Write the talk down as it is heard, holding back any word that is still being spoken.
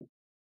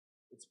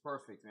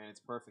perfect, man. It's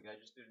perfect. I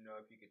just didn't know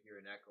if you could hear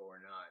an echo or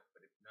not,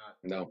 but if not,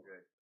 then we're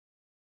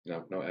No,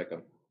 good. no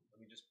echo. Let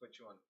me just put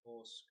you on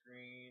full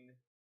screen.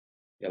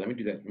 Yeah, let me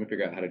do that. Let me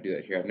figure out how to do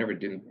that here. I've never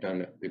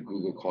done the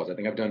Google calls. I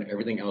think I've done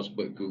everything else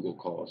but Google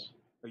calls.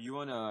 Are you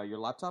on your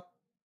laptop?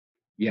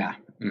 Yeah.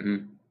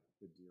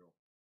 Good deal.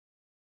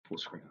 Full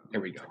screen.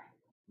 There we go. Let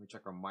me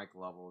check our mic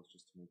levels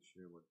just to make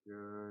sure we're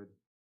good.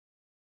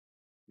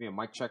 Give me a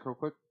mic check real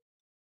quick.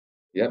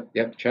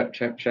 Yep.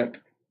 Check.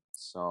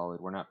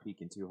 Solid. We're not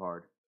peeking too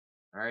hard.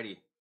 Alrighty.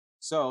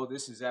 So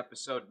this is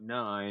episode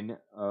 9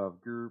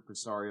 of Guru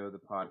Presario, the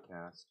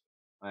podcast.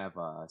 I have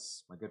my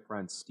good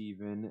friend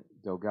Steven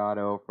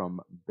Delgado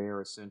from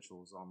Bear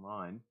Essentials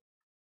Online.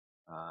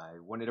 I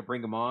wanted to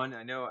bring him on.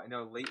 I know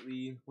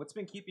lately, what's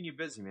been keeping you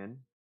busy, man?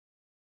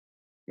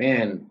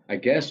 Man, I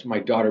guess my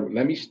daughter,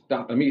 let me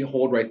stop. Let me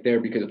hold right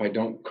there because if I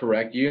don't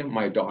correct you,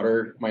 my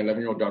daughter, my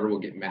 11-year-old daughter will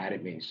get mad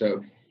at me.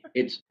 So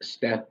it's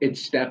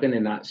Stephen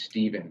and not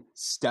Steven.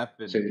 So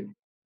Stefan.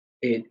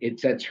 it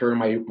sets her,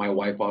 my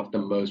wife off the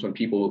most when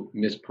people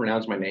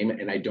mispronounce my name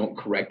and I don't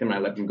correct them. I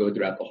let them go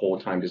throughout the whole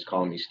time just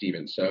calling me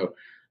Steven. So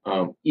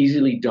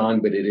easily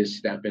done, but it is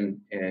Stephen.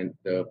 And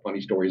the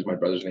funny story is my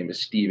brother's name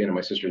is Steven and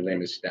my sister's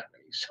name is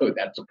Stephanie. So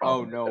that's a Oh,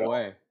 problem with no it all.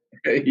 way.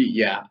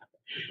 Yeah.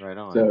 Right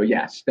on. So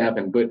yeah,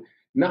 Stefan. But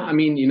no, I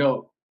mean,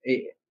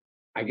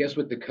 I guess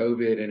with the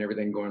COVID and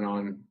everything going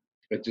on,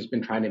 it's just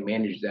been trying to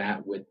manage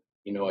that with,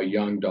 a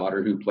young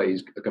daughter who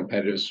plays a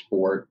competitive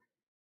sport,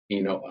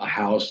 a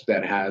house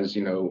that has,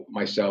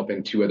 myself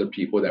and two other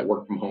people that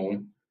work from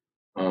home,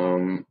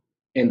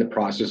 in the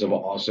process of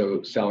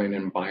also selling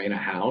and buying a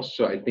house.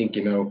 So I think,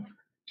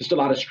 just a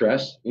lot of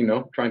stress,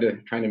 trying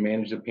to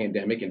manage the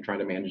pandemic and trying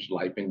to manage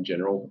life in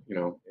general,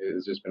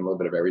 it's just been a little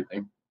bit of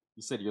everything.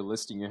 You said you're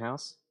listing your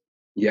house?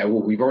 Yeah,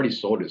 well, we've already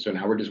sold it, so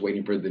now we're just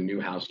waiting for the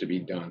new house to be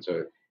done.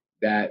 So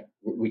that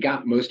we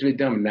got most of it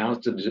done. Now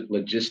it's the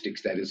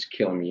logistics that is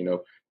killing me.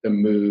 The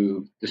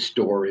move, the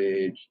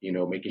storage.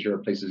 Making sure a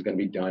place is going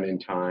to be done in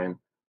time.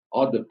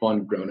 All the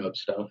fun grown-up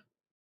stuff.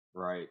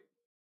 Right.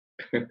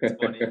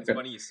 It's funny. It's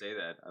funny you say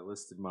that. I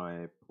listed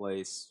my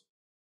place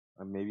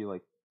maybe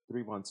like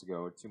 3 months ago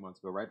or 2 months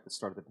ago, right at the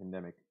start of the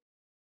pandemic,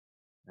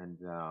 and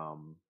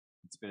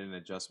it's been an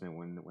adjustment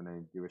when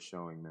I do a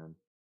showing, man.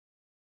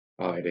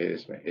 Oh, it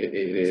is, man. It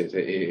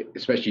is.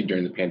 Especially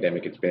during the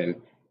pandemic, it's been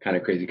kind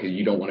of crazy because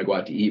you don't want to go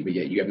out to eat, but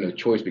yet you have no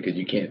choice because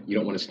you can't. You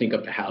don't want to stink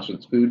up the house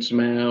with food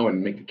smell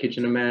and make the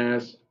kitchen a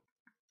mess.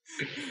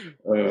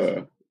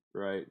 Uh,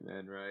 Right,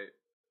 man. Right.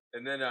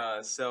 And then,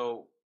 as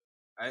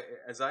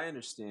I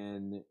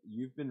understand,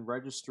 you've been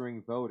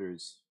registering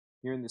voters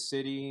here in the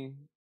city.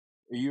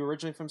 Are you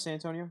originally from San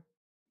Antonio?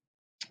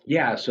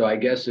 Yeah, so I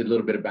guess a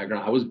little bit of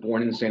background. I was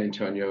born in San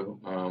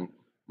Antonio.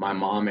 My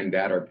mom and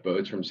dad are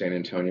both from San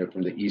Antonio,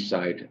 from the east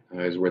side,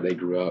 is where they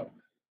grew up.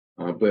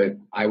 But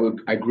I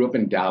grew up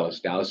in Dallas.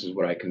 Dallas is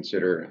what I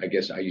consider, I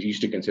guess I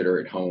used to consider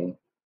it home,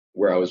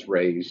 where I was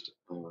raised,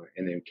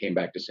 and then came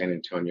back to San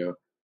Antonio.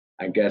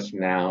 I guess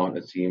now,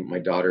 let's see, my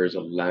daughter is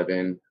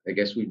 11. I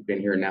guess we've been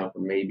here now for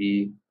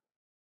maybe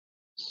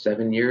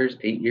 7 years,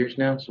 8 years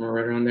now, somewhere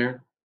right around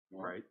there. Um,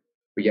 Right.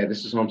 but yeah,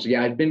 this is home. So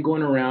yeah, I've been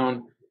going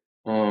around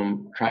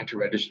trying to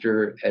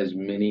register as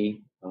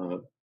many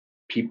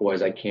people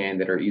as I can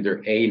that are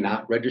either A,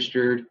 not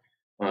registered,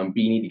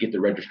 B, need to get the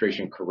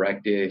registration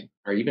corrected,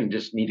 or even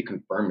just need to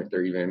confirm if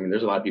they're even. I mean,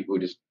 there's a lot of people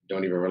who just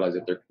don't even realize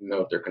if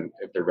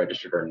they're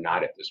registered or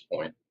not at this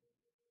point.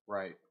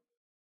 Right.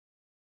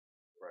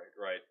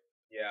 Right.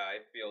 Yeah, I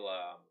feel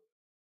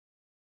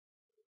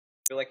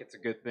like it's a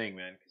good thing,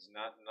 man, because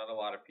not a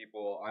lot of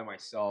people. I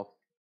myself,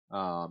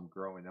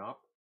 growing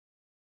up,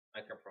 I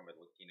come from a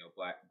Latino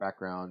black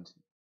background,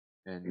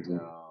 and Hmm.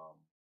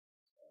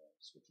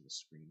 switching the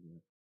screen here.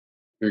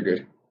 You're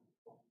good.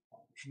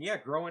 Yeah,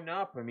 growing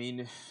up, I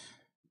mean,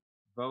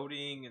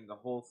 voting and the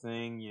whole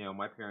thing.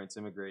 My parents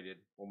immigrated.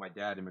 Well, my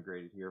dad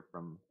immigrated here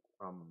from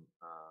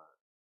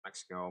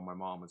Mexico. My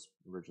mom was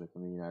originally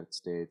from the United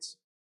States.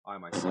 I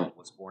myself Uh-huh.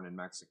 was born in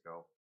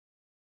Mexico,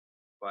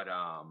 but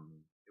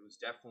it was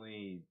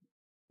definitely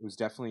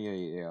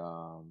it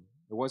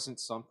wasn't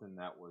something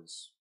that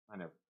was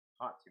kind of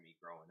taught to me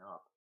growing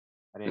up.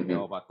 I didn't know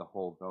Hmm. about the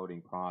whole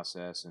voting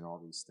process and all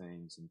these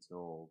things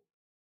until,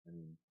 I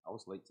mean, I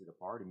was late to the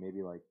party,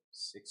 maybe like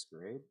sixth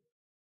grade.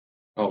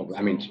 Oh,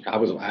 I mean,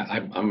 So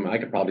I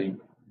could probably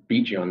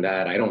beat you on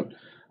that. I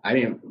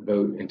didn't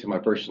vote until my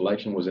first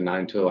election was in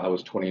nine until I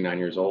was 29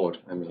 years old.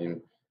 I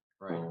mean,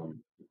 right.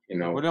 um, you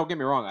Well, know, don't get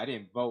me wrong. I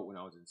didn't vote when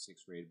I was in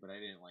sixth grade, but I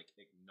didn't like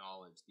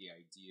acknowledge the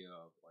idea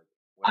of like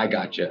what I a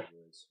got vote you.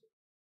 is.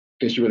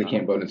 Guess you really Uh,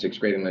 can't vote in sixth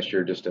grade unless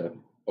you're just a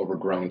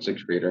overgrown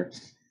sixth grader.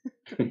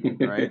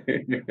 right?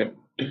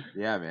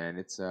 Yeah, man.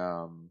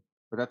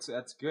 But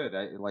that's good.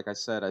 Like I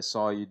said, I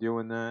saw you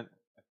doing that.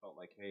 I felt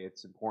like, hey,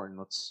 it's important.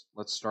 Let's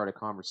start a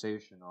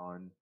conversation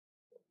on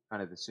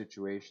kind of the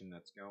situation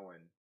that's going.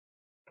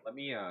 Give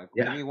Yeah,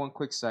 me one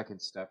quick second,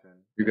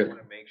 Stefan. you're I good.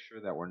 want to make sure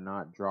that we're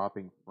not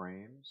dropping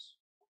frames.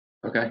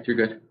 Okay, you're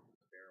good.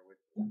 Bear with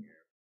me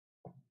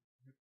here.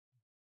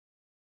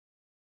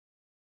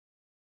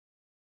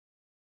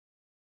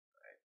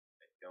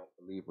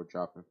 believe we're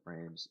dropping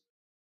frames.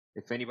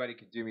 If anybody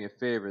could do me a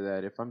favor,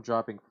 that if I'm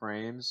dropping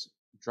frames,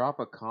 drop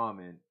a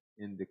comment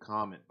in the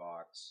comment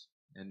box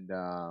and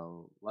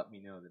let me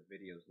know the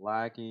video's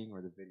lagging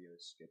or the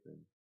video's skipping.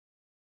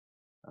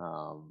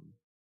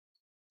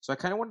 So I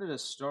kind of wanted to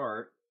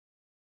start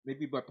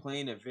maybe by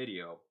playing a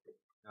video.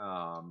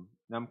 Now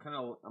I'm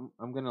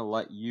gonna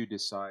let you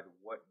decide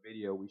what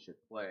video we should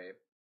play.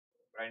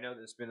 But I know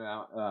there's been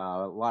a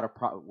lot of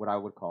what I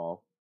would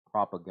call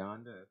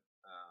propaganda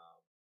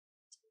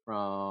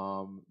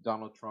from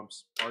Donald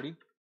Trump's party.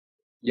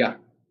 Yeah.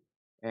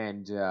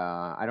 And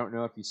I don't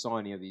know if you saw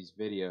any of these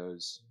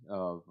videos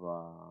of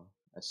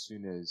as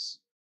soon as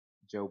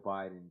Joe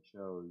Biden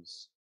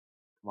chose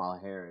Kamala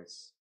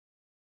Harris,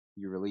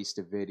 he released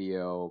a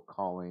video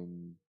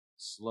calling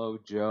Slow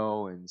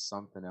Joe and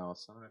something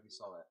else. I don't know if you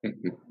saw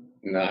that.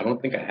 No, I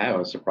don't think I have.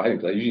 I'm surprised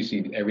because I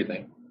usually see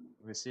everything.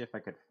 Let me see if I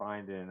could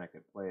find it and I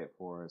could play it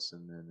for us.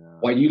 And then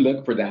While you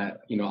look for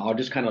that, I'll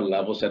just kind of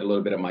level set a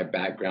little bit of my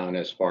background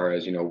as far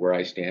as, where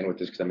I stand with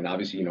this. Because I mean,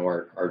 obviously,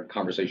 our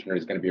conversation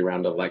is going to be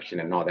around election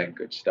and all that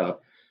good stuff.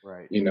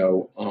 right.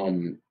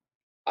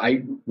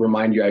 I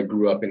remind you, I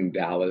grew up in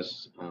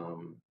Dallas.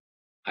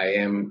 I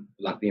am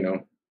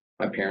Latino.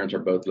 My parents are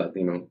both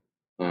Latino.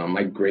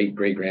 My great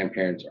great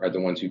grandparents are the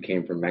ones who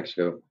came from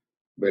Mexico,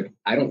 but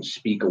I don't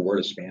speak a word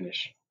of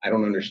Spanish. I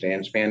don't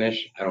understand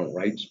Spanish. I don't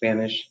write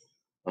Spanish.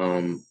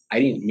 I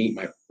didn't meet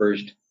my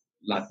first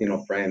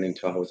Latino friend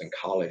until I was in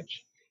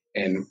college,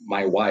 and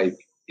my wife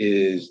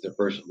is the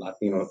first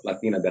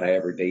Latina that I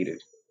ever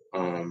dated.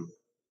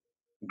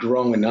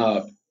 Growing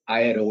up, I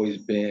had always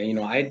been,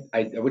 I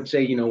would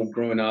say,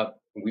 growing up,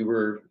 we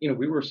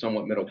were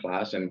somewhat middle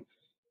class, and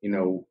you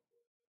know,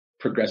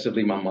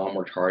 progressively, my mom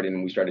worked hard,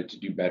 and we started to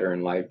do better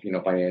in life,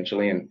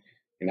 financially, and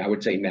I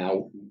would say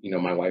now,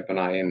 my wife and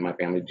I and my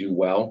family do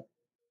well.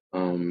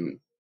 Um,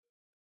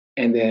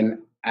 and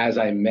then as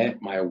I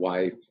met my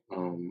wife,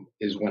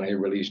 is when I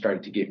really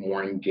started to get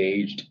more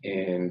engaged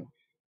in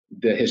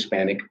the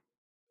Hispanic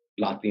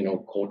Latino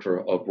culture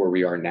of where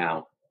we are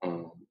now.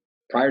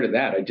 Prior to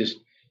that, I just,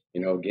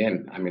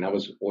 again, I mean, I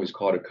was always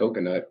called a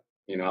coconut.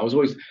 I was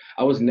always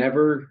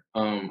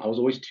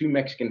too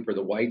Mexican for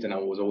the whites, and I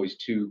was always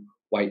too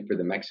white for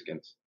the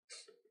Mexicans.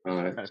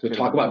 So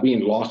talk about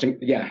being lost and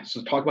yeah,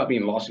 so talk about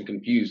being lost and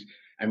confused.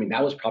 I mean,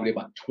 that was probably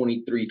about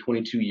 23,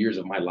 22 years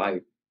of my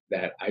life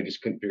that I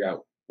just couldn't figure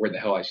out where the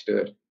hell I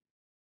stood.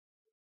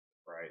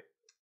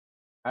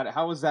 Right.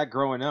 How was that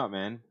growing up,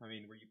 man? I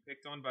mean, were you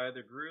picked on by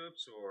other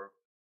groups or?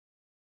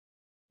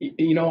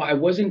 I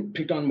wasn't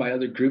picked on by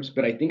other groups,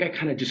 but I think I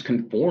kind of just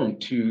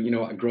conformed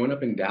to, growing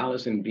up in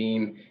Dallas and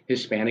being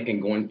Hispanic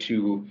and going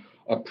to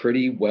a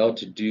pretty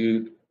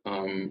well-to-do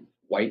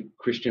white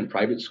Christian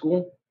private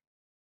school.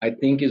 I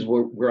think is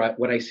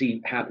what I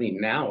see happening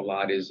now a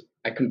lot is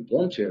I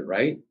conform to it,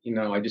 right?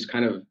 I just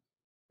kind of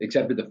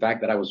accepted the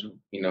fact that I was,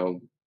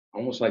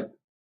 almost like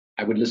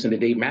I would listen to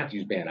Dave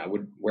Matthews Band. I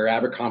would wear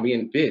Abercrombie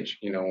and Fitch,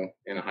 in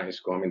high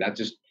school. I mean,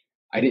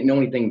 I didn't know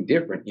anything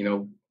different.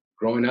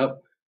 Growing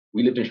up,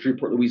 we lived in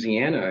Shreveport,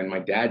 Louisiana, and my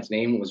dad's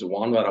name was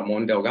Juan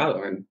Ramon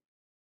Delgado. And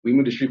we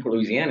moved to Shreveport,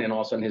 Louisiana, and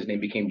all of a sudden his name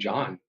became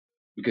John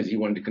because he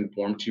wanted to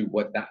conform to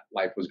what that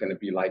life was going to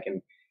be like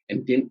and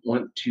didn't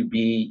want to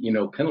be,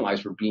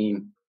 penalized for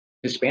being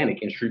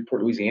Hispanic in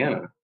Shreveport,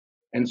 Louisiana.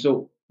 And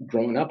so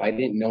growing up, I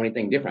didn't know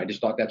anything different. I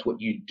just thought that's what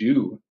you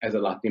do as a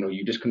Latino.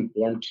 You just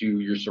conform to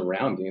your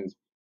surroundings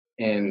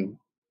and,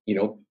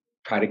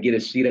 try to get a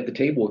seat at the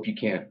table if you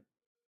can.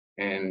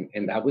 And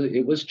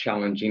it was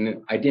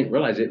challenging. I didn't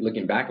realize it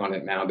looking back on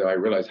it now, though I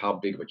realized how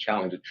big of a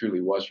challenge it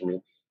truly was for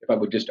me if I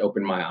would just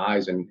open my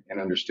eyes and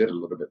understood it a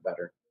little bit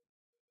better.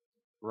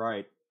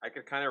 Right. I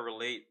could kind of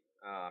relate,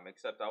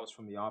 except I was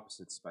from the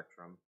opposite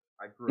spectrum.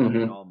 I grew up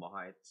in Alma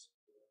Heights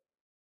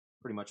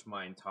pretty much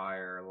my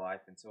entire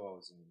life until I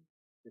was in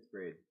fifth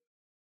grade.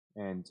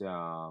 And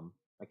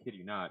I kid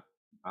you not,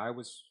 I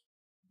was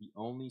the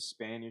only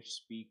Spanish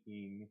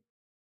speaking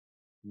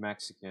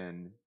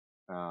Mexican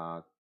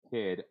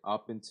kid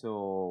up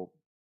until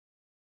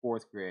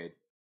fourth grade.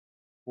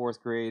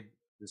 Fourth grade,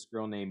 this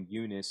girl named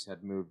Eunice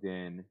had moved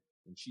in,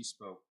 and she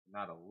spoke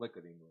not a lick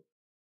of English.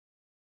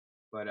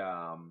 But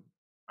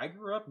I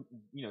grew up,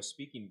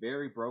 speaking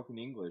very broken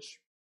English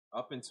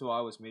up until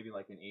I was maybe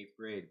like in eighth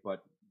grade.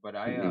 But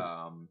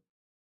I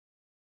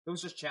it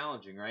was just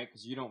challenging, right?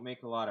 Because you don't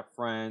make a lot of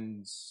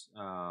friends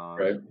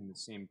Right. in the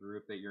same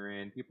group that you're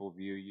in. People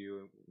view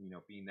you,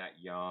 being that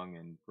young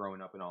and growing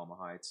up in Alma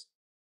Heights.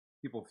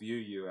 People view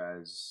you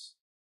as,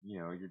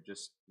 you're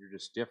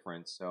just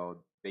different.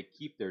 So they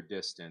keep their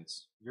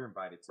distance. You're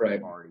invited to the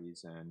Right.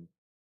 parties, and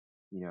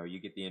you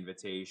get the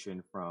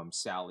invitation from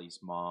Sally's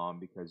mom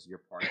because you're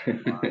part of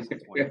the class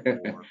of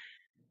 24.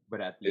 But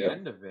at the Yeah.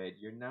 end of it,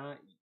 you're not.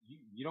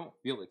 You don't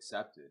feel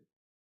accepted,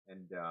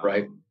 and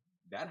Right.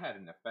 that had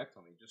an effect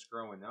on me just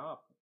growing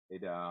up.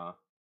 It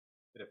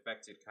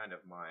affected kind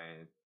of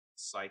my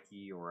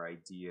psyche or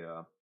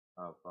idea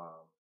of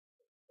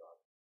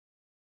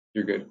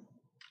You're good.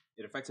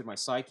 it affected my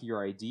psyche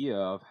or idea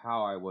of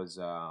how I was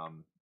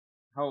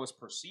how it was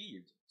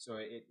perceived. So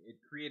it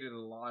created a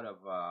lot of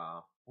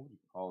what would you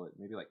call it?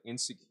 Maybe like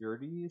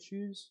insecurity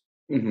issues.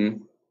 Hmm.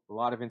 A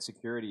lot of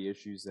insecurity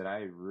issues that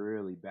I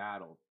really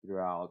battled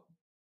throughout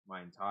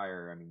my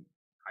entire, I mean,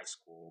 high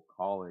school,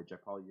 college. I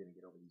probably didn't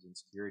get over these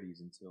insecurities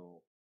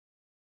until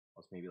I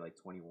was maybe like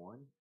 21.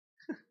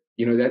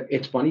 You know that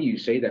it's funny you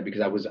say that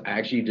because I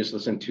actually just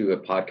listened to a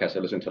podcast. I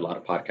listened to a lot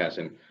of podcasts,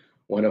 and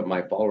one of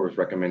my followers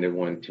recommended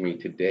one to me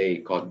today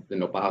called the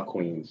Nopal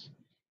Queens.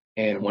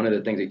 And one of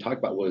the things they talked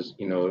about was,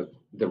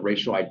 the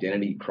racial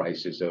identity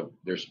crisis of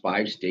there's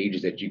 5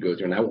 stages that you go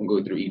through, and I won't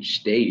go through each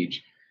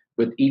stage,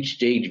 but each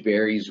stage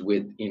varies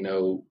with,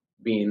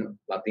 being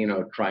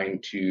Latino, trying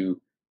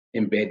to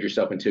embed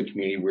yourself into a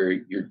community where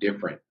you're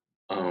different.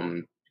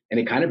 Um, and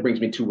it kind of brings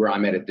me to where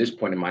I'm at this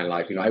point in my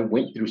life. I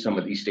went through some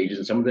of these stages,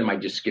 and some of them I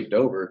just skipped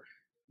over.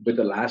 But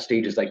the last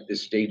stage is like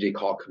this stage they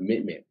call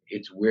commitment.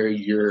 It's where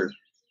you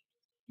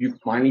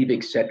finally have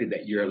accepted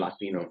that you're a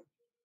Latino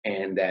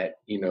and that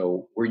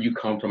where you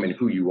come from and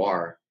who you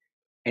are,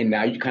 and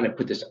now you kind of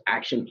put this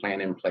action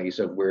plan in place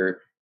of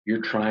where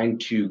you're trying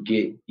to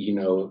get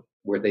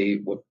where they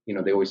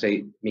always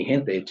say mi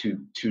gente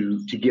to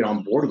get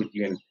on board with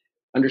you and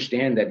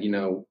understand that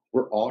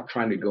we're all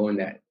trying to go in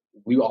that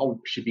we all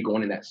should be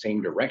going in that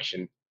same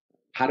direction.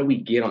 How do we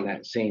get on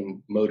that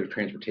same mode of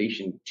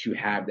transportation to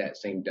have that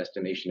same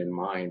destination in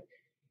mind?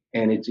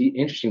 And it's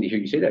interesting to hear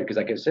you say that because,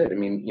 like I said, I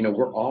mean,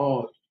 we're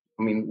all,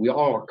 I mean, we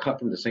all are cut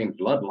from the same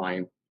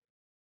bloodline,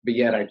 but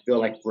yet I feel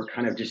like we're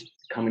kind of just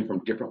coming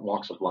from different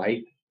walks of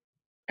life,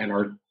 and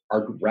our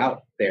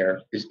route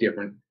there is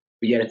different.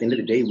 But yet, at the end of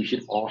the day, we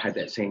should all have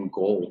that same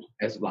goal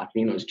as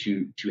Latinos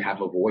to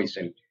have a voice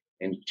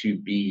and to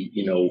be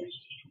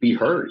be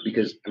heard.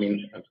 Because I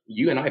mean,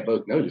 you and I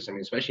both know this. I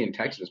mean, especially in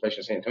Texas, especially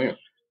in San Antonio,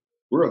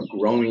 we're a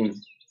growing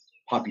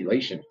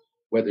population,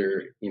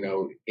 whether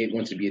it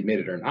wants to be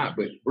admitted or not.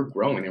 But we're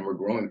growing and we're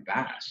growing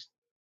fast.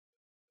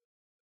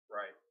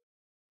 Right.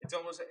 It's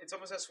almost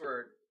as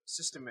we're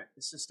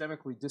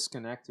systemically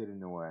disconnected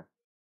in a way.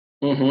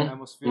 I Mm-hmm.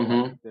 almost feel like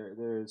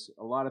Mm-hmm. there's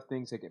a lot of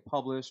things that get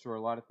published or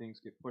a lot of things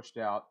get pushed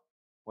out,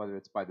 whether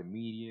it's by the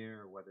media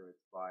or whether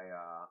it's by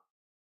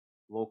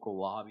local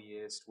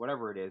lobbyists,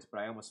 whatever it is. But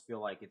I almost feel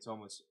like it's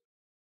almost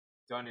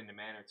done in a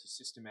manner to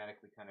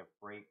systematically kind of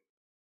break,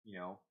 you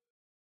know,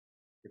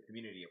 the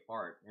community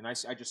apart. And I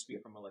just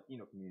speak from a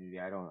Latino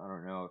community. I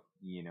don't know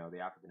if the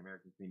African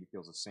American community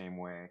feels the same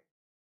way,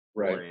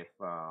 Right.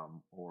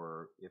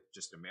 or if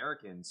just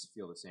Americans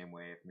feel the same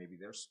way. If maybe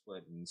they're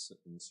split in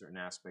a certain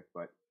aspect,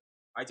 but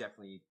I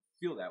definitely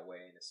feel that way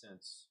in a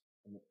sense.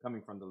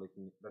 Coming from the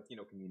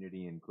Latino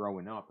community and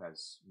growing up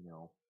as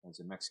as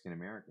a Mexican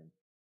American.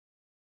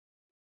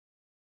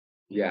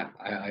 Yeah,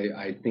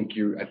 I think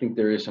I think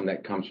there is some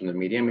that comes from the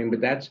media. I mean, but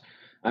that's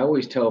I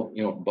always tell,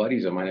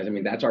 buddies of mine, I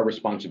mean, that's our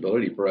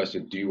responsibility for us to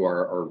do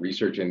our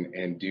research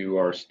and do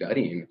our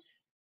studying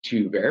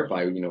to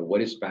verify,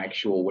 what is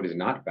factual, what is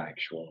not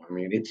factual. I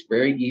mean, it's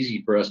very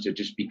easy for us to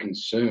just be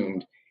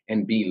consumed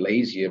and be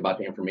lazy about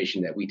the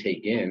information that we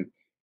take in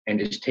and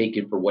just take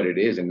it for what it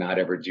is and not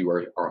ever do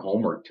our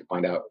homework to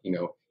find out,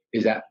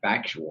 is that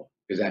factual?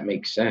 Does that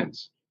make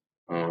sense?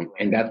 And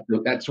Right.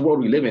 that's the world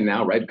we live in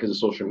now, right? Because of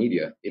social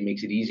media, it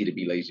makes it easy to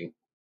be lazy.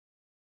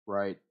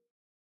 Right.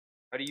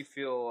 How do you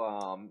feel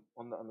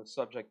on the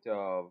subject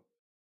of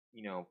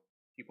you know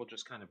people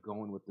just kind of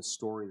going with the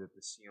story that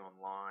they see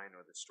online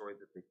or the story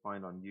that they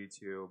find on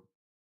YouTube?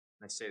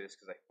 And I say this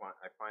because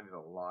I find it a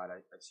lot. I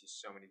see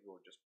so many people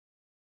just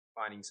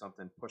finding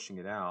something, pushing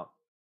it out,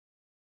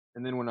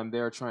 and then when I'm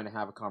there trying to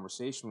have a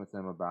conversation with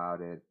them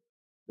about it,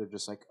 they're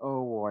just like,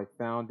 "Oh, well, I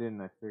found it,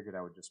 and I figured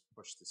I would just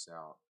push this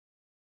out."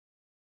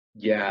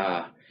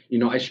 Yeah,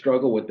 I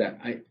struggle with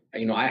that.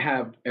 I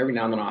have every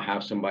now and then I'll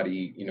have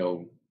somebody,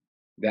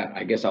 that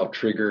I guess I'll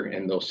trigger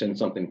and they'll send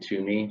something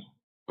to me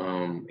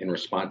in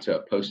response to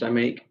a post I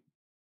make.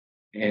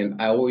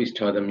 And I always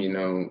tell them,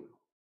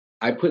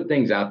 I put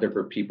things out there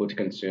for people to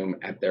consume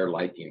at their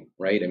liking,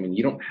 right? I mean,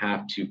 you don't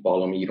have to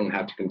follow me, you don't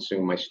have to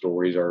consume my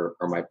stories or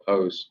my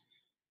posts.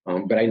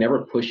 But I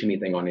never push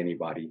anything on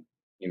anybody,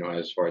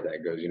 as far as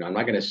that goes. I'm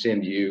not going to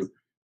send you,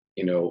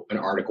 an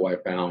article I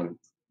found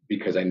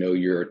because I know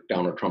you're a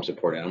Donald Trump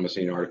supporter. I'm going to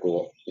send you an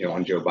article,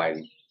 on Joe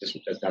Biden. Just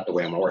that's not the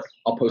way I'm going to work.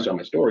 I'll post it Right. on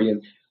my story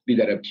and leave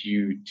that up to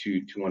you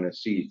to want to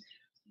see.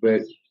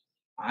 But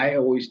I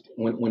always,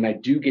 when I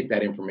do get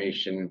that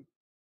information,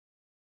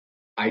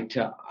 I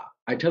tell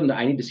I tell them that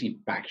I need to see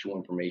factual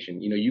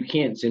information. You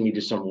can't send me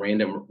just some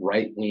random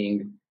right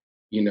wing,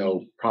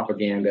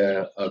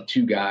 propaganda of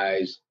two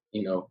guys,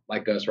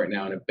 like us right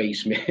now in a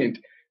basement Right.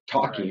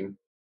 talking,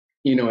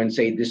 and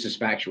say this is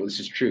factual, this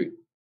is truth,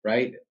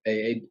 right?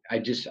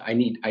 I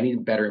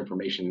need better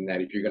information than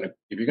that if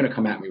you're gonna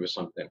come at me with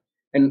something.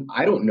 And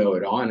I don't know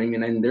it all. I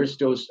mean, and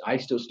I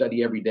still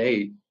study every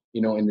day,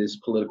 in this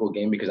political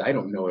game because I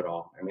don't know it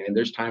all. I mean, and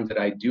there's times that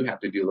I do have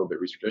to do a little bit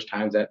of research. There's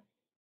times that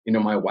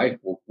my wife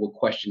will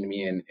question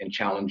me and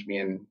challenge me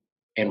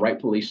and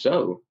rightfully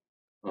so.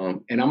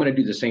 And I'm going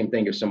to do the same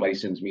thing if somebody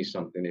sends me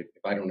something. If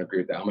I don't agree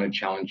with that, I'm going to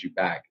challenge you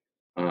back.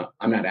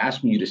 I'm not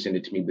asking you to send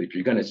it to me, but if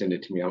you're going to send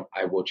it to me,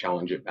 I will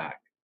challenge it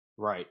back.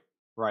 Right.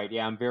 Right.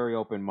 Yeah, I'm very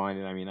open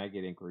minded. I mean, I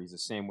get inquiries the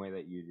same way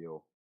that you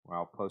do. Where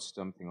I'll post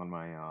something on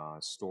my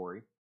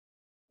story,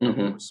 they'll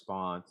Hmm.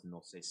 respond and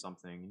they'll say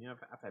something. And,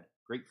 I've had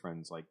great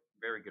friends, like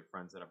very good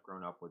friends that I've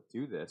grown up with,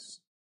 do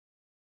this.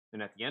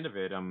 And at the end of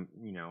it,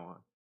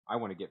 I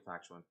want to get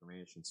factual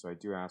information, so I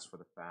do ask for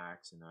the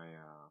facts, and I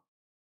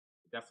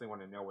definitely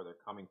want to know where they're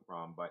coming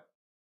from. But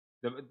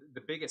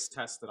the biggest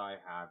test that I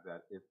have,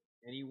 that if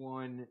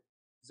anyone,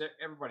 because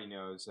everybody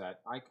knows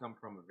that I come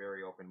from a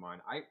very open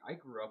mind. I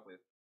grew up with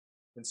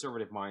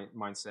conservative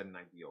mindset and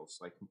ideals.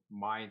 Like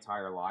my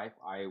entire life,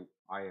 I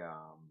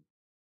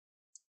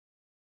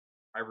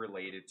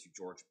related to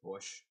George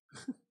Bush.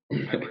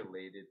 I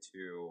related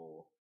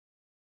to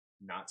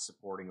not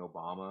supporting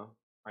Obama.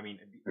 I mean,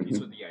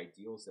 these are Hmm. the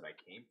ideals that I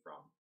came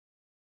from.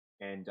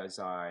 And as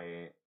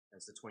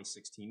the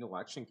 2016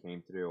 election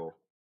came through,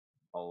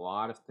 a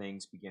lot of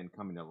things began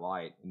coming to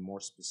light, and more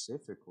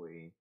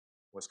specifically,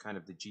 was kind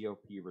of the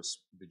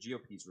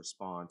GOP's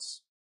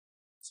response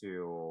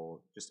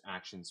to just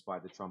actions by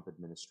the Trump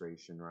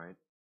administration, right?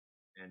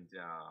 And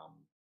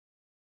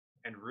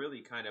and really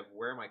kind of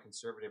where my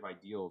conservative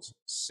ideals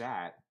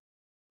sat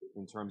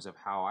in terms of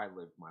how I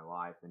lived my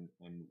life,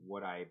 and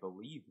what I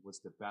believed was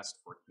the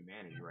best for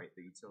humanity, right?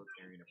 The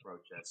utilitarian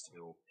approach as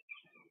to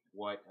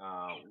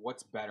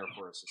what's better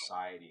for a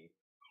society.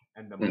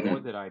 And the more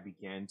Hmm. that I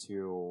began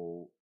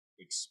to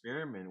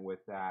experiment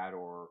with that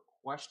or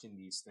question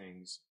these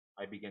things,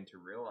 I began to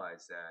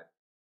realize that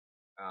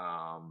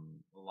a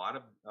lot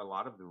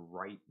of the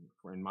right,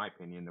 in my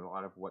opinion, a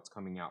lot of what's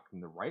coming out from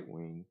the right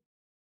wing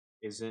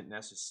isn't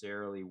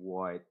necessarily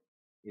what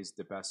is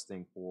the best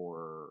thing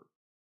for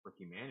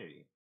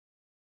humanity.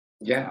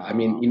 Yeah, I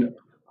mean, Um,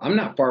 I'm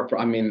not far from.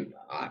 I mean,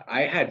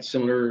 I had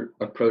similar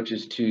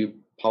approaches to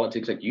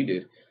politics like you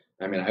did.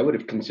 I mean, I would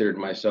have considered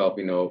myself,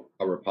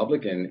 a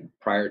Republican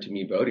prior to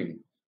me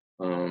voting,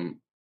 um,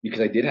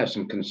 because I did have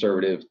some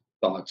conservative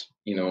thoughts,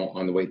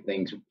 on the way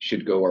things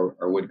should go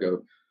or would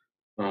go.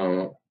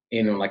 Uh,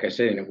 like I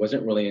said, and it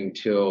wasn't really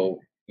until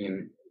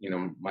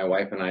my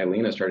wife and I,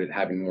 Lena, started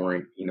having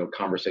more,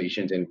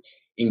 conversations and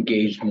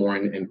engaged more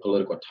in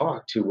political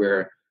talk to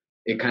where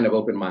it kind of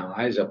opened my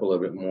eyes up a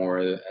little bit more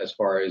as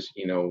far as,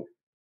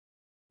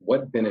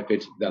 what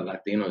benefits the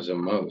Latinos the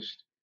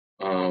most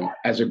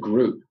as a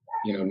group,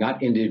 not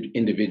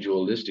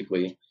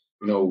individualistically,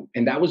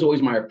 and that was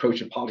always my approach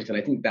to politics. And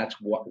I think that's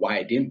why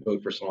I didn't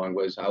vote for so long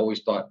was I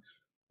always thought,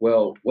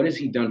 well, what has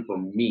he done for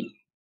me?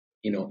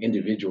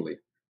 Individually.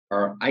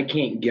 Or I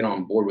can't get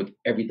on board with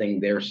everything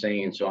they're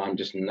saying, so I'm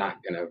just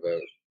not gonna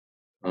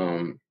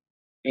vote.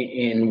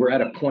 And we're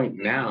at a point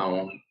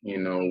now,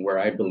 where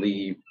I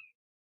believe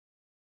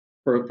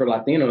for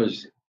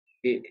Latinos,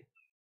 it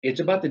it's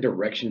about the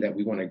direction that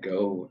we want to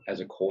go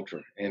as a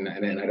culture, and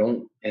I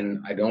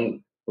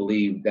don't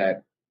believe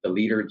that the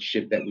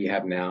leadership that we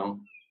have now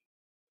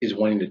is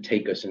wanting to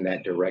take us in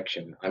that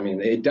direction. I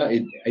mean, it does.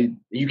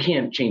 You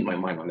can't change my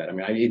mind on that. I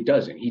mean, it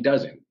doesn't. He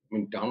doesn't. I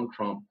mean, Donald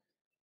Trump,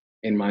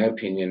 in my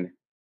opinion,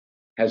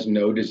 has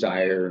no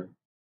desire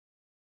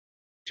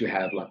to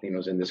have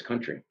Latinos in this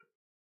country,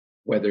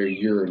 whether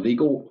you're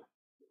legal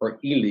or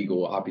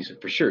illegal, obviously,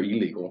 for sure,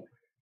 illegal.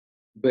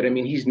 But I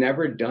mean, he's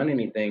never done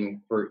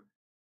anything for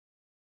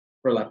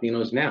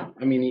Latinos now.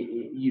 I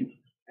mean,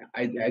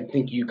 I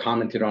think you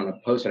commented on a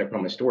post that I put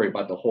on my story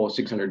about the whole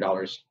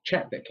 $600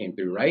 check that came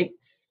through, right?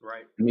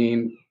 right. I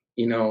mean,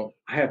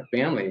 I have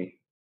family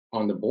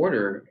on the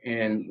border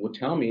and will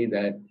tell me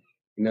that,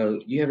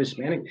 you have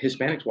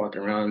Hispanics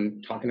walking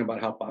around talking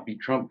about how Bobby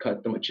Trump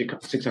cut them a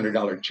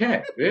 $600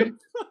 check, dude.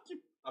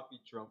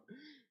 Puppy Trump.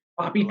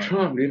 I Bobby love it.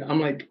 Trump, dude. I'm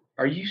like,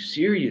 are you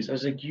serious? I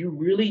was like, you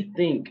really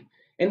think?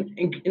 And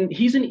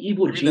he's an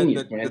evil You mean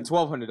the genius, the man.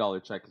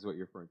 $1,200 check is what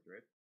you're referring to,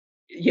 right?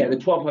 Yeah, the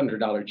 $1,200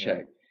 Yeah.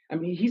 check. I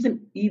mean, he's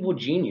an evil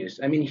genius.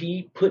 I mean,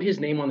 he put his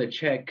name on the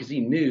check because he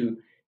knew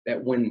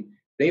that when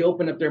they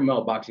opened up their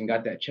mailbox and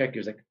got that check, he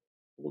was like,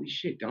 holy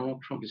shit,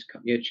 Donald Trump just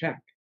cut me a check.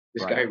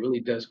 This guy Right. really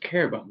does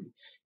care about me.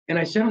 And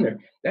I said on there,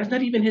 that's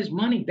not even his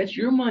money. That's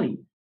your money.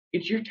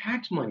 It's your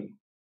tax money.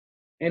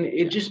 And it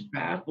Yeah. just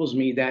baffles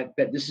me that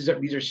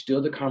these are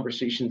still the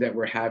conversations that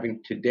we're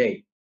having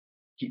today.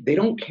 They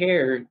don't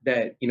care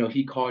that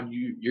he called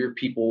your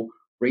people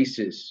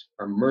racist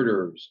or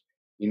murderers.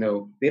 They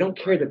don't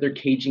care Right. that they're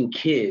caging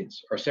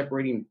kids or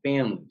separating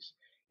families.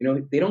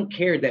 They don't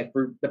care that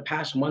for the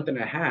past month and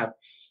a half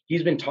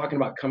he's been talking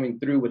about coming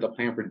through with a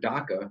plan for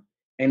DACA,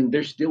 and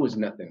there still is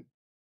nothing.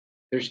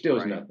 There still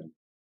is Right. nothing.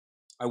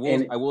 I will.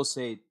 And I will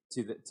say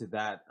to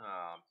that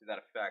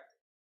effect.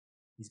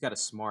 He's got a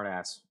smart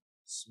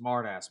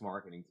ass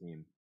marketing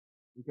team,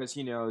 because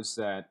he knows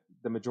that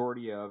the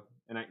majority of,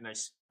 and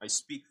I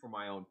speak for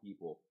my own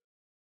people.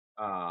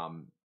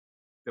 Um,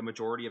 the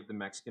majority of the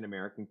Mexican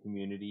American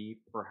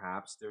community,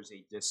 perhaps there's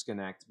a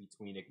disconnect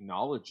between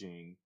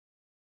acknowledging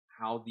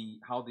how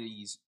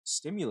these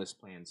stimulus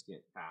plans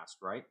get passed.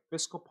 Right,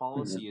 fiscal Mhm.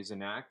 policy is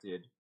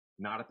enacted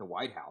not at the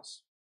White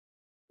House.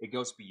 It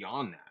goes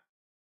beyond that.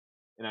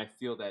 And I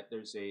feel that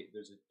there's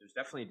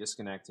definitely a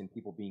disconnect in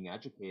people being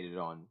educated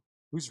on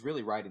who's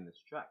really writing this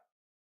check,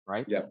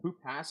 right? Yeah. Who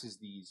passes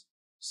these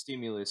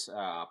stimulus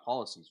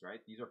policies, right?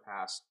 These are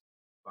passed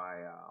by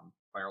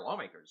our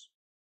lawmakers,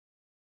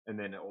 and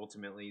then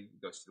ultimately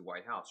goes to the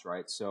White House,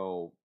 right?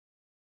 So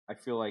I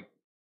feel like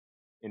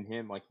in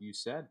him, like you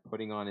said,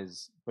 putting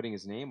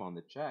his name on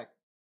the check,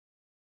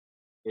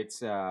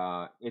 it's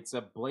a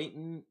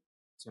blatant,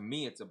 to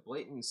me, it's a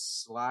blatant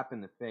slap in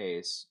the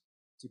face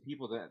to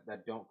people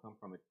that don't come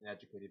from an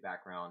educated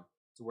background,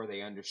 to where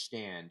they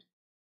understand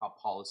how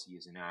policy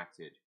is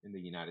enacted in the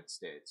United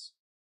States.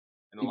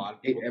 And a lot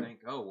of people think,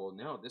 oh well,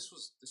 no, this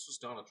was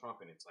Donald Trump,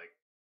 and it's like,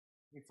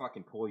 let me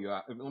fucking pull you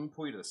out. Let me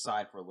pull you to the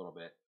side for a little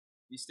bit.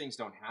 These things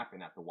don't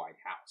happen at the White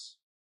House.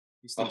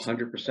 These things,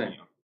 100%.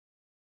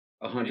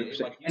 100%.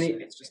 like you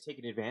said, it's just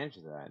taking advantage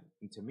of that.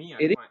 And to me,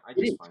 It I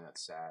is. just find that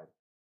sad.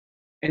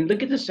 And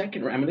look at the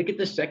second round. I mean, look at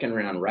the second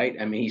round, right?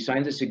 I mean, he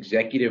signs this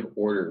executive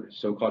order,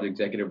 so-called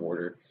executive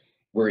order,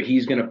 where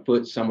he's going to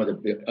put some of the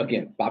bill.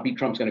 Again, Bobby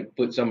Trump's going to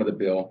put some of the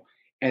bill,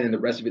 and then the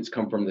rest of it's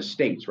come from the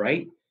states,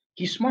 right?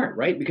 He's smart,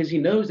 right? Because he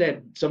knows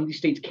that some of these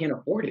states can't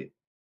afford it.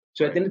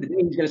 So at the end of the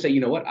day, he's going to say,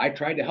 you know what? I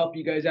tried to help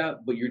you guys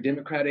out, but your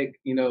Democratic,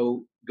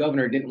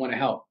 governor didn't want to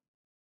help.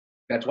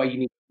 That's why you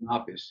need an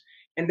office.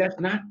 And that's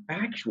not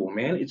factual,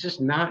 man. It's just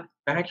not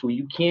factual.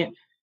 You can't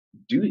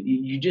do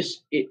you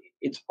just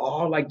it's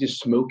all like just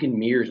smoke and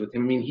mirrors with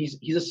him. I mean,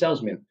 he's a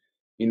salesman,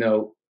 you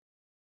know,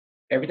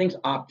 everything's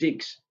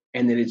optics,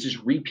 and then it's just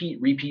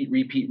repeat, repeat,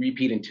 repeat,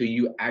 repeat until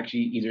you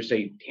actually either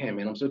say, damn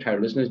man, I'm so tired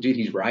of listening to this dude,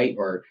 he's right,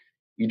 or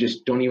you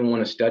just don't even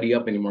want to study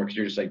up anymore because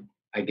you're just like,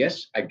 I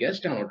guess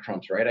Donald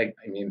Trump's right.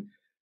 I mean,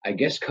 I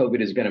guess COVID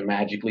is gonna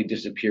magically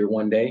disappear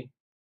one day.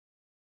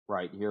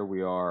 Right, here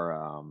we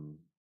are,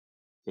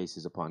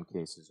 cases upon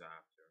cases after.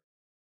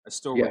 Yeah. I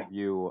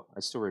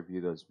still review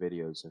those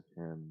videos of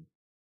him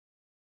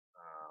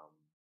um,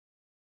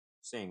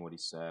 saying what he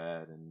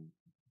said, and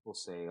people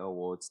say, "Oh,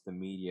 well, it's the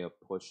media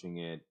pushing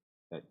it,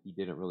 that he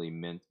didn't really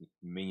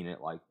mean it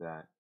like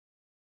that."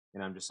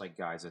 And I'm just like,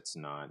 guys, it's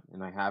not.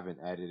 And I haven't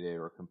edited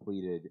or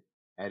completed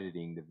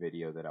editing the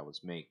video that I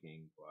was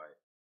making,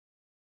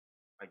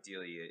 but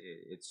ideally,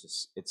 it's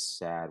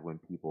sad when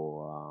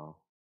people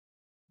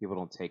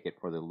don't take it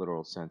for the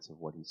literal sense of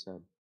what he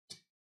said.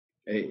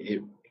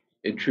 It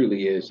it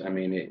truly is. I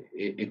mean,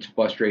 it's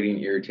frustrating,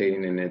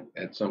 irritating, and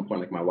at some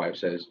point, like my wife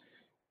says,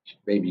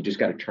 babe, you just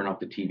got to turn off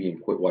the TV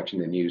and quit watching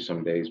the news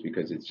some days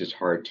because it's just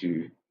hard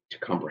to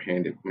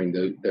comprehend it. I mean,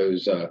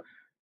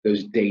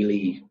 those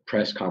daily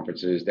press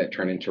conferences that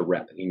turn into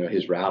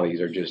his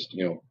rallies are just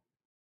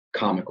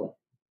comical.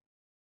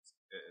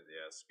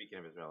 Yeah, speaking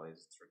of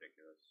Israelis, it's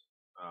ridiculous.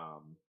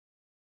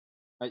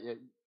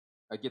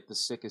 I get the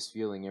sickest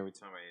feeling every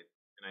time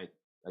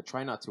I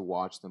try not to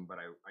watch them, but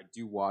I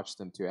do watch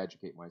them to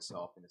educate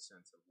myself in a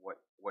sense of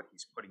what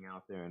he's putting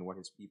out there and what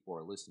his people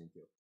are listening to.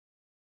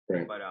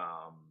 Right. But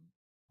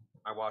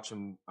I watch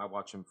him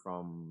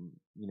from,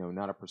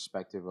 not a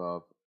perspective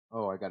of,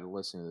 oh, I got to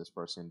listen to this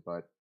person,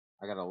 but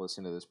I got to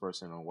listen to this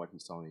person on what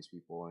he's telling these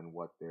people and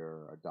what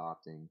they're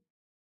adopting.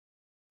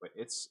 But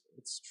it's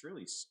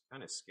truly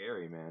kind of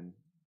scary, man.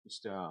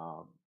 Just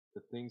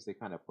the things they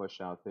kind of push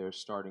out there,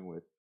 starting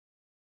with,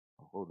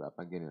 hold up,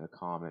 I'm getting a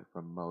comment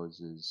from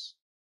Moses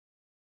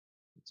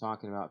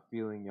talking about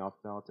feeling y'all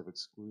felt of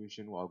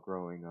exclusion while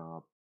growing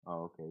up.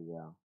 Oh, okay,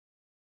 yeah.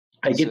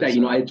 I He get that.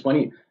 says, It's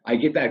funny. I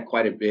get that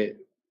quite a bit,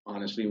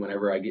 honestly.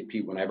 Whenever I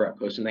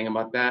post something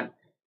about that,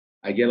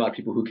 I get a lot of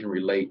people who can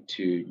relate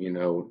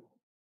to,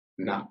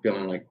 not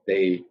feeling like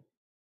they,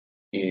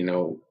 you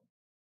know,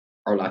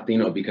 are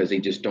Latino because they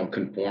just don't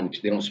conform.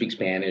 They don't speak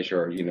Spanish,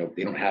 or they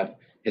don't have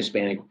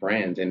Hispanic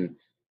friends. And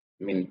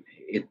I mean,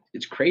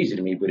 it's crazy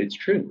to me, but it's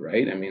true,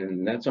 right? I mean,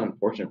 and that's the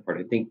unfortunate part.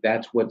 I think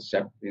that's what's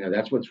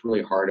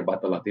really hard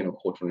about the Latino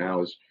culture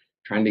now, is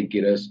trying to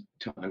get us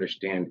to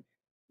understand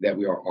that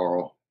we are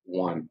all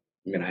one.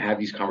 I mean, I have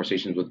these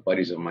conversations with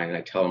buddies of mine, and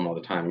I tell them all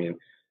the time, I mean,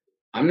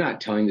 I'm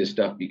not telling this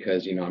stuff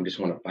because I'm just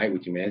want to fight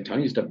with you, man. I'm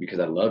telling you stuff because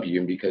I love you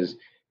and because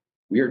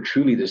we are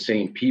truly the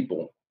same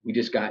people. We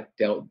just got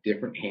dealt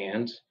different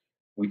hands.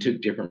 We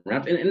took different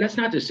routes. And that's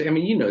not to say, I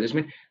mean, this,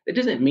 man. That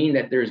doesn't mean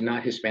that there's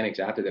not Hispanics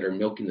out there that are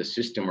milking the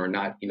system or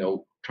not,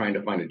 trying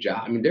to find a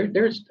job. I mean,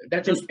 that's in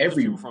there's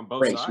every people from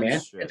both race, sides.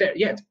 man. Shit.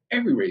 It's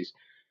every race.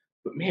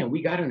 But man,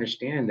 we got to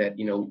understand that,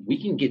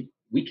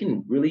 we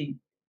can really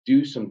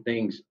do some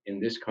things in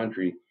this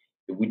country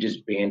if we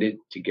just band it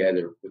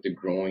together with the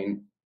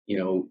growing,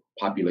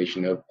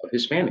 population of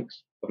Hispanics,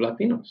 of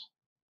Latinos.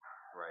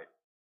 Right.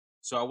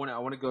 So I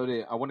want to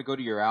go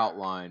to your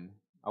outline.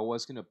 I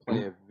was gonna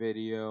play a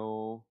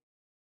video.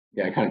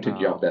 Yeah, I kind of took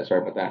you off that.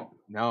 Sorry about that.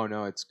 No,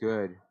 it's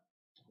good.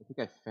 I think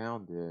I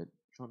found it.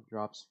 Trump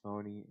drops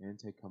phony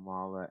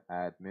anti-Kamala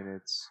ad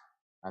minutes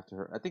after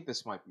her. I think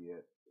this might be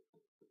it.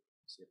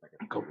 Let's see if I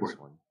can Go play for this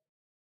it. one.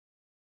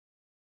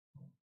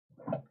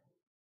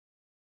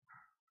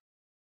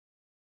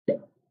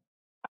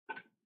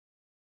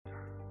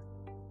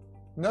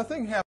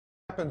 Nothing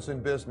happens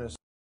in business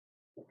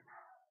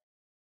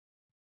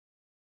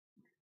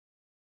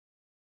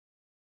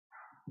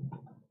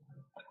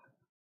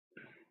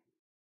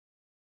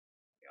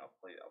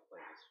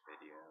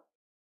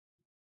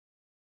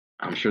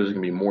I'm sure there's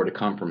gonna be more to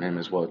come from him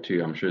as well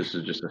too. I'm sure this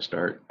is just a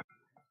start.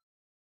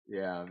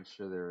 Yeah, I'm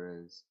sure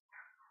there is.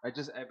 But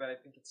I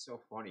think it's so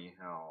funny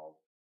how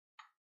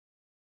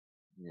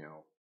you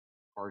know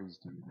parties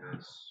do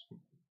this.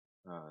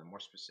 More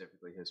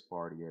specifically, his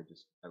party.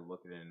 I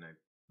look at it and I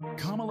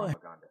see Kamala.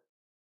 propaganda.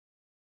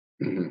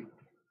 Hmm.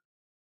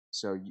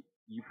 So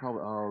you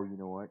probably you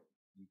know what,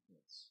 you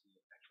can't see.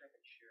 Actually, I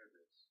can share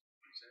this.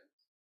 Present.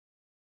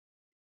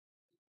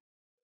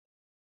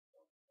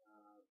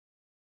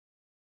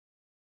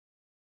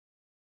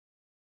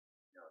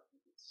 No, if you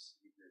can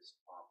see this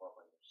pop up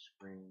on your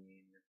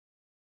screen.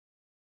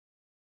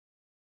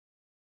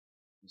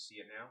 You see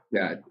it now?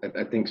 Yeah,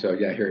 I think so.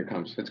 Yeah, here it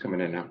comes. It's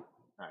coming in now.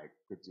 All right,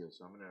 good deal.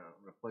 So I'm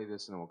gonna play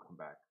this and then we'll come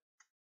back.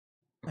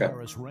 Okay.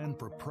 Harris ran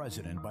for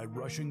president by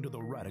rushing to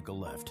the radical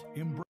left,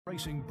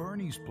 embracing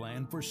Bernie's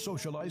plan for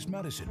socialized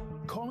medicine,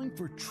 calling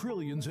for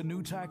trillions in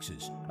new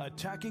taxes,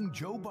 attacking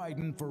Joe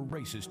Biden for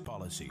racist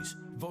policies.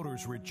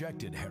 Voters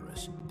rejected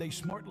Harris. They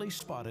smartly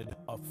spotted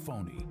a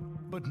phony.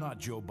 But not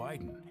Joe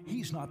Biden.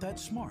 He's not that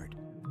smart.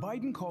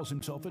 Biden calls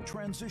himself a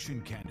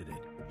transition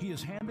candidate. He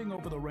is handing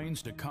over the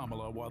reins to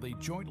Kamala while they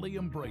jointly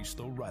embrace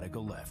the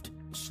radical left.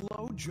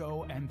 Slow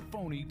Joe and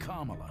phony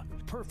Kamala.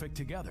 Perfect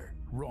together.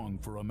 Wrong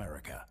for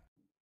America.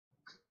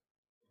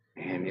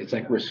 And it's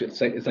like we're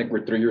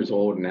 3 years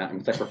old now.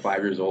 It's like we're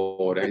 5 years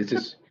old. It's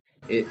just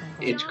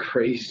it's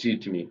crazy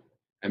to me.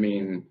 I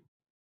mean,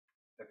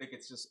 I think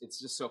it's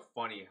just so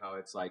funny how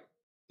it's like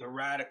the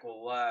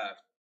radical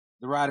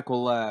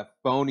left,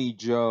 phony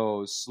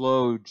Joe,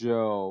 slow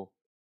Joe.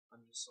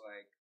 I'm just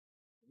like,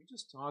 can we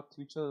just talk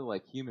to each other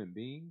like human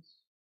beings?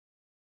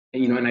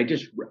 and I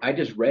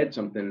just read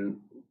something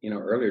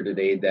earlier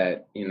today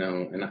that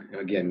and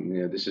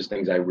again this is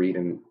things I read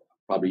and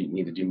probably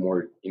need to do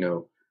more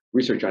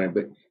research on it,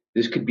 but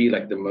this could be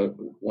like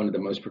one of the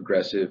most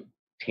progressive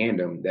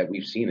tandem that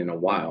we've seen in a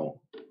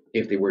while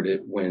if they were to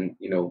win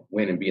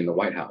and be in the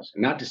White House.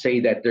 And not to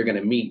say that they're going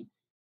to meet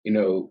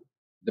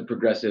the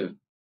progressive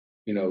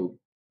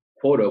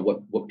quota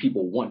what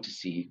people want to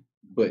see,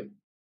 but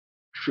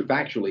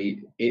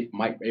factually it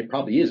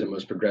probably is the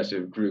most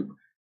progressive group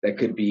that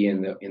could be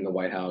in the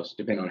White House,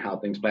 depending on how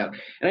things play out.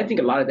 And I think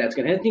a lot of that's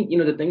going to, I think,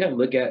 the thing I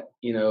look at,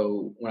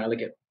 when I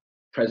look at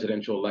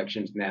presidential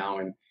elections now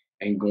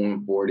and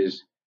going forward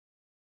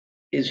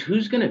is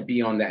who's going to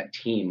be on that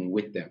team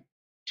with them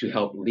to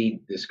help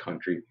lead this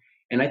country.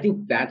 And I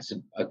think that's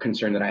a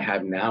concern that I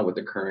have now with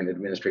the current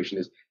administration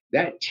is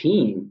that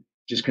team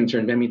just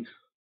concerns me. I mean,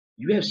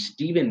 you have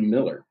Stephen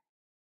Miller,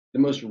 the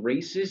most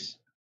racist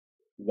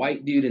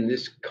white dude in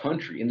this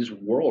country, in this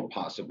world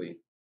possibly,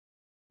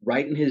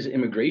 writing his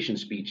immigration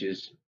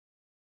speeches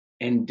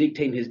and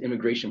dictating his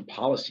immigration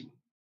policy.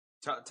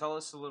 Tell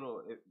us a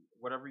little,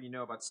 whatever you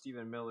know about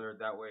Stephen Miller.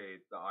 That way,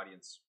 the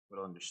audience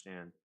will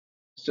understand.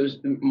 So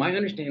my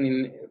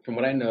understanding, from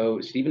what I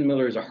know, Stephen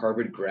Miller is a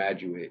Harvard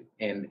graduate,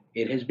 and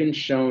it has been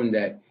shown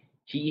that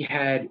he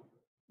had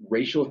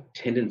racial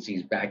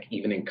tendencies back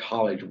even in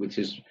college with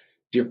his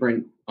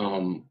different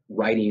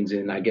writings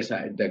and I guess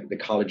the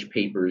college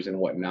papers and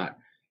whatnot.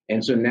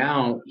 And so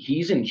now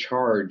he's in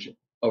charge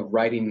of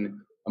writing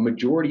a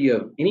majority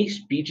of any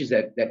speeches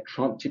that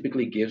Trump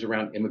typically gives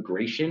around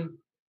immigration.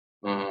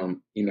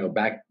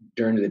 Back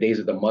during the days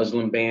of the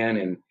Muslim ban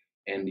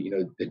and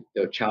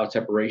the child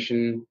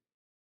separation,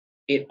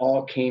 it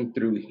all came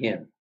through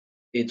him.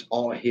 It's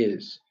all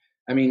his.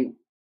 I mean,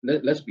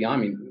 let's be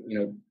honest. I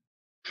mean,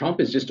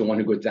 Trump is just the one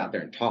who goes out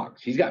there and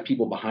talks. He's got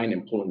people behind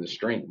him pulling the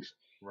strings,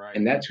 right?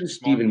 And that's who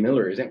Stephen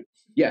Miller is. And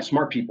yeah,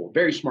 smart people,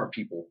 very smart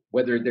people.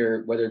 Whether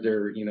they're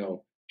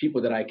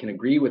people that I can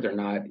agree with or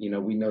not,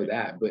 we know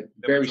that. But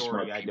the very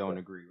majority smart. I don't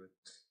agree with.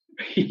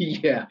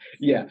 yeah.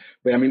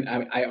 But I mean,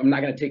 I'm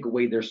not going to take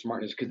away their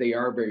smartness because they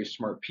are very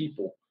smart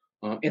people,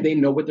 and they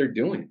know what they're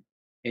doing.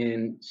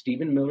 And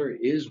Stephen Miller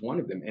is one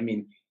of them. I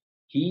mean,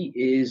 he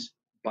is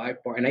by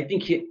far, and I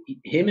think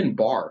him and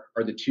Barr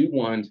are the two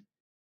ones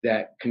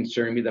that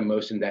concern me the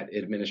most in that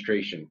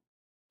administration,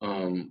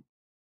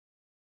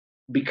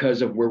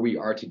 because of where we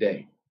are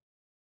today.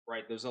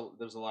 Right. There's a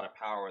lot of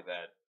power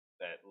that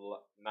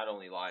not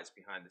only lies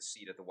behind the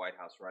seat at the White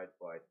House, right,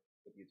 but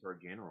with the Attorney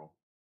General.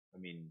 I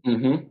mean,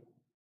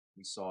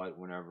 we saw it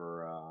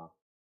whenever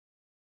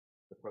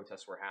the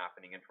protests were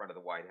happening in front of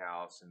the White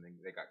House, and then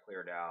they got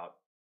cleared out.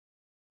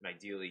 And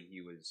ideally,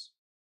 he was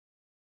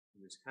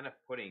kind of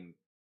putting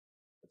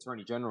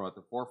Attorney General at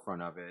the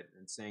forefront of it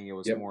and saying it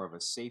was more of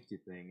a safety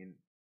thing. And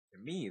to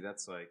me,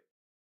 that's like,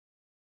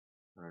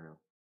 I don't know.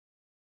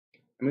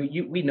 I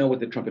mean, we know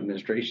what the Trump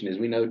administration is.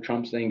 We know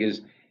Trump's thing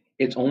is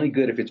it's only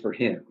good if it's for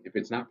him. If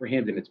it's not for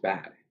him, then it's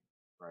bad.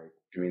 Right.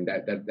 I mean,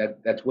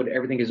 that's what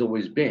everything has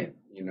always been.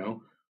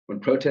 When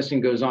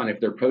protesting goes on, if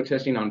they're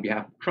protesting on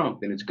behalf of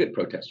Trump, then it's good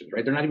protesters,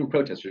 right? They're not even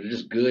protesters; they're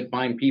just good,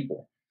 fine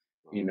people.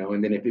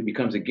 And then if it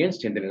becomes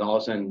against him, then all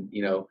of a sudden,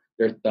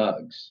 they're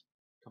thugs.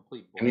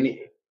 Complete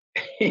bullshit.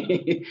 I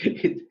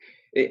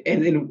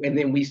mean, and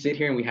then we sit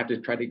here and we have to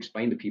try to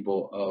explain to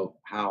people of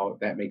how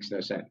that makes no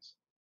sense.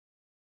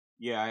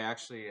 Yeah, I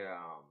actually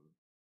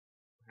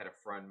had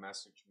a friend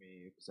message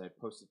me because I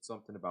posted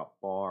something about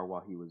Barr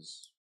while he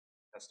was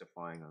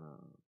testifying on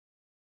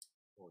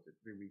what was it,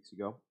 3 weeks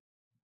ago.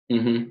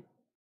 Mm-hmm.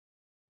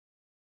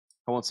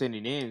 I won't say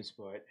any names,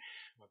 but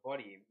my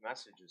buddy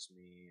messages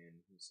me and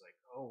he's like,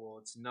 "Oh well,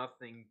 it's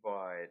nothing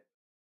but."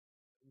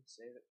 Let me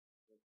say that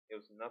it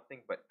was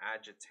nothing but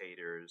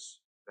agitators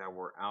that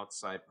were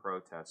outside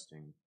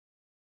protesting.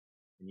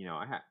 And,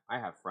 I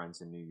have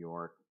friends in New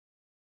York.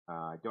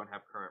 I don't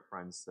have current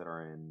friends that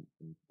are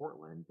in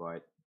Portland,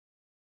 but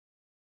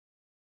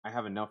I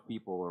have enough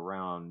people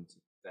around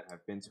that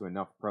have been to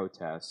enough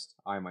protests.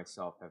 I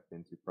myself have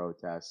been to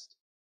protests,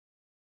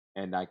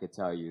 and I could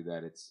tell you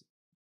that it's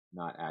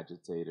not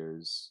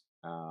agitators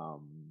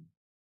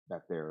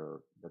that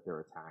they're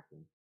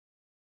attacking.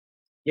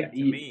 Yeah.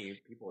 To me,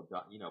 people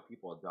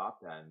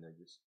adopt that, and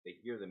they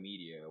hear the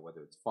media,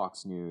 whether it's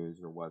Fox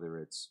News or whether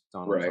it's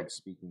Donald Right. Trump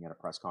speaking at a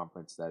press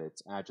conference, that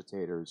it's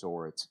agitators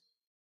or it's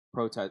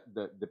protest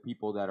the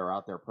people that are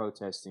out there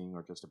protesting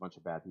are just a bunch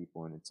of bad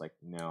people. And it's like,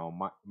 no,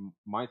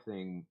 my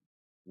thing,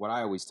 what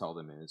I always tell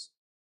them is,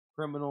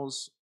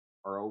 criminals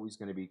are always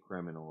going to be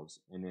criminals,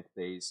 and if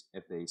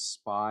they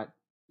spot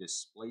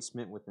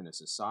displacement within a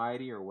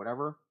society or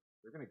whatever,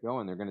 they're going to go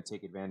and they're going to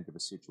take advantage of a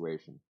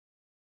situation.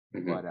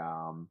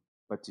 Mm-hmm.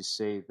 But to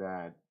say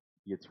that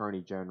the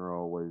attorney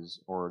general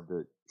or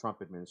the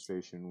Trump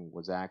administration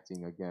was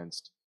acting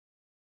against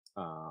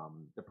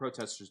the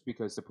protesters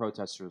because the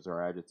protesters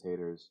are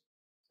agitators,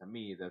 to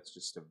me, that's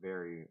just a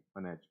very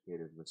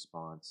uneducated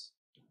response.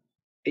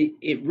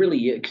 It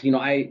really is. 'Cause,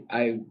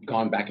 I've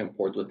gone back and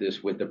forth with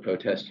this, with the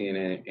protesting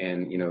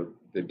and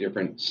the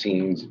different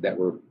scenes that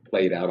were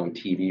played out on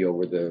TV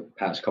over the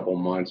past couple of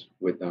months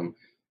with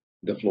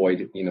the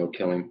Floyd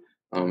killing,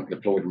 the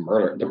Floyd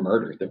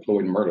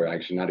murder,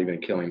 actually, not even a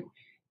killing.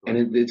 And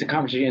Right. it's a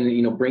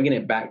conversation, bringing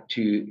it back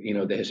to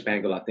the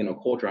Hispanic Latino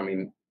culture. I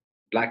mean,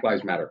 Black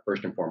Lives Matter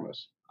first and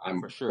foremost.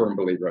 I'm For a firm sure.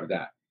 believer of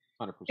that.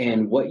 100%.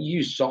 And what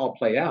you saw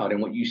play out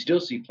and what you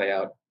still see play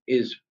out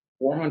is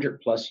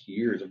 400 plus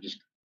years of just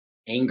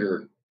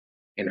anger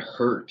and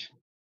hurt,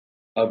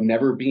 of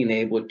never being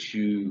able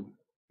to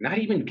not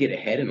even get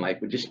ahead in life,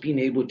 but just being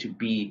able to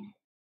be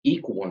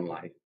equal in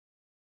life.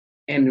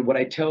 And what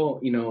I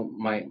tell,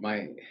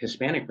 my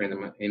Hispanic friend,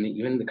 and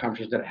even the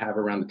conversations that I have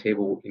around the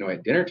table,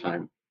 at dinner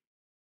time,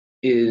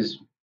 is,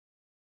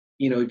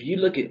 if you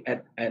look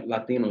at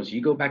Latinos,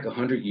 you go back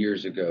 100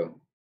 years ago,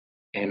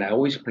 and I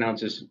always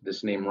pronounce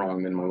this name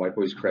wrong, and my wife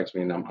always corrects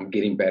me, and I'm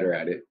getting better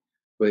at it.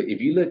 But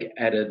if you look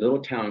at a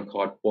little town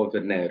called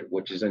Porvenir,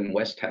 which is in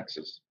West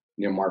Texas,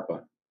 near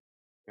Marfa,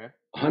 Okay.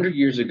 100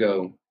 years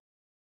ago,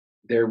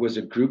 there was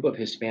a group of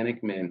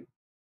Hispanic men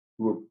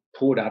who were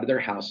pulled out of their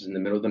houses in the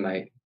middle of the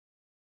night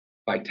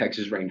by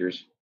Texas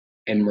Rangers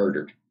and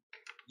murdered.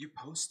 You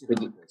posted For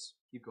on the, this.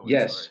 Keep going.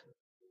 Sorry. yes,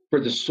 for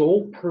the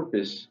sole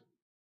purpose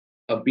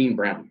of being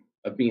brown,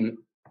 of being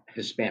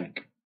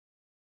Hispanic.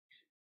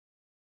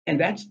 And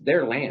that's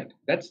their land.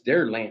 That's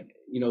their land.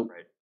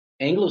 Right.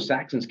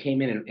 Anglo-Saxons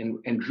came in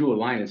and drew a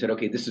line and said,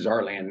 okay, this is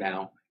our land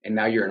now, and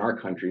now you're in our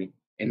country,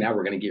 and now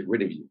we're going to get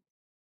rid of you.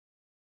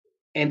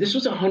 And this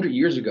was 100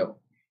 years ago.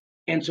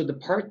 And so the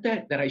part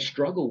that I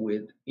struggle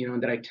with,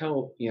 and that I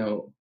tell,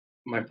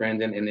 my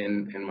friends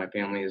and my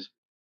family is,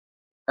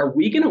 are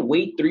we going to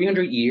wait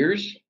 300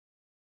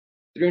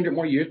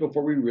 more years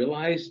before we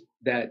realize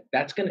that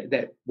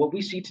that what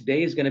we see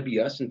today is going to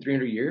be us in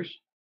 300 years?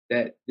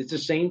 That it's the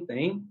same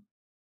thing?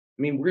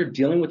 I mean, we're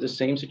dealing with the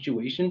same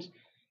situations.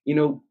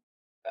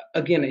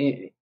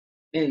 Again,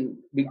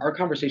 our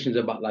conversations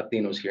about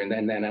Latinos here,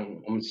 and then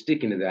I'm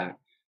sticking to that.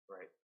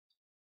 Right.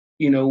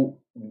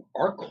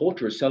 Our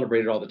culture is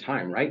celebrated all the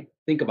time, right?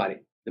 Think about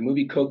it. The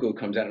movie Coco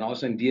comes out, and all of a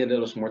sudden, Dia de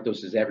los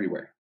Muertos is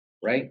everywhere,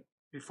 right?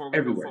 Before we move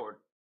Everywhere. forward,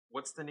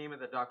 what's the name of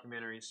the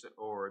documentary,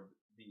 or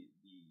the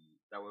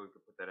that way we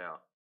could put that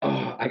out?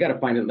 Oh, I gotta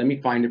find it. Let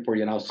me find it for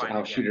you, and I'll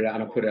Yeah, shoot it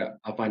out and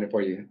I'll find it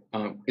for you.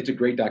 It's a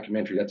great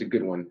documentary. That's a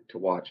good one to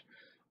watch.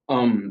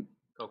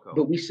 Coco.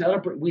 But we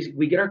celebrate.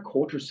 We get our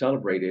culture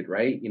celebrated,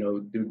 right?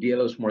 Through Dia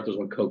de los Muertos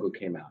when Coco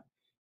came out,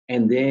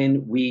 and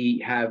then we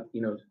have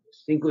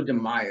Cinco de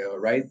Mayo,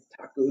 right?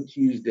 Taco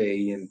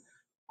Tuesday, and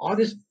all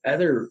this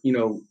other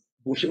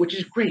bullshit, which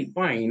is great.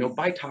 Fine,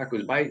 buy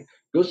tacos,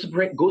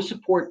 go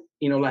support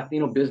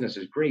Latino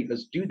businesses. Great,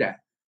 let's do that.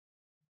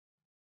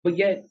 But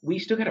yet we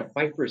still got to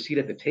fight for a seat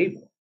at the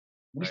table.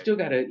 We Right. still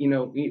got to,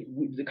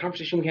 the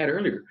conversation we had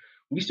earlier.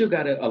 We still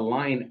got to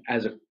align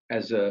as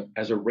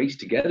a race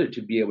together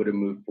to be able to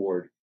move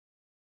forward.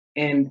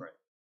 And Right.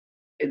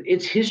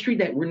 it's history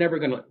that we're never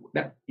gonna.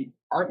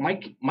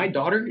 My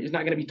daughter is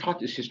not gonna be taught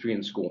this history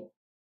in school.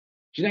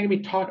 She's not gonna be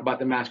taught about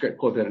the massacre at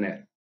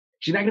Porvenir.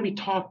 She's not gonna be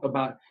taught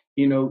about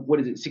what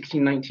is it,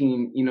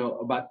 1619,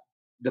 about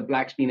the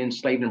blacks being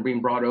enslaved and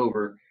being brought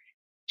over.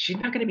 She's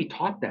not gonna be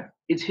taught that.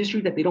 It's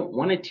history that they don't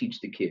want to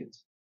teach the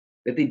kids,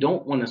 that they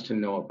don't want us to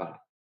know about.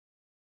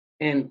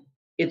 And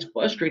it's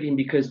frustrating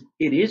because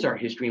it is our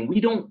history, and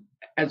we don't,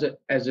 as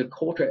a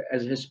culture,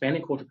 as a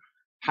Hispanic culture,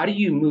 how do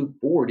you move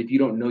forward if you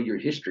don't know your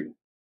history?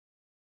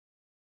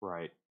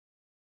 Right.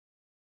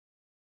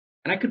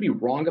 and I could be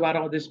wrong about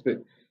all this,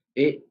 but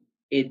it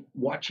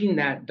watching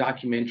that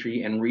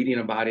documentary and reading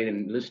about it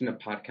and listening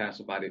to podcasts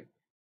about it,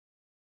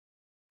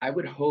 I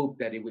would hope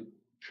that it would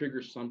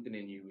trigger something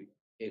in you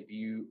if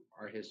you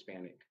are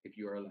Hispanic, if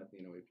you are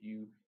Latino, if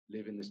you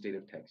live in the state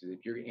of Texas,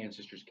 if your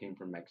ancestors came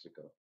from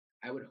Mexico.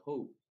 I would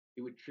hope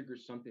it would trigger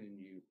something in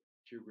you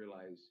to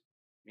realize,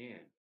 man,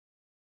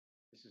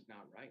 this is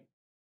not right.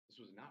 This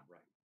was not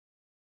right.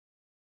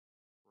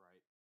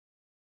 Right.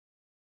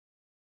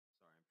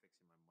 Sorry, I'm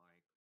fixing my mic.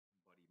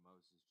 Buddy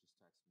Moses just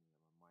texted me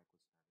that my mic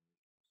was having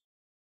issues.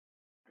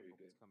 Are you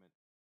Hope it's coming.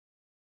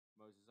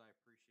 Moses, I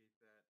appreciate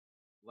that.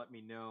 Let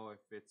me know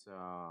if it's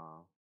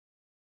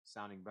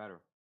sounding better.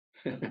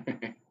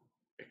 good?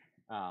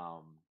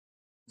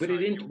 But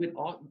Sorry, it in, you.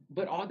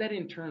 but all that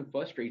in turn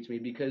frustrates me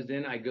because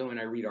then I go and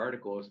I read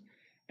articles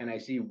and I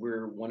see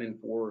where 1 in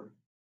 4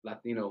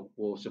 Latino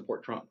will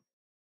support Trump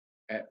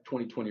at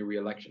 2020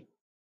 reelection.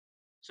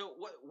 So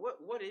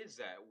what is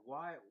that?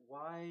 Why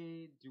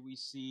do we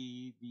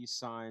see these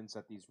signs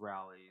at these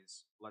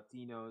rallies?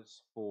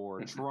 Latinos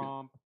for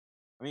Trump.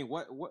 I mean,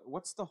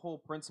 what's the whole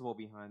principle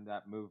behind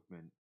that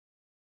movement?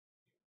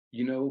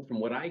 You know, from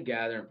what I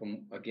gather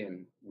from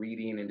again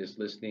reading and just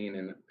listening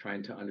and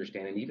trying to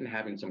understand and even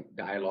having some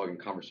dialogue and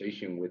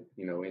conversation with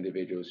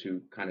individuals who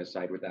kind of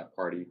side with that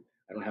party.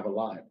 I don't have a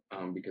lot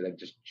because I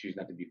just choose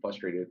not to be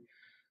frustrated.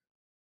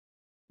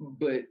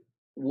 But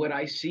what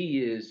I see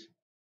is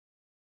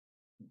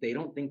they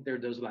don't think they're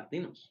those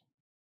Latinos.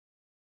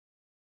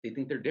 They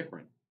think they're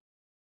different.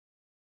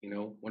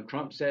 When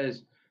Trump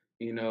says,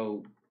 you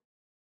know,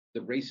 the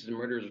racist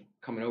murderers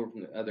coming over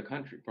from the other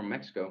country, from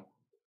Mexico,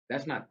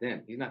 that's not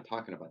them. He's not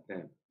talking about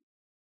them.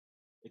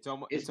 It's It's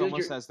because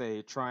almost you're as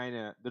they're trying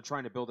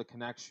to build a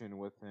connection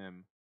with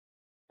him,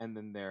 and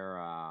then they're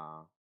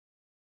I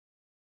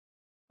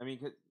mean,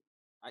 'cause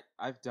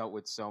I've dealt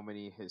with so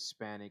many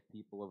Hispanic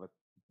people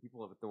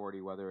of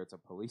authority, whether it's a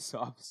police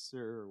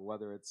officer or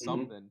whether it's Mhm.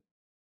 something.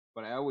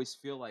 But I always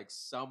feel like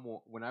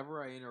someone,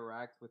 whenever I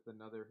interact with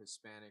another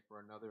Hispanic or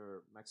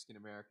another Mexican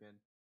American,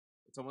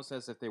 it's almost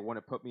as if they want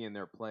to put me in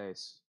their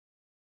place.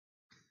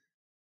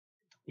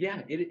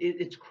 Yeah,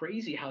 it's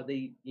crazy how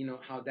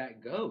how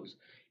that goes.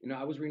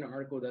 I was reading an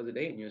article the other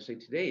day in USA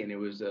Today, and it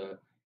was a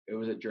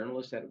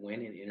journalist that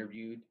went and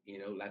interviewed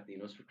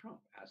Latinos for Trump,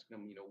 asking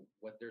them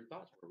what their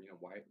thoughts were.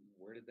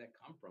 Where did that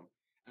come from?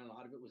 And a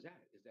lot of it was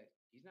that is that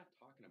he's not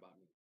talking about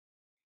me,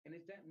 and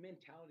it's that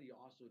mentality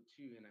also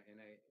too. And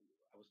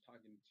I was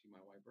talking to my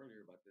wife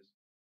earlier about this.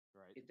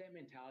 Right. It's that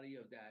mentality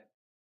of that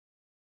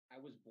I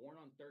was born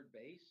on third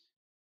base,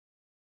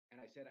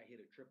 and I said I hit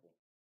a triple.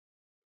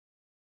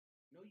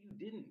 No, you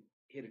didn't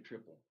hit a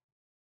triple.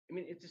 I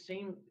mean, it's the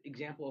same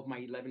example of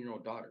my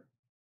 11-year-old daughter.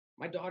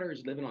 My daughter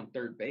is living on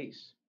third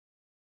base.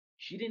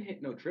 She didn't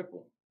hit no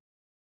triple.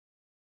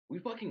 We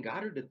fucking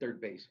got her to third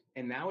base.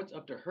 And now it's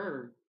up to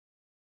her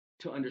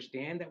to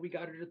understand that we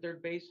got her to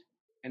third base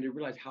and to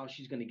realize how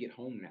she's going to get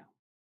home now.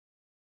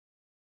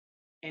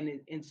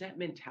 And it's that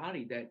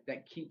mentality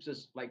that keeps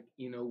us like,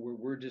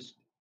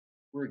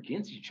 we're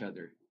against each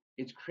other.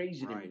 It's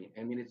crazy to Right. me.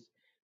 I mean,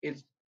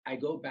 it's I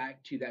go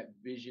back to that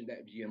vision,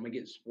 that view. I'm gonna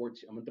get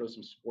sports. I'm gonna throw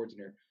some sports in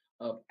there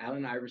of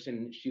Allen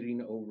Iverson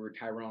shooting over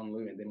Tyronn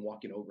Lue and then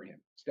walking over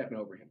him, stepping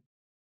over him.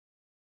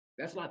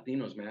 That's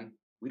Latinos, man.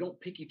 We don't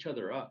pick each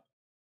other up.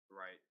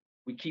 Right.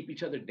 We keep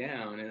each other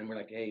down, and then we're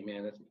like, hey,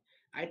 man, that's.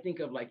 I think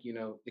of like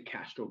the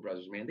Castro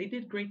brothers, man. They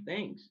did great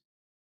things.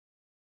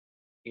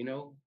 You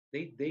know,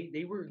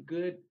 they were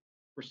good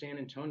for San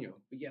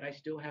Antonio, but yet I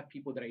still have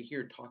people that I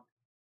hear talk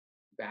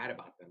bad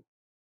about them.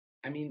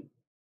 I mean,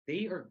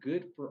 they are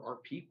good for our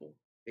people.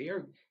 They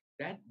are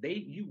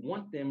you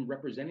want them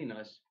representing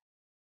us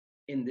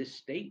in this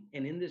state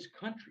and in this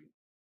country.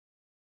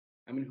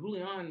 I mean,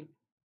 Julian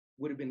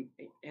would have been,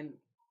 and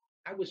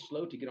I was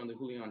slow to get on the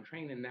Julian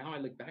train, and now I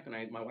look back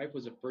and my wife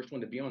was the first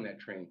one to be on that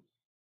train,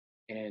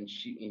 and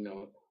she,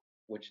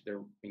 which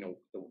they're, the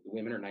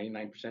women are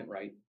 99%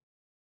 right.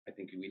 I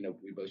think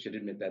we both should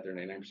admit that they're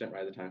 99%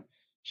 right at the time.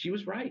 She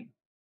was right.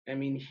 I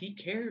mean, he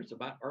cares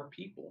about our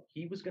people.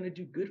 He was going to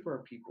do good for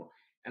our people,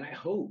 and I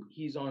hope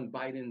he's on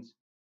Biden's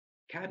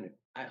cabinet.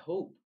 I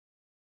hope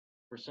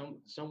for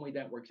some way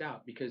that works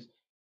out because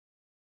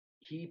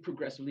he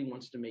progressively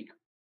wants to make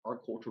our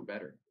culture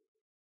better.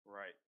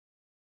 Right.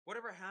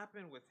 Whatever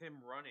happened with him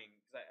running?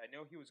 Because I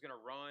know he was gonna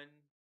run.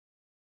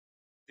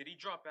 Did he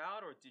drop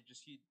out, or did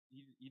just he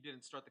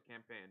didn't start the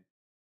campaign?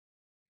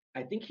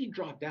 I think he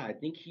dropped out. I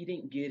think he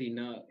didn't get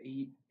enough.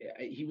 He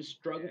was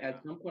struggling Yeah.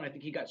 at some point. I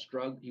think he got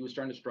struggled. He was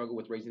starting to struggle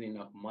with raising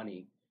enough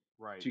money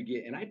Right. to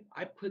get. And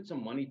I put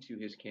some money to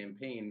his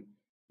campaign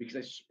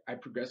because I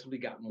progressively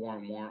got more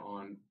and more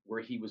on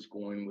where he was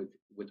going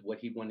with what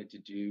he wanted to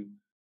do,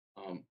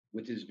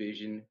 with his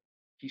vision.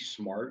 He's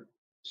smart,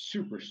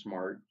 super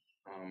smart,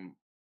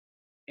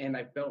 and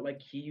I felt like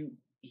he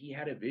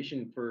had a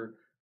vision for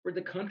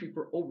the country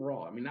for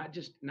overall. I mean, not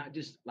just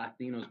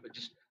Latinos, but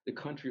just the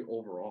country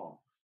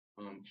overall.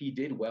 He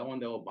did well on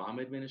the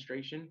Obama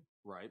administration.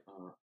 Right.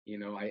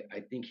 I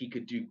think he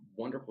could do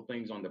wonderful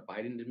things on the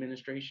Biden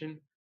administration.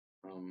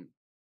 Um,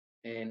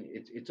 And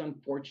it's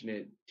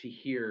unfortunate to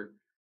hear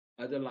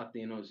other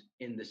Latinos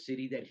in the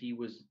city that he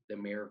was the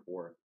mayor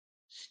for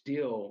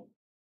still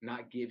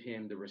not give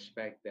him the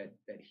respect that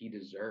he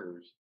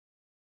deserves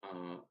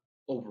uh,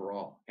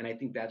 overall. And I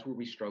think that's where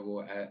we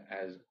struggle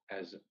as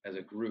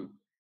a group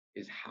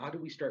is how do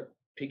we start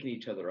picking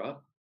each other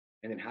up,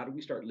 and then how do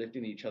we start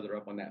lifting each other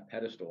up on that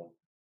pedestal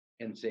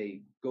and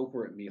say, "Go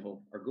for it,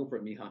 mijo," or "Go for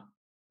it, mija,"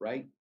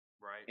 right?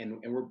 Right.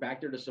 And we're back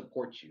there to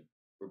support you.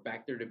 We're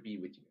back there to be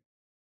with you.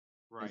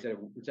 Right.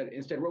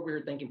 Instead we're over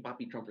here thanking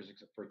Papi Trump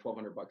for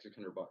 1,200 bucks,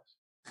 $600.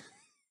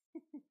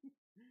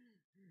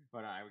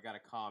 But we got a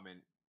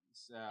comment.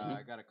 Hmm.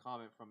 I got a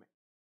comment from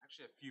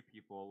actually a few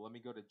people. Let me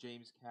go to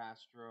James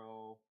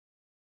Castro.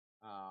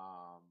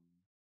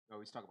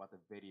 Always talk about the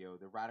video,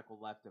 the radical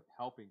left of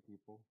helping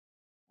people.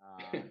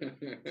 So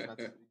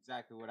that's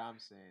exactly what I'm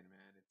saying,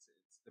 man. It's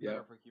the better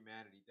Yep. for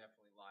humanity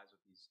definitely lies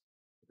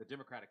with the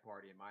Democratic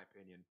Party, in my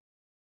opinion.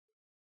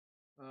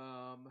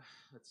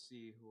 Let's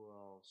see who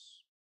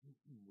else.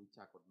 We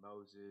talked with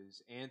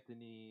Moses,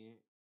 Anthony,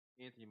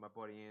 my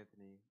buddy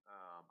Anthony.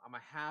 I'm a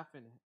half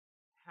and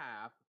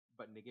half,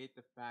 but negate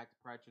the fact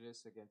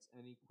prejudice against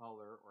any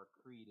color or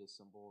creed is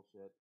some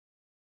bullshit.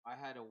 I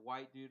had a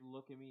white dude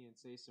look at me and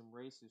say some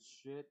racist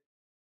shit,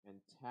 and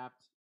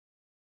tapped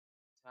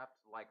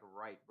like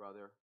right,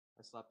 brother.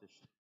 I slapped the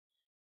shit.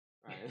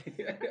 Right.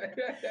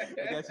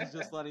 I guess he's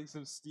just letting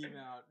some steam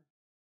out.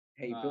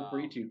 Hey, feel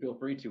free to. Feel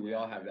free to. We Yeah,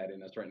 all have that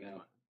in us right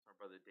now. my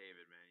brother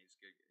David, man. He's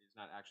good. He's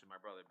not actually my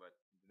brother, but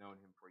I've known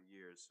him for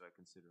years, so I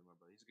consider him my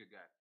brother. He's a good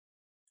guy.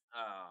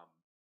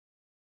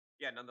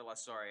 Yeah.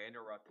 Nonetheless, sorry I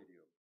interrupted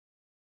you.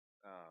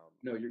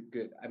 No, you're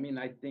good. I mean,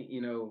 I think,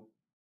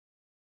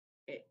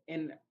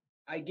 and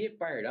I get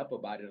fired up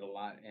about it a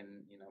lot.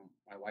 And,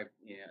 my wife,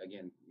 yeah,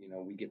 again,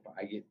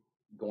 I get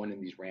going in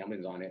these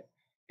ramblings on it.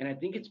 And I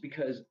think it's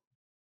because,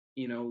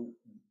 you know,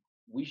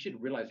 we should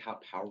realize how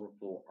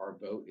powerful our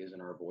vote is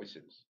and our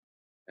voices.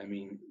 I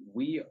mean,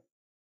 we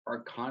are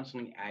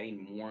constantly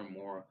adding more and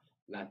more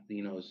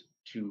Latinos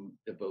to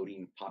the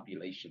voting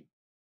population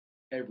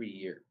every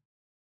year.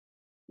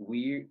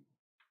 We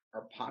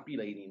are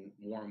populating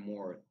more and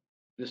more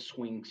the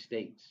swing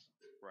states.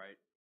 right.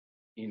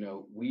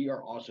 We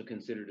are also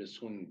considered a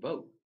swing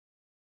vote,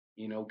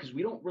 because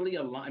we don't really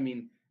align. I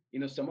mean,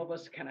 some of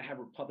us kind of have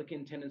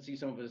Republican tendencies,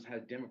 some of us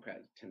have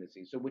Democrat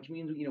tendencies. So which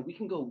means, we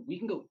can go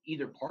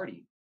either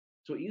party.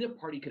 So either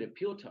party could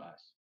appeal to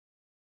us.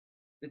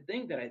 The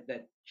thing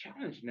that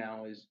challenge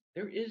now is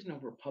there is no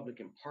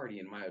Republican Party,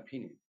 in my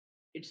opinion.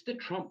 It's the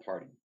Trump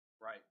Party.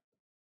 Right.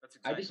 That's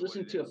I just exactly what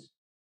listened it to a, is.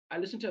 I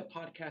listened to a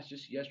podcast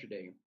just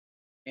yesterday,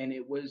 and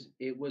it was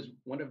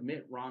one of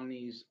Mitt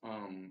Romney's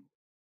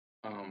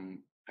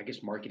I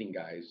guess marketing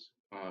guys,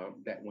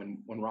 that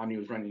when Romney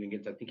was running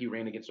against, I think he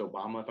ran against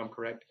Obama, if I'm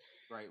correct.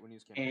 Right, when he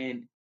was campaigning.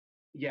 And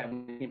yeah,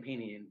 when he was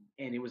campaigning,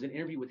 and it was an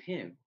interview with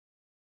him,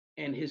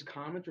 and his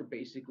comments were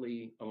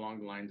basically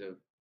along the lines of,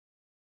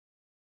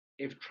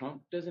 if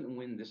Trump doesn't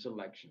win this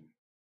election,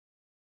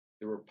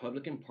 the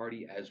Republican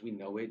Party as we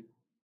know it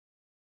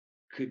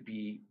could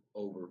be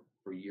over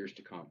for years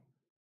to come.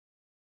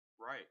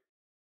 Right.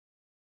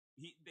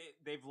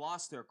 They've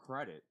lost their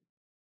credit.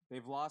 They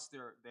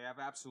have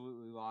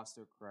absolutely lost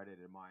their credit,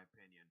 in my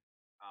opinion.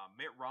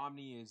 Mitt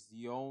Romney is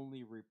the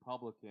only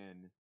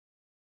Republican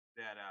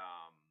that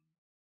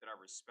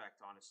I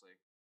respect. Honestly,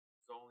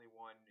 he's the only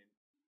one.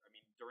 I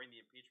mean, during the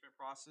impeachment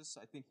process,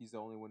 I think he's the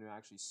only one who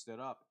actually stood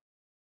up.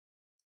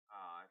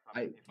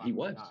 If He I'm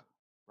was. not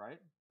right,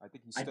 I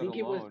think he I stood think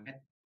it was. alone.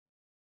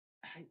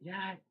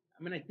 Yeah.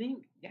 I mean, I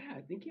think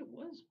it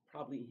was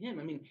probably him.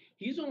 I mean,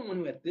 he's the only one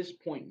who, at this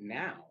point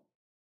now,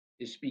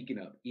 is speaking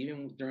up,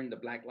 even during the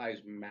Black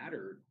Lives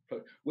Matter,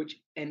 which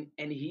and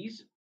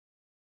he's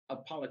a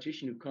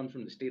politician who comes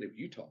from the state of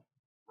Utah.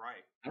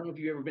 Right. I don't know if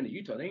you've ever been to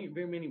Utah. There ain't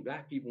very many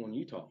black people in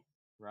Utah.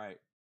 Right.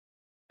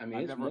 I mean,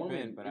 I've it's never Mormon.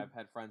 been, but I've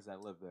had friends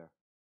that live there.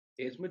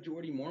 It's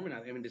majority Mormon.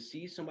 I mean, to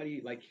see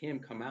somebody like him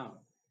come out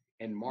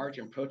and march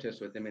and protest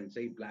with them and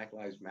say Black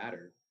Lives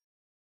Matter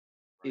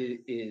Right.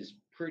 is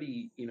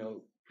pretty,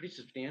 pretty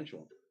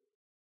substantial.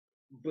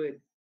 But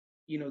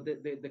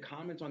the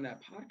comments on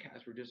that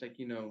podcast were just like,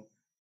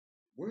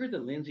 where are the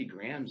Lindsey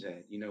Grahams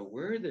at?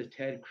 Where are the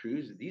Ted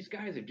Cruz? These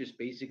guys have just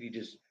basically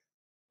just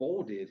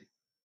folded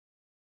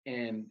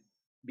and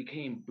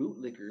became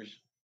bootlickers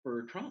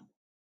for Trump.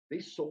 They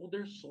sold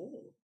their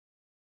soul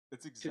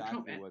That's to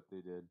Trump. exactly what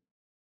they did.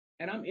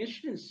 And I'm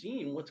interested in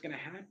seeing what's going to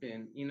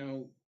happen.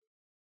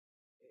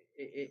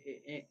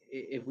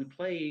 If we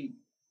play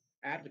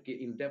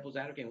advocate, devil's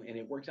advocate, and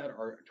it works out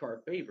to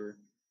our favor,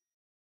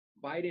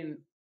 Biden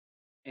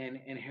and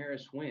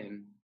Harris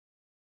win.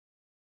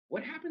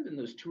 What happens in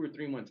those 2 or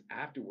 3 months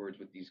afterwards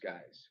with these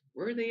guys?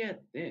 Where are they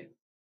at then?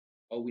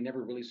 Oh, we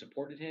never really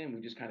supported him.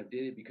 We just kind of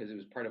did it because he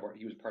was part of our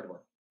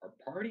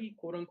party,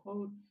 quote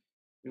unquote.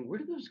 I mean, where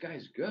do those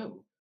guys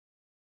go?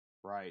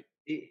 Right.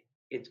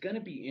 It's going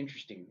to be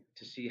interesting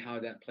to see how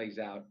that plays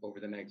out over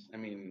the next. I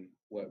mean,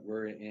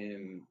 we're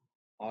in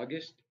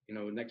August.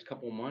 Next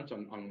couple of months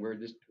on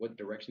what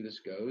direction this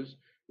goes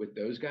with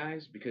those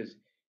guys, because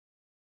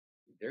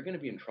they're going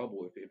to be in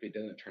trouble if it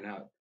doesn't turn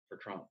out for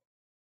Trump.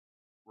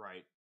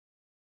 Right.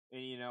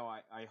 And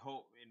I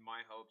hope, in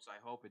my hopes, I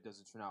hope it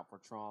doesn't turn out for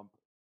Trump,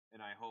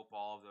 and I hope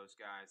all of those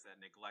guys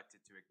that neglected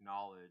to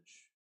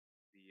acknowledge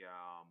the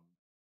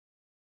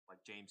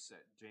like James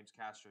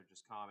Castro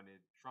just commented,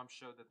 Trump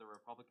showed that the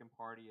Republican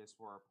Party is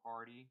for a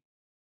party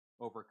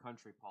over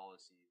country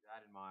policy.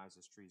 That, in my eyes,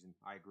 is treason.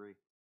 I agree.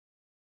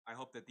 I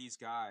hope that these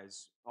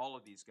guys, all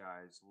of these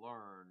guys,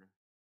 learn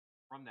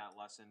from that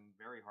lesson,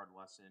 very hard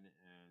lesson,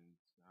 and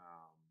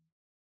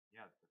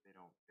yeah, that they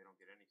don't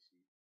get any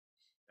seat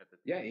at the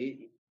Yeah,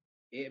 table.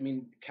 I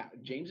mean,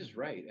 James is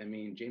right. I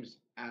mean, James is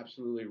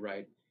absolutely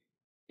right.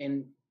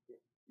 And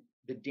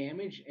the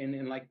damage,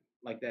 and like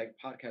that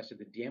podcast said,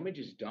 the damage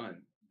is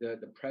done.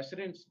 The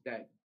precedents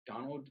that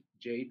Donald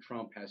J.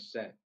 Trump has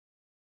set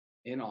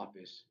in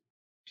office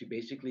to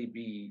basically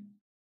be,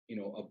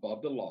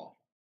 above the law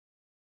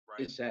Right.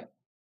 is set.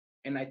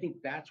 And I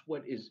think that's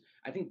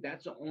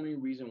the only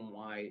reason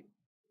why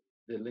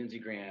the Lindsey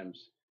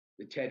Grahams,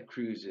 the Ted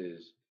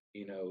Cruzes,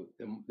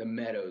 the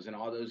Meadows and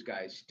all those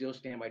guys still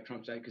stand by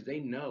Trump's side because they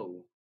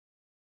know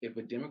if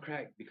a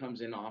Democrat becomes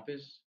in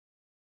office,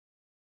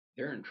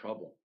 they're in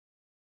trouble.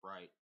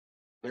 Right.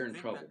 They're I in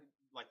think that, trouble.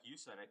 like you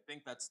said, I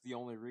think that's the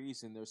only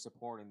reason they're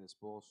supporting this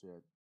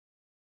bullshit.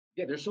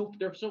 Yeah, they're so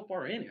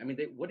far in. I mean,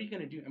 what are you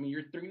going to do? I mean,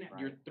 you're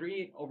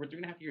over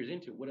 3.5 years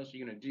into it. What else are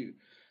you going to do?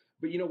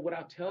 But what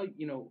I'll tell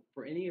you,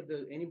 for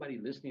anybody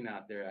listening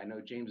out there, I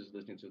know James is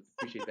listening, so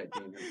appreciate that,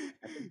 James.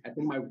 I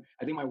think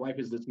my wife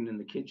is listening in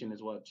the kitchen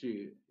as well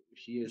too. If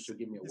she is, she'll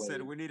give me a He wave.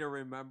 said we need to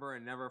remember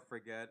and never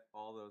forget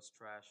all those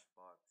trash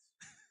fucks.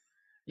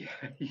 Yeah,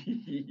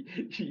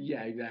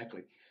 yeah,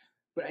 exactly.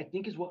 But I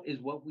think what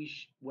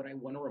I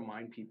want to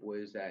remind people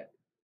is that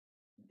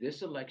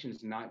this election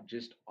is not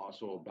just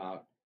also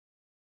about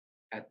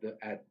at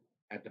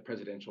the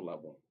presidential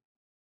level.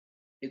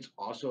 It's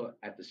also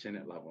at the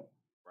Senate level.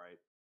 Right.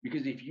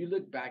 Because if you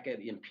look back at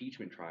the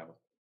impeachment trial,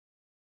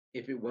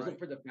 if it wasn't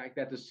for the fact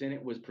that the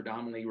Senate was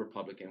predominantly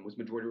Republican, was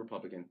majority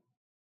Republican,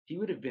 he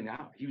would have been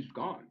out. He was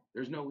gone.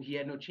 He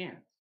had no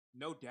chance.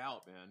 No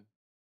doubt, man.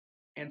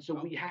 And so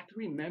we have to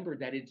remember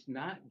that it's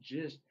not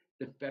just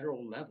the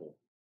federal level.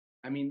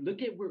 I mean,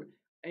 look at where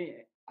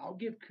I'll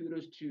give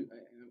kudos to.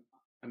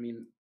 I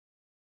mean,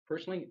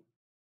 personally,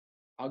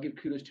 I'll give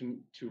kudos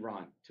to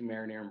Ron, to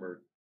Mayor Ehrenberg.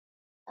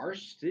 Our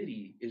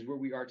city is where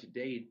we are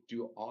today due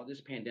to all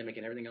this pandemic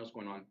and everything else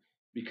going on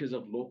because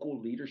of local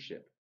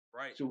leadership.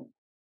 Right. So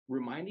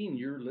reminding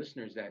your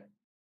listeners that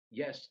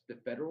yes, the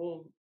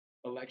federal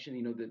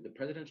election, the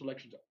presidential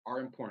elections are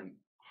important,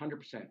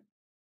 100%.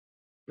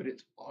 But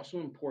it's also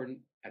important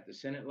at the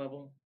Senate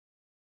level,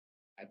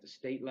 at the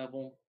state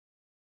level,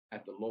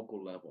 at the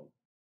local level.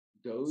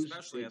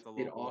 Especially at the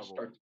It local all level.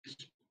 starts,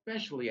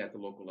 especially at the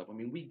local level. I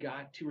mean, we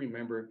got to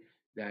remember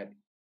that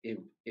if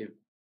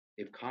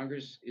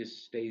Congress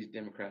stays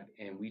Democrat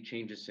and we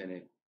change the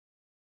Senate,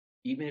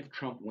 even if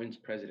Trump wins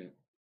president,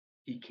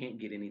 he can't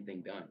get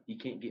anything done. He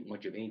can't get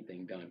much of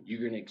anything done. You're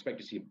going to expect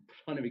to see a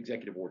ton of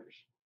executive orders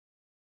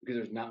because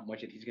there's not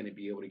much that he's going to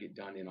be able to get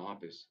done in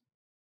office.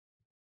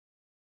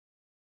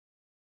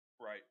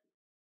 Right.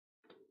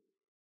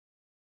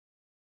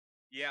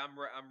 Yeah,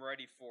 I'm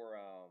ready for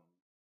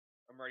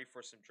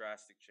some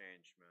drastic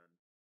change, man.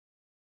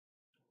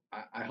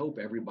 I hope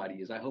everybody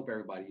is.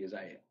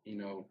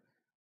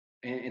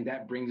 And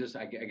that brings us.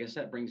 I guess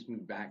that brings me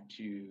back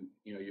to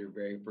your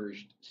very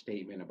first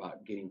statement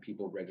about getting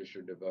people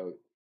registered to vote.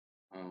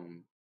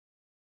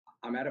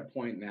 I'm at a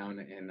point now,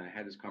 and I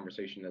had this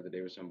conversation the other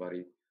day with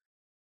somebody.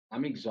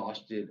 I'm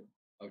exhausted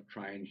of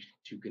trying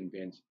to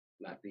convince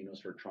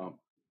Latinos for Trump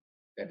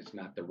that it's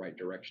not the right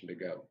direction to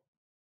go,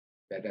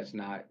 that that's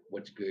not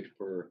what's good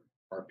for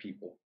our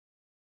people.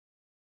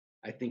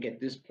 I think at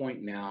this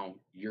point now,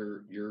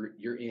 you're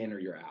in or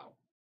you're out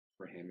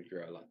for him if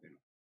you're a Latino.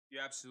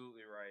 You're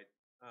absolutely right.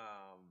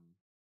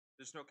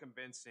 There's no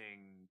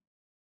convincing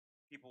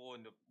people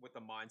with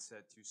a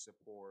mindset to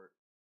support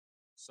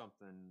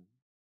something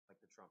like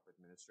the Trump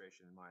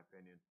administration, in my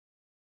opinion.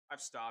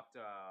 I've stopped.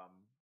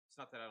 It's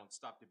not that I don't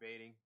stop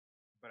debating,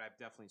 but I've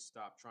definitely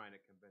stopped trying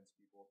to convince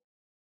people.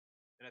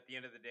 And at the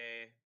end of the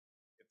day,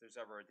 if there's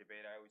ever a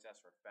debate, I always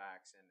ask for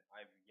facts, and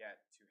I've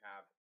yet to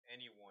have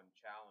anyone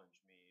challenge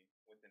me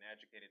with an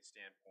educated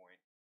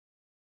standpoint,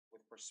 with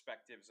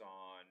perspectives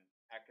on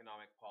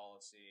economic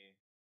policy,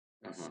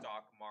 the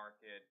stock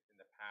market in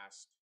the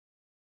past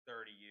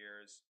 30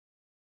 years.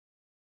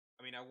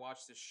 I mean, I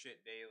watch this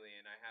shit daily,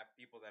 and I have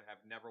people that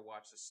have never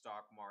watched the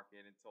stock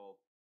market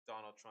until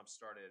Donald Trump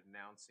started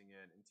announcing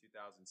it in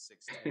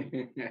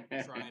 2016,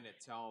 trying to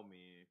tell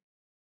me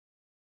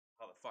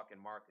how the fucking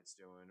market's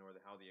doing or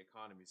how the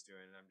economy's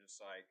doing. And I'm just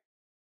like,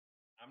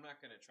 I'm not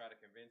going to try to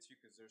convince you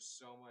because there's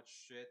so much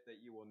shit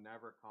that you will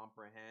never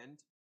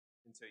comprehend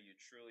until you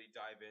truly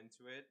dive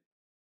into it.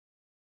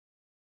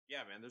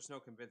 Yeah, man, there's no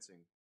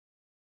convincing.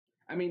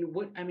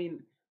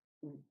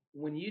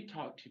 When you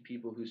talk to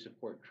people who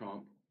support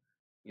Trump,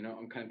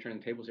 I'm kind of turning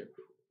the tables here.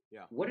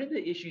 Yeah. What are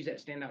the issues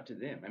that stand out to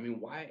them?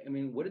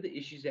 What are the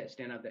issues that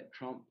stand out that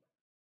Trump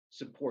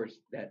supports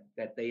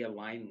that they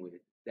align with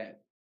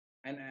that,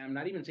 and I'm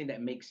not even saying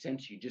that makes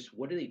sense to you. Just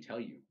what do they tell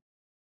you?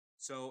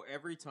 So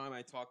every time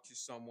I talk to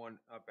someone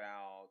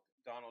about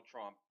Donald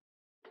Trump,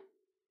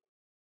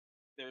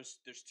 there's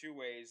two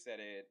ways that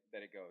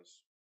it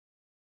goes.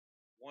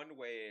 One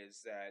way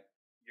is that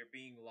you're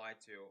being lied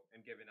to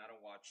and given. I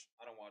don't watch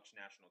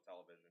national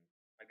television.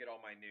 I get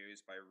all my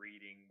news by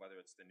reading, whether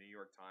it's the New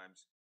York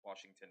Times,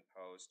 Washington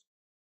Post.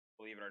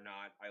 Believe it or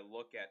not, I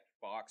look at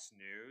Fox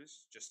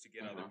News just to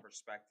get other Uh-huh.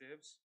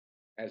 perspectives.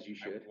 As you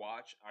I should.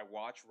 watch I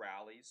watch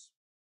rallies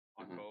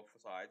on Uh-huh. both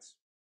sides,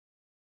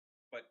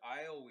 but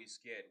I always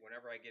get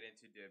whenever I get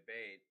into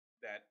debate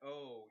that,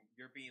 oh,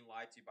 you're being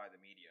lied to by the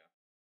media.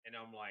 And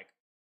I'm like,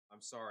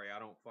 I'm sorry, I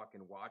don't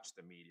fucking watch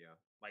the media.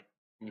 Like,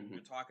 Hmm.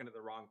 you're talking to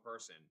the wrong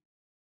person.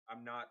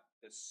 I'm not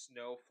the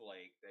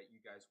snowflake that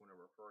you guys want to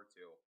refer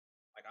to.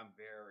 Like, I'm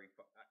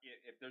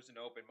if there's an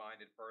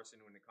open-minded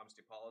person when it comes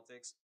to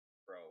politics,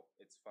 bro,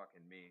 it's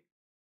fucking me.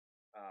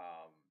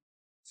 Um,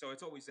 so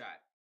it's always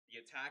that. The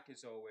attack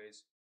is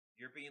always,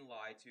 you're being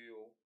lied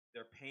to.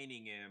 They're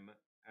painting him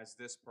as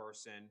this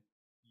person.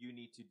 You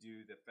need to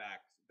do the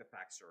fact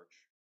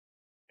search.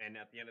 And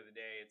at the end of the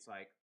day, it's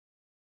like,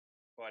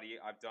 buddy,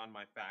 I've done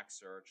my fact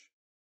search.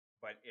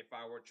 But if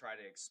I were to try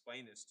to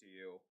explain this to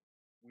you,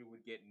 we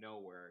would get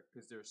nowhere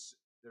because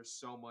there's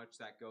so much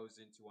that goes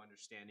into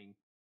understanding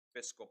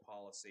fiscal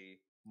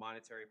policy,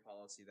 monetary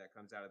policy that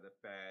comes out of the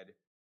Fed,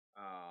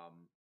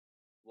 um,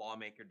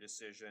 lawmaker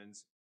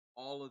decisions,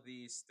 all of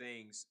these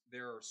things.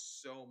 There are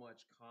so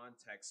much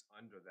context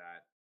under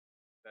that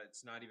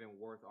it's not even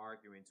worth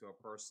arguing to a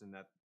person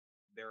that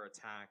their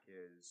attack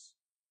is,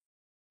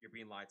 you're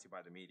being lied to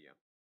by the media.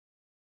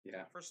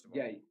 Yeah. First of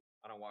Yeah. all,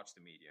 I don't watch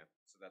the media,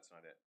 so that's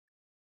not it.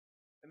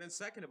 And then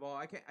second of all,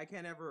 I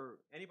can't ever,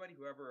 anybody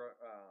who ever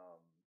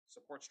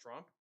supports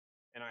Trump,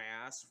 and I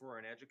ask for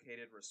an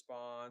educated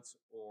response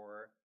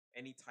or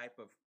any type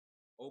of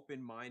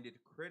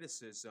open-minded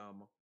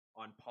criticism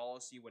on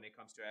policy when it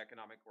comes to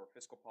economic or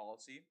fiscal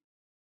policy,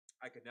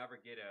 I could never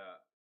get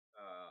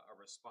a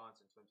response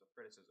in terms of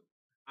criticism.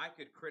 I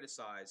could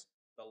criticize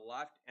the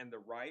left and the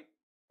right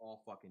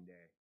all fucking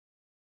day.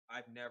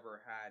 I've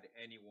never had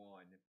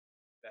anyone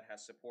that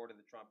has supported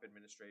the Trump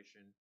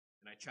administration,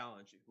 and I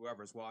challenge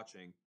whoever's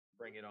watching,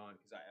 bring it on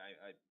because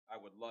I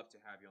would love to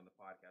have you on the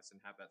podcast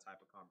and have that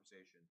type of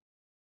conversation.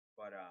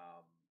 But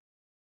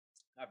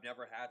I've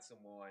never had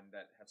someone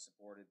that have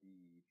supported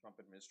the Trump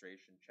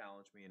administration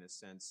challenge me in a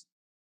sense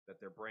that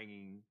they're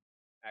bringing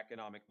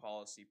economic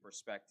policy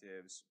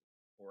perspectives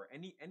or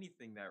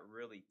anything that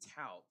really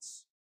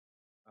touts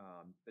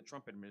the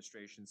Trump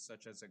administration,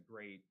 such as a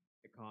great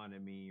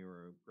economy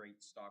or a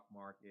great stock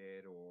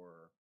market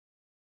or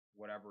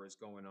whatever is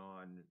going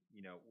on.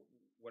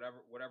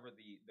 Whatever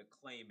the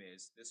claim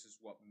is, this is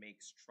what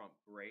makes Trump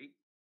great.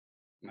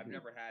 I've Hmm.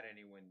 never had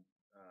anyone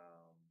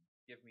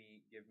give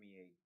me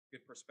a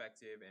good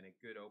perspective and a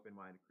good open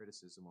minded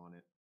criticism on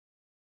it.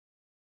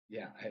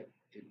 Yeah.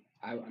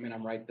 I mean,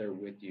 I'm right there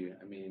with you.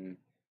 I mean,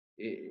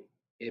 it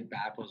it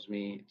baffles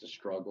me. It's a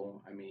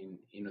struggle. I mean,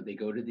 they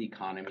go to the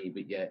economy,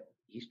 but yet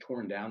he's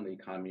torn down the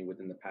economy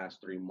within the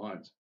past 3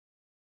 months.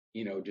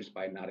 Just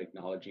by not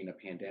acknowledging a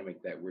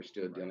pandemic that we're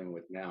still Right. dealing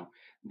with now,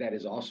 that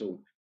is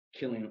also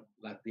killing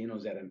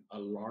Latinos at an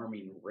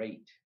alarming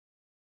rate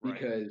Right.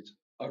 because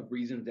of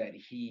reasons that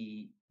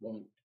he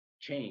won't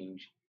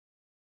change.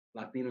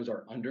 Latinos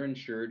are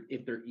underinsured,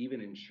 if they're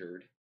even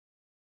insured,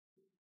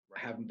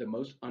 Right. have the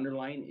most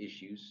underlying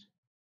issues.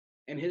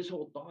 And his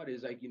whole thought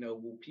is like,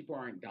 well, people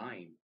aren't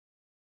dying.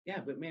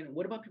 Yeah, but man,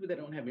 what about people that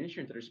don't have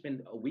insurance that are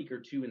spend a week or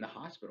two in the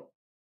hospital?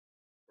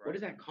 What Right.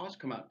 does that cost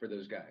come out for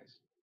those guys?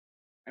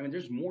 I mean,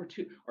 there's more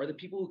to, are the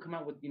people who come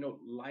out with,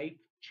 life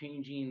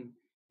changing,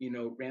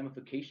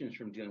 ramifications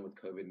from dealing with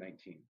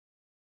COVID-19.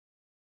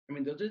 I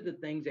mean, those are the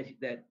things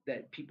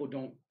that people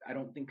don't, I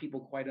don't think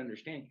people quite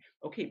understand.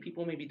 Okay,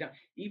 people may be dying.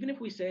 Even if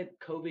we said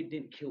COVID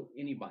didn't kill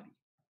anybody,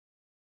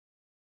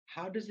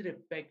 how does it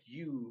affect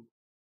you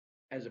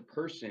as a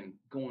person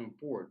going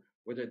forward?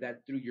 Whether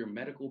that's through your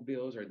medical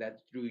bills or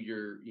that's through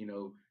your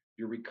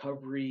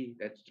recovery,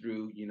 that's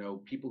through,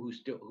 people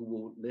who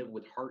will live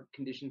with heart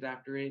conditions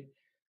after it.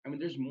 I mean,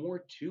 there's more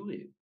to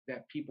it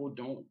that people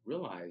don't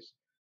realize.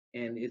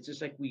 And it's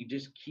just like we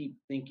just keep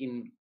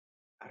thinking,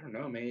 I don't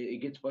know, man. It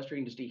gets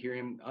frustrating just to hear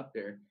him up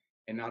there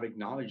and not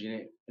acknowledging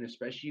it, and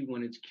especially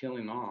when it's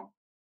killing off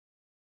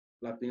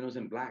Latinos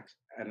and Blacks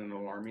at an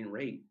alarming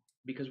rate.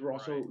 Because we're Right.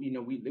 also,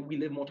 we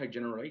live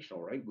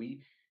multi-generational, right?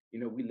 We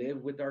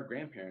live with our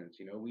grandparents.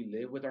 We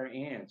live with our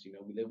aunts.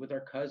 We live with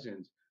our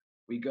cousins.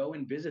 We go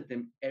and visit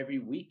them every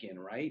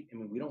weekend, right? I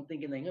mean, we don't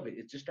think anything of it.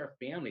 It's just our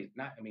family. It's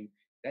not. I mean,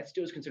 that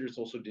still is considered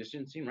social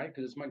distancing, right?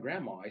 Because it's my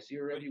grandma. I see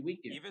her But every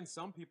weekend. even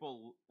some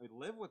people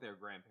live with their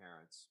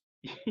grandparents.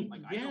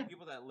 Like, I know Yeah.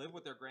 people that live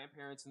with their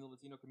grandparents in the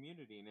Latino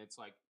community, and it's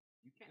like,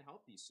 you can't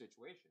help these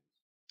situations.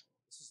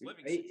 This is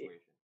living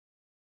situation.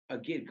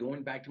 Again,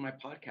 going back to my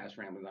podcast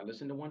ramblings, I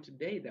listened to one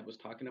today that was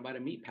talking about a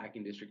meat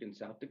packing district in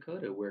South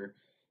Dakota where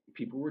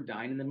people were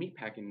dying in the meat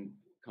packing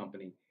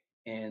company,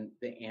 and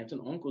the aunts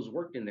and uncles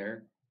worked in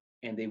there.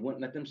 and they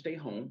wouldn't let them stay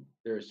home.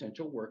 They're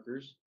essential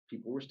workers.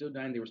 People were still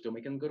dying. They were still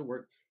making them go to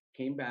work.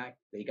 Came back.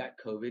 They got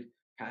COVID.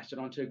 Passed it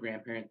on to a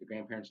grandparent. The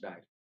grandparents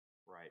died.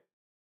 Right.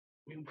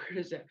 I mean, where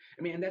does that?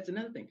 I mean, and that's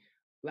another thing.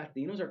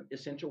 Latinos are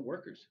essential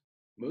workers.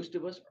 Most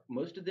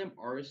of them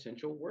are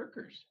essential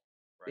workers.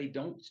 They Right.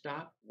 don't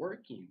stop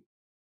working,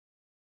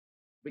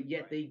 but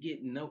yet Right. they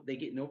get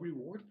no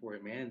reward for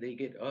it, man. They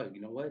get, oh,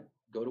 you know what?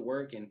 Go to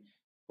work and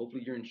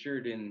hopefully you're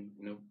insured, and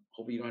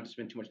hopefully you don't have to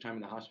spend too much time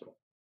in the hospital.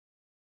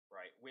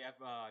 Right. We have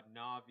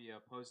Navia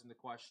posing the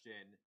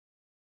question.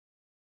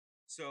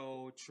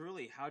 So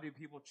truly, how do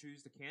people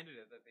choose the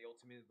candidate that they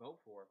ultimately vote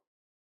for?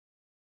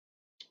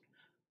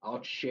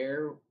 I'll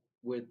share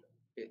with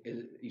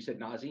you said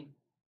Nazi,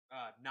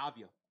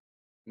 Navia.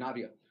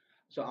 Navia.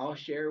 So I'll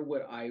share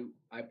what I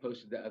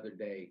posted the other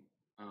day,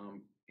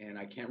 and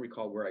I can't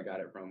recall where I got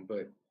it from,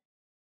 but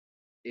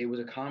it was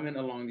a comment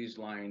along these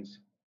lines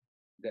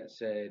that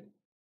said,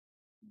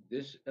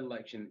 "This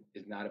election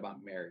is not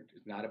about marriage.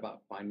 It's not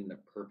about finding the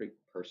perfect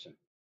person.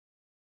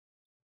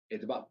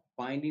 It's about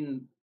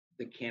finding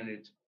the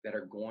candidates that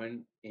are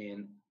going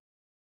in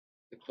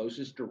the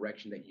closest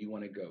direction that you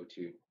want to go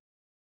to,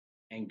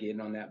 and getting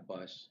on that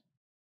bus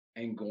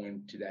and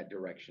going to that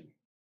direction,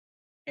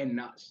 and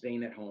not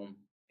staying at home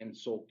and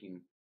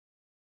sulking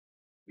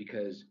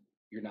because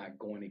you're not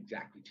going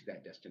exactly to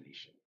that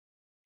destination."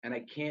 And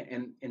I can't,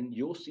 and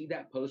you'll see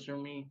that post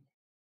from me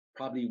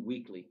probably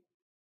weekly.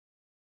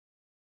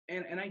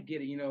 And I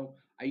get it,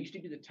 I used to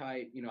be the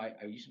type,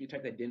 I used to be the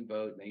type that didn't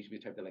vote, and I used to be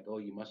the type that like, oh,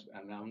 you must,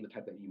 and now I'm the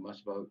type that you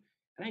must vote.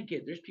 And I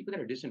get there's people that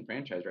are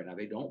disenfranchised right now.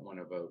 They don't want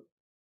to vote.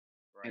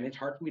 And Right. it's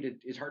hard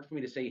for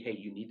me to say, hey,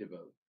 you need to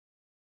vote.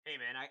 Hey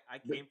man, I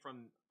But came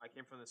from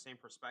the same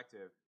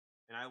perspective,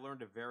 and I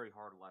learned a very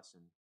hard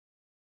lesson.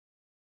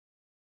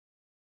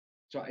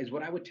 so is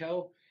what I would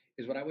tell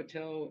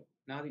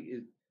Nadi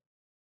is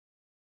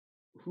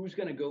who's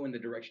gonna go in the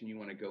direction you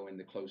want to go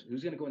in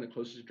who's gonna go in the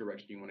closest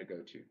direction you want to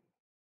go to.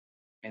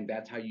 And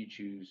that's how you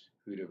choose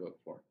who to vote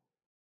for.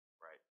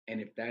 Right. And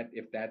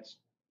if that's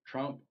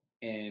Trump,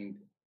 and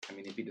I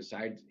mean, if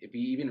he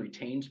even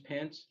retains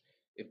Pence,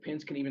 if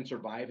Pence can even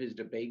survive his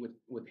debate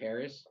with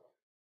Harris,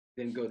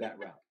 then go that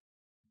route.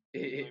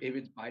 If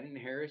it's Biden and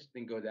Harris,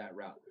 then go that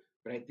route.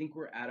 But I think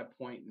we're at a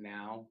point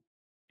now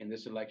in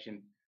this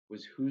election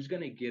was who's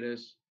going to get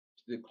us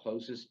to the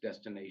closest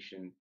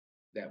destination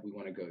that we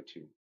want to go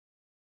to.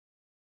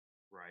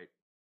 Right.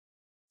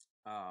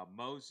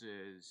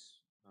 Moses.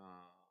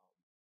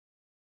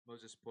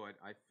 Moses put,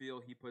 I feel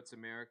he puts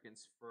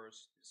Americans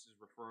first. This is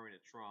referring to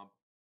Trump.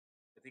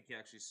 I think he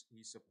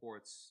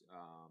supports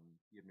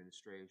the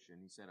administration.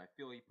 He said, I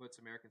feel he puts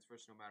Americans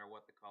first no matter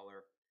what the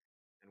color,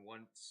 and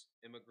wants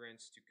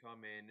immigrants to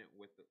come in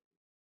with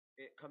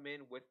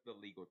the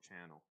legal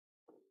channel.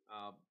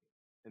 Um,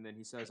 and then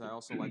he says, I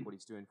also like what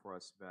he's doing for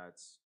us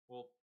vets.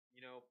 Well,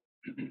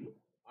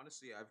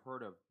 honestly, I've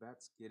heard of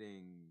vets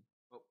getting,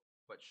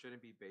 but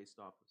shouldn't be based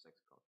off of sex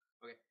color.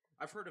 Okay,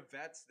 I've heard of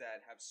vets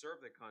that have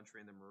served the country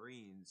in the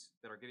Marines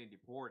that are getting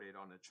deported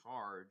on a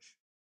charge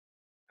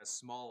as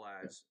small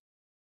as,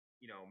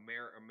 a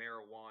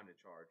marijuana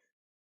charge.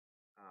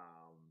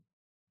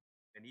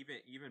 And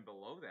even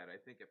below that, I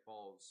think it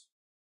falls.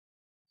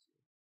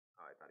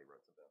 Oh, I thought he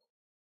wrote something else.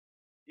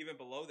 Even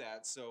below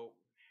that, so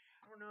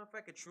I don't know if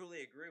I could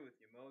truly agree with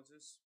you,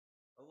 Moses.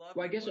 I love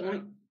Well, you,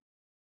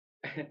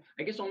 but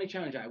I guess the only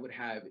challenge I would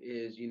have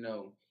is,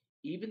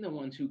 even the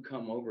ones who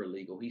come over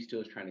illegal, he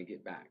still is trying to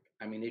get back.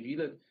 I mean, if you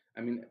look,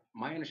 I mean,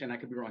 my understanding, I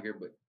could be wrong here,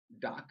 but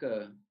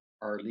DACA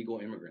are legal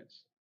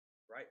immigrants,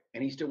 right,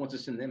 and he still wants to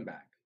send them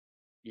back.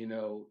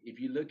 If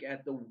you look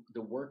at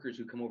the workers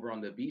who come over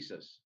on the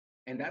visas,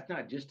 and that's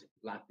not just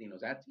Latinos,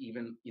 that's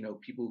even,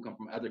 people who come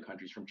from other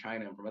countries, from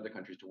China and from other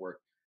countries to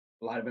work.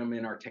 A lot of them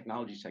in our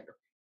technology sector.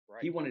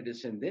 right, He wanted to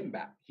send them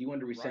back. He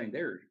wanted to rescind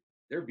right.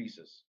 their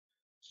visas.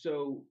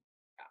 So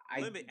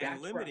that's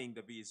where, Limiting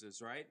the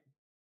visas, right?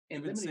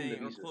 and Even limiting the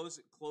saying or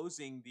visas.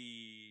 closing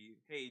the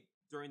hey,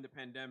 during the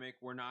pandemic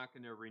we're not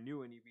going to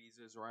renew any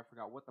visas, or I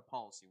forgot what the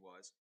policy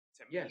was.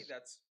 To me, Yes.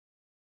 that's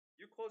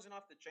you're closing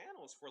off the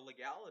channels for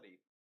legality.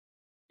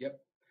 Yep.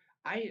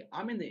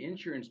 I'm in the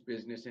insurance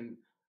business, and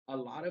a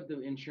lot of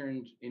the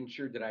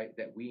insured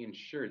that we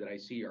insure that I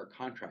see are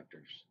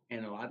contractors,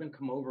 and a lot of them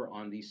come over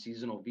on these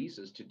seasonal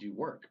visas to do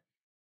work.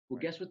 Well,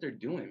 Right. guess what they're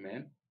doing,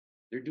 man?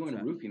 They're What's doing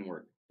that? roofing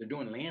work. They're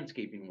doing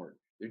landscaping work.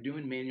 They're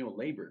doing manual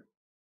labor.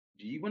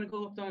 Do you want to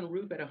go up on a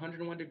roof at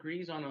 101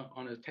 degrees on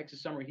a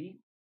Texas summer heat?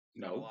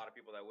 There's not a No, lot of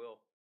people that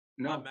will.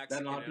 I'm no, not a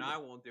Mexican lot of and people. I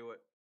won't do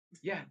it.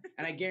 Yeah,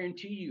 and I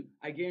guarantee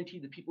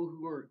the people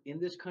who are in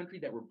this country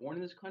that were born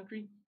in this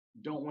country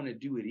don't want to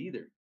do it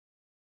either.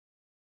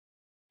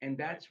 And Right.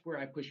 that's where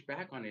I push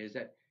back on it, is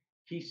that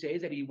he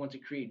says that he wants to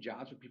create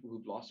jobs for people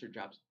who've lost their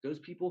jobs. Those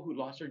people who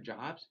lost their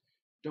jobs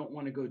don't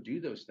want to go do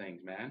those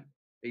things, man.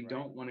 They Right.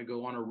 don't want to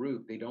go on a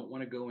roof. They don't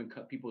want to go and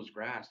cut people's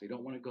grass. They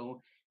don't want to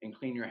go and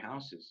clean your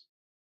houses.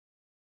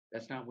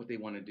 That's not what they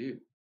want to do.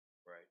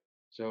 Right.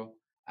 So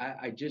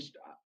I just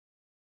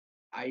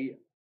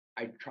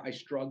I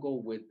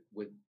struggle with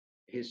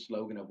his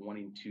slogan of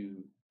wanting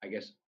to, I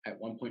guess, at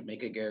one point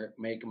make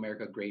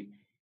America great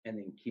and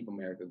then keep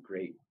America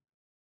great.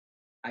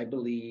 I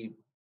believe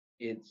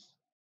it's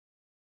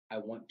I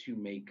want to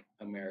make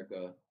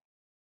America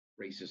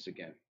racist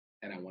again,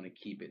 and I want to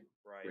keep it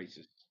Right.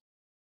 racist.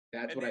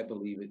 That's And what I it,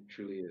 believe it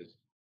truly is.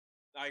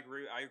 I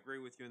agree. I agree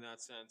with you in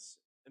that sense.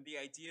 And the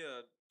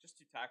idea, just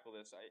to tackle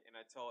this,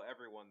 I tell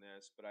everyone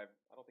this, but I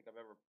don't think I've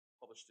ever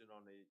published it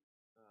on a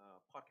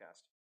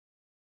podcast.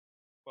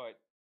 But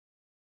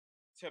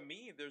to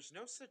me, there's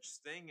no such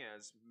thing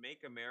as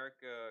make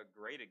America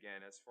great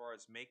again as far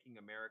as making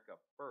America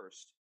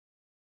first.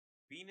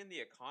 Being in the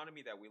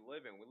economy that we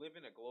live in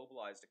a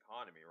globalized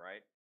economy,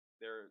 right?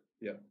 There,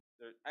 Yeah.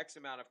 there are X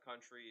amount of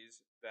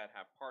countries that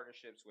have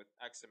partnerships with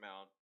X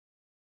amount,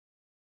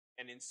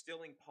 and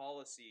instilling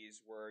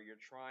policies where you're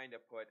trying to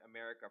put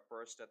America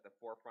first at the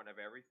forefront of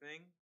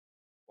everything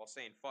while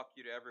saying fuck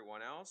you to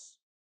everyone else.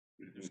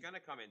 There's Hmm. gonna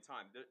come in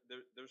time.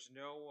 There's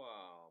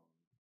no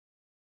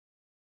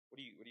what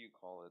do you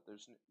call it?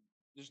 There's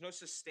no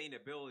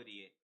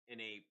sustainability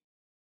in a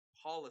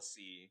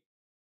policy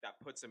that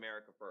puts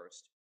America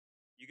first.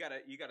 You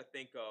gotta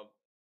think of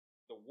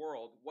the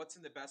world. What's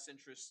in the best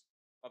interest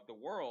of the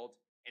world,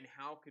 and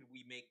how could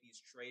we make these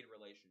trade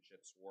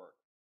relationships work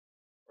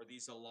or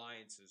these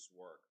alliances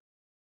work?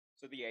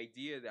 So the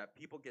idea that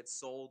people get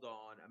sold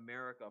on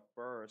America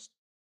first,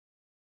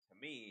 to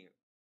me,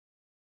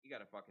 you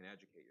gotta fucking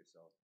educate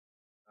yourself.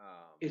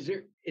 Is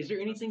there There's no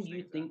anything such thing you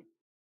as that. think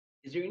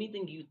is there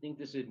anything you think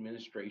this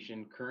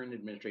administration, current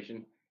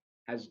administration,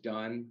 has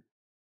done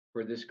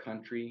for this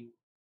country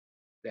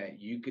that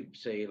you could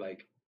say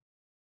like,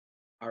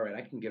 all right,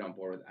 I can get on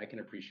board with, I can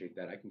appreciate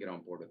that, I can get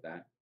on board with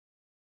that.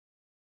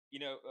 You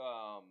know,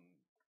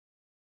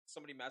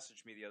 somebody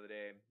messaged me the other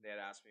day. They had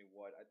asked me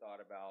what I thought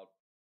about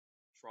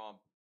Trump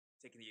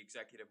taking the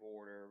executive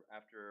order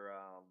after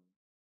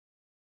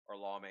our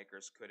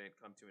lawmakers couldn't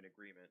come to an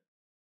agreement.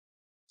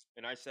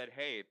 And I said,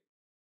 hey,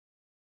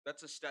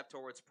 that's a step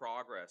towards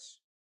progress,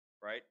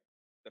 right?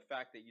 The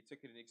fact that you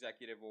took an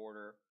executive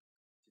order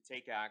to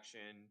take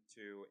action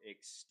to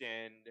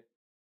extend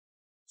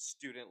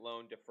student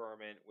loan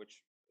deferment,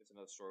 which is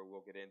another story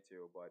we'll get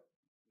into, but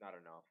not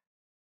enough.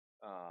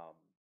 Um,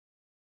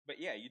 but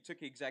yeah, you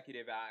took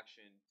executive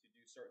action to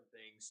do certain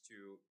things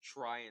to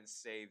try and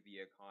save the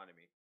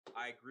economy.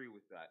 I agree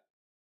with that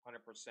 100%.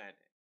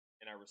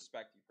 And I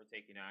respect you for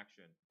taking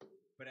action.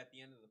 But at the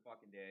end of the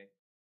fucking day,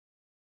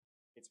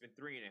 it's been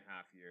 3.5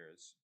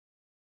 years.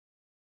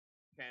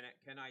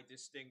 Can I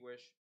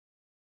distinguish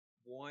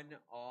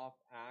one-off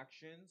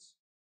actions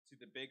to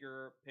the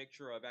bigger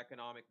picture of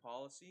economic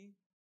policy,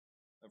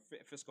 of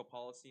fiscal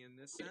policy in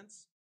this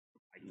sense?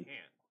 I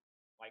can't.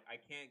 Like I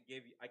can't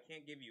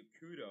give you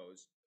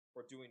kudos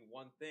for doing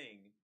one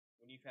thing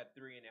when you've had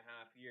 3.5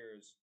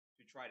 years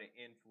to try to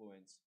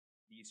influence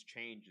these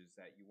changes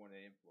that you want to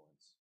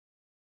influence.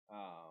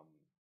 Um,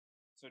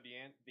 so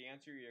the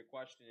answer to your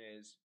question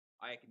is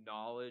I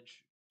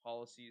acknowledge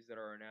policies that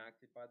are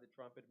enacted by the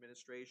Trump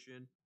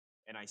administration,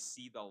 and I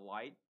see the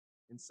light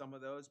in some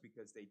of those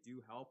because they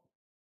do help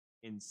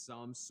in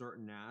some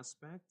certain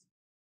aspect.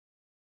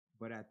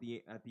 But at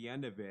the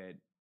end of it,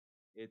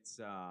 it's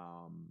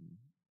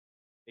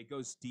it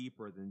goes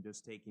deeper than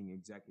just taking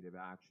executive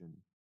action.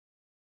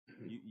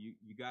 You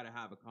got to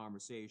have a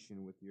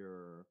conversation with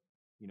your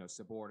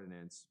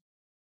subordinates,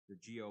 the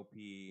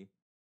GOP.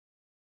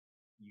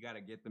 You got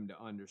to get them to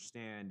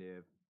understand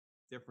if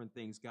different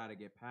things got to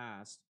get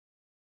passed.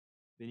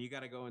 Then you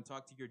got to go and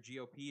talk to your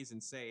GOPs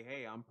and say,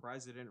 "Hey, I'm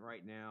president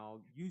right now.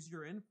 Use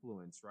your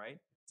influence, right,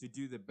 to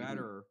do the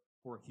better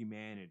for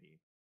humanity."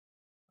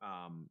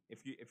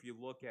 If you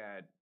look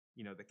at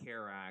the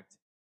CARE Act,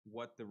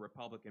 what the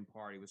Republican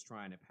Party was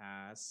trying to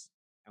pass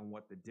and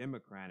what the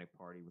Democratic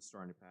Party was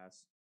trying to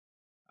pass,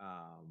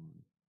 um,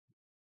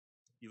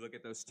 you look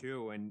at those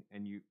two and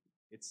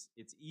it's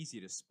easy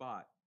to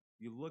spot.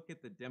 You look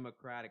at the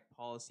Democratic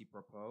policy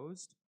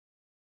proposed,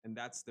 and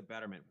that's the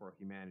betterment for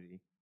humanity.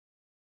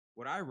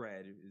 What I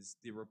read is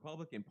the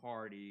Republican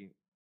Party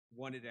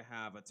wanted to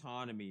have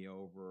autonomy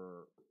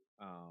over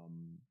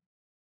um,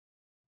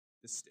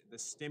 the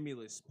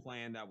stimulus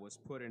plan that was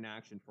put in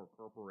action for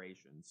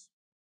corporations,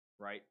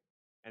 right?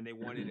 And they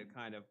wanted to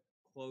kind of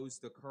close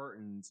the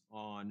curtains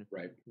on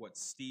Right. what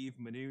Steve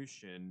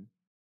Mnuchin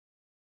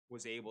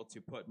was able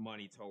to put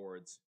money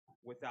towards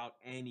without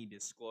any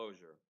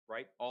disclosure,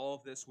 right? All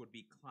of this would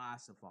be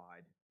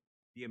classified.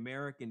 The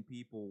American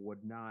people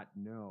would not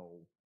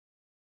know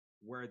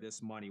where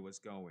this money was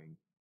going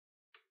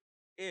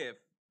if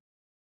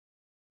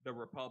the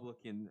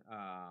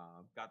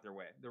got their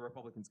way. The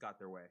Republicans got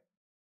their way.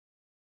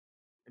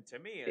 And to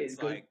me, it's It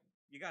goes. like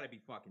you got to be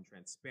fucking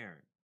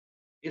transparent.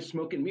 It's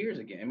smoke and mirrors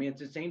again. I mean, it's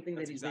the same thing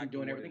that That's he's been exactly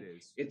doing. what it Everything.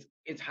 is.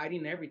 It's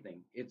hiding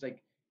everything. It's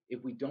like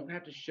if we don't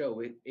have to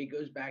show it, it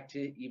goes back to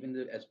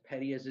even as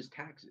petty as his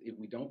taxes. If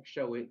we don't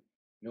show it,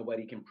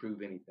 nobody can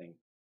prove anything,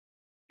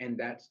 and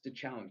that's the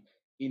challenge.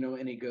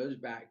 And it goes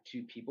back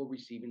to people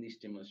receiving these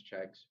stimulus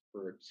checks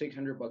for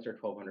 $600 or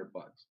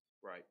 $1,200,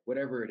 Right.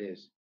 whatever it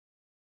is.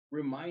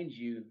 Reminds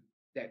you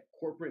that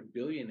corporate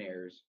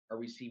billionaires are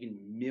receiving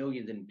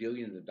millions and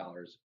billions of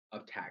dollars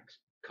of tax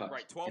cuts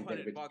Right, and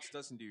benefits, $1,200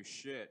 doesn't do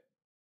shit.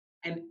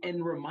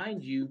 and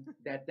remind you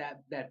that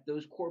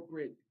those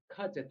corporate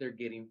cuts that they're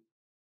getting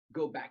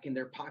go back in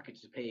their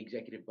pockets to pay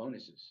executive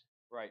bonuses.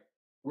 Right.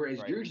 Whereas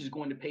Right. you're just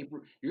going to pay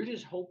for, you're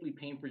just hopefully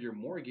paying for your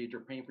mortgage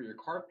or paying for your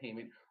car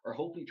payment, or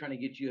hopefully trying to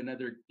get you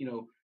another,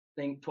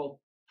 thing, 12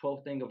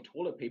 thing of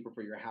toilet paper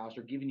for your house,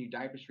 or giving you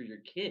diapers for your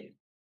kid.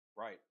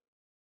 Right.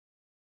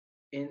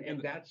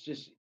 And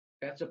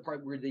that's a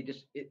part where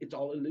it's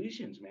all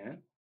illusions,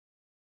 man.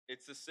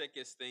 It's the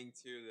sickest thing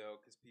too, though,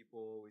 because people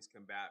always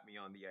combat me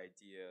on the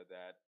idea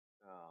that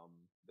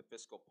the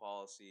fiscal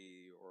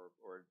policy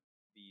or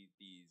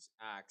these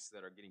acts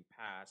that are getting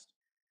passed,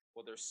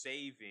 well, they're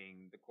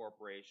saving the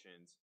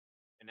corporations,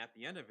 and at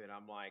the end of it,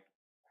 I'm like,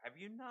 have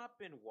you not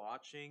been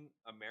watching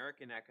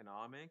American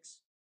economics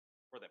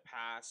for the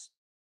past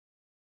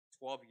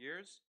 12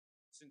 years?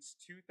 Since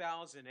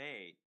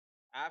 2008,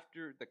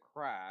 after the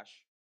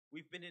crash,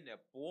 we've been in a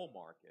bull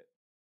market.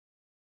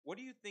 What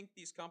do you think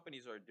these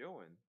companies are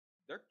doing?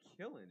 They're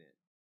killing it.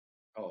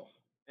 Oh,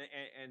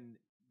 And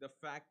the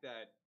fact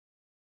that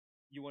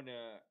you want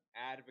to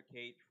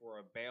advocate for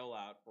a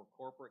bailout for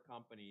corporate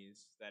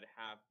companies that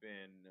have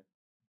been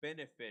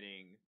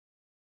benefiting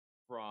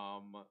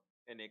from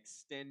an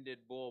extended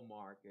bull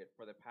market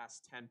for the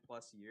past 10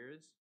 plus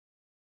years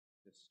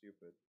is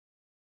stupid.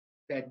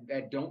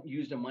 that don't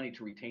use the money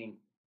to retain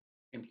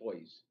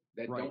employees,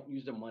 that Right. don't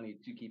use the money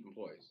to keep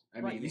employees.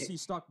 I Right. mean, You see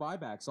stock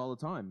buybacks all the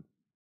time.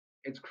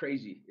 it's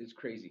crazy. It's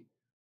crazy.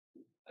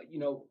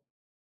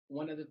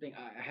 One other thing,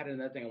 I had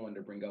another thing I wanted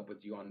to bring up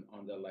with you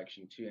on the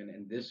election too,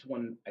 and this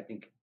one I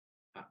think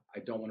I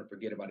don't want to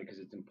forget about it because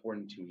it's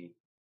important to me.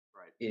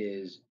 Right.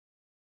 Is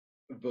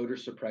voter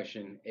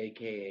suppression,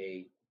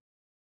 aka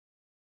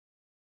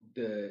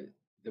the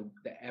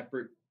the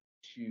effort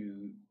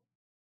to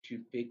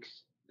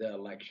fix the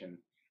election.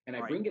 And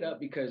I Right. bring it up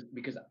because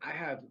I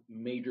have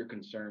major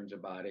concerns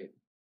about it.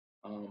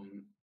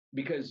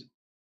 Because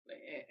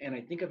and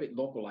I think of it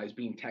localized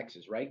being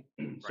Texas, right?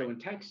 So Right. in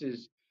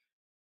Texas,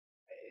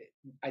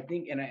 I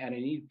think, and I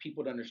need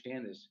people to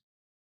understand this,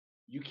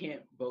 you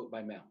can't vote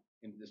by mail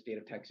in the state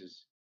of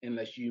Texas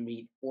unless you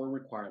meet four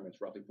requirements,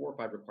 roughly 4 or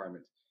 5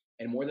 requirements.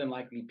 And more than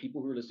likely,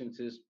 people who are listening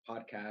to this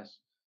podcast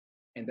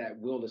and that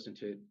will listen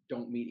to it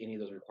don't meet any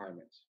of those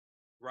requirements.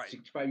 Right.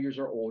 65 years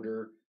or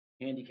older,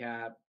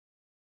 handicap,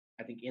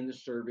 I think in the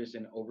service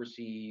and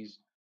overseas,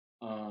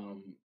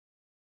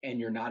 and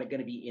you're not going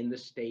to be in the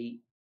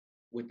state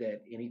with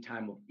at any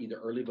time of either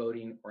early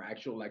voting or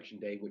actual election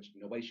day, which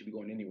nobody should be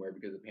going anywhere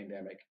because of the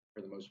pandemic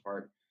for the most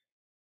part.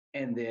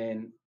 And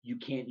then you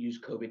can't use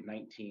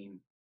COVID-19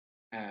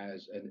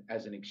 as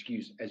an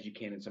excuse as you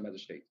can in some other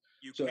states.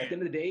 So at the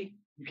end of the day,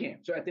 you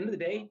can't. So at the end of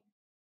the day,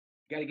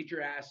 you got to get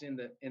your ass in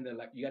the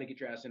you got to get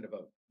your ass in to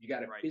vote. You got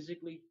to Right.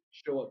 physically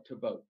show up to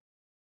vote.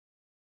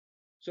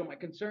 So my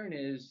concern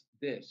is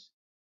this: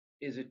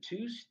 is it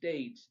two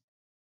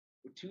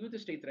of the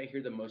states that I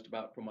hear the most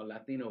about from a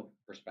Latino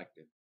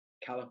perspective,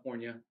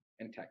 California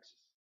and Texas.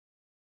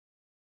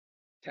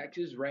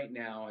 Texas right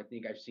now, I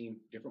think I've seen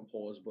different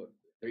polls, but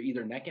they're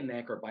either neck and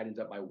neck or Biden's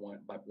up by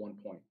 1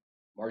 point,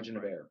 margin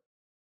of error.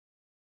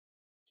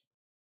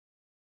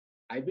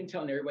 I've been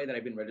telling everybody that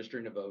I've been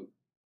registering to vote,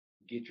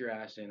 get your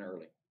ass in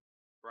early.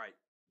 Right.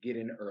 Get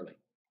in early.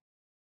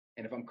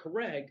 And if I'm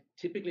correct,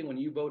 typically when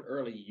you vote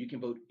early, you can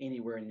vote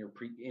anywhere in your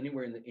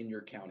in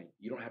your county.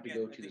 You don't have to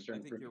go to the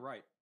certain. I think you're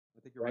right.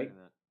 I think you're Right? right in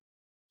that.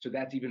 So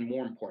that's even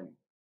more important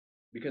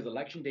because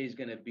election day is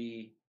going to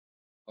be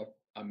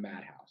a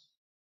madhouse.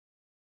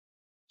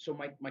 So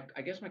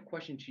I guess my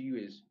question to you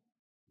is,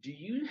 do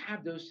you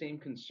have those same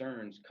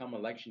concerns come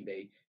election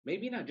day?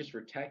 Maybe not just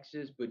for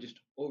Texas, but just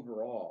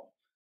overall.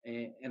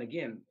 And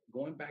again,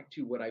 going back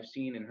to what I've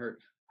seen and heard,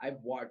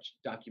 I've watched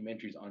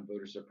documentaries on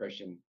voter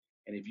suppression.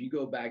 And if you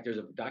go back, there's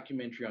a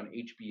documentary on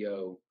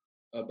HBO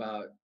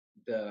about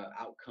the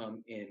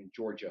outcome in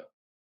Georgia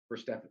for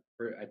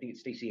I think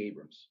it's Stacey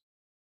Abrams.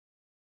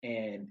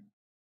 And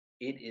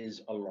it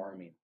is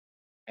alarming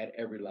at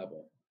every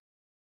level.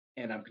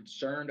 And I'm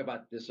concerned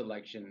about this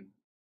election.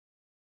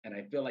 And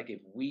I feel like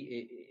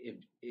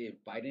if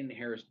Biden and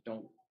Harris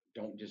don't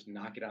just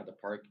knock it out of the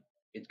park,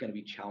 it's going to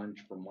be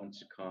challenged for months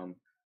to come.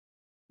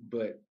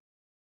 But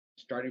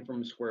starting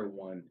from square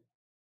one,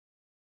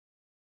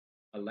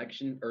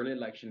 early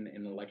election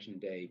and election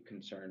day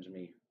concerns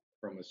me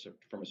from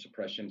a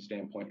suppression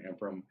standpoint and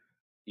from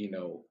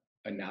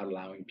and not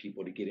allowing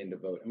people to get in to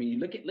vote. I mean, you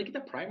look at the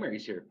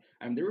primaries here.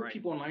 I mean, there were Right.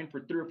 people in line for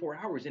 3 or 4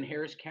 hours in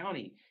Harris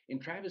County, in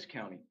Travis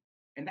County,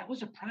 and that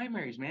was a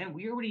primaries, man.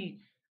 We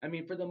already, I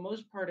mean, for the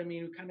most part, I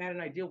mean, we kind of had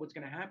an idea what's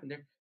going to happen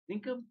there.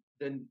 Think of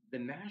the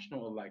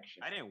national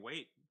election. I didn't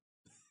wait.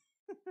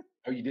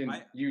 Oh, you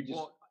didn't? You just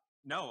Well,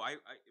 no, I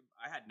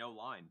had no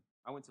line.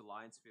 I went to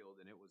Lions Field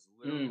and it was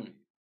literally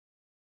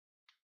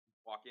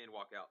walk in,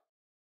 walk out.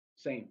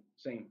 Same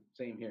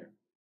here.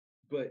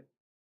 But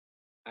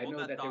I Hold know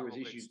that there thought was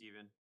real quick, issues.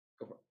 Steven.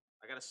 Go for it.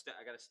 I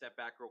gotta step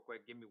back real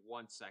quick. Give me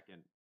 1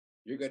 second.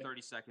 You're It's good.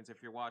 30 seconds.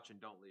 If you're watching,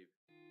 don't leave.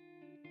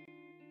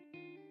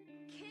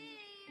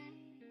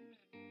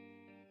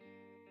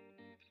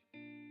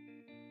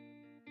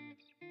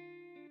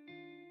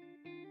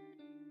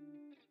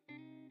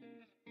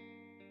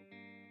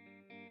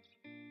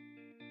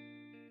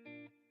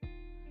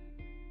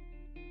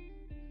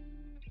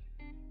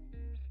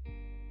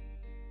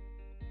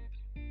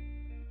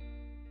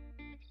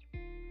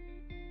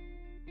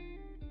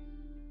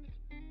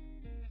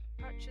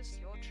 Purchase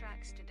your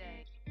tracks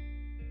today.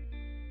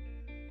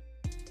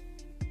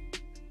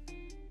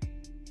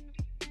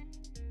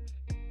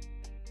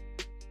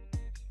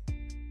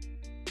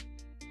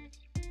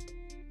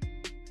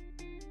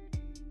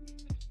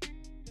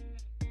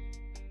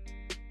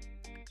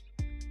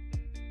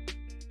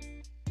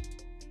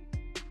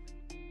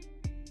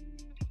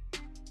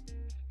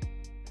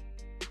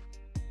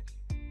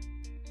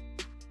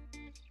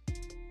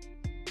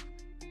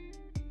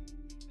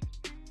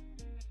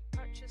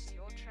 Purchase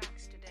your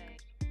tracks today.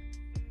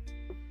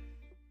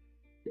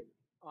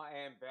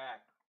 I am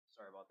back.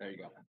 Sorry about that. There you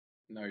go.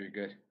 No, you're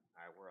good.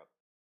 All right, we're up.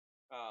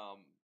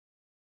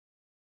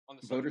 On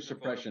the Voter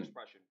subject of voter suppression.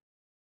 suppression,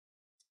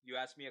 you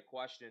asked me a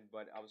question,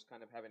 but I was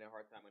kind of having a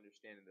hard time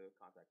understanding the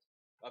context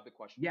of the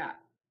question.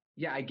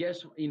 Yeah. I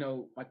guess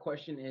my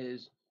question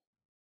is: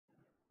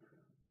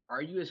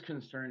 are you as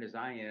concerned as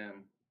I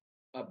am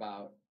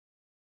about?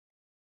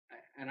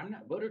 And I'm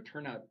not. Voter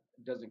turnout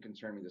doesn't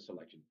concern me this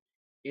election.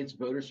 It's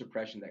voter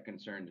suppression that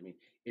concerns me.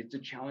 It's a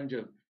challenge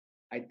of.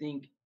 I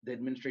think the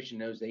administration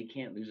knows they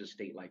can't lose a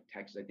state like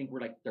Texas. I think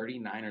we're like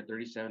 39 or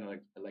 37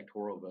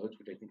 electoral votes,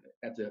 which I think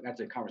that's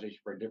a conversation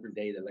for a different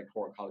day. The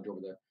electoral college over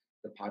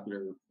the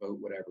popular vote,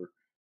 whatever.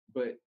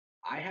 But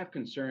I have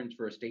concerns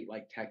for a state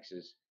like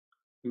Texas,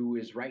 who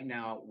is right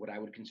now what I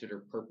would consider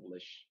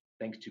purplish,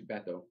 thanks to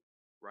Beto,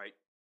 Right.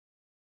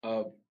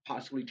 of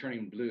possibly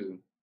turning blue.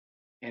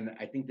 And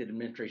I think the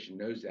administration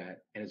knows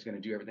that, and it's going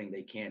to do everything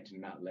they can to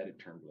not let it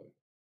turn blue.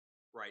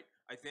 Right.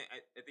 I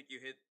think you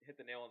hit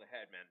the nail on the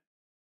head, man.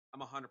 I'm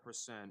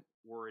 100%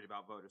 worried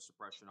about voter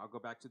suppression. I'll go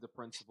back to the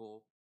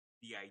principle,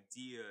 the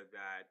idea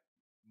that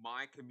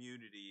my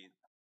community,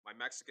 my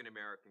Mexican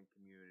American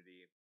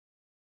community,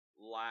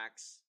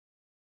 lacks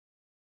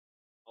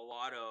a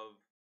lot of,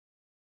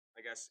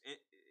 I guess,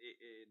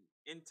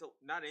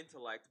 not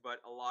intellect,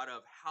 but a lot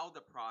of how the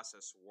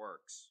process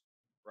works,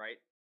 right?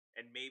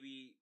 And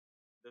maybe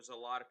there's a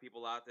lot of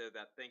people out there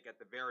that think at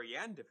the very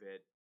end of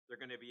it, they're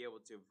going to be able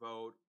to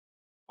vote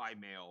by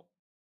mail,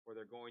 or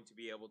they're going to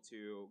be able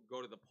to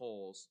go to the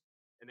polls.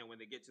 And then when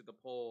they get to the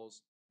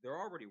polls, they're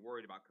already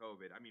worried about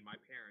COVID. I mean, my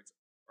parents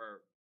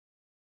are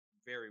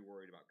very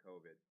worried about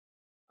COVID.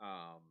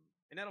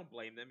 And I don't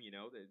blame them,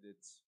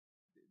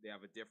 they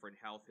have a different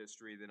health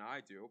history than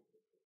I do.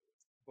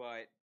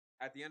 But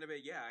at the end of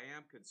it, yeah, I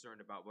am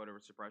concerned about voter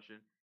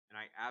suppression, and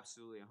I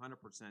absolutely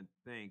 100%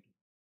 think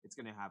it's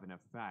going to have an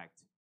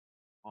effect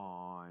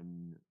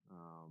on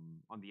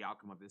the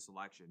outcome of this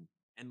election,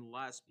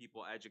 unless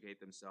people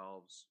educate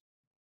themselves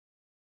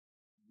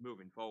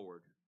moving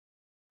forward.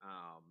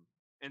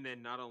 And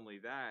then not only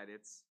that,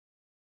 it's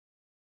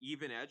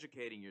even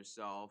educating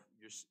yourself.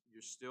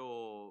 You're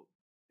still,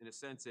 in a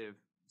sense,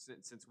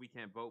 since we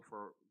can't vote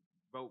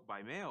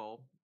by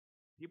mail,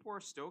 people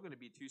are still going to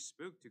be too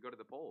spooked to go to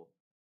the poll.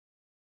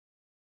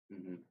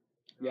 Mm-hmm.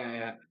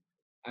 Yeah.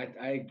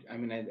 I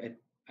mean,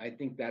 I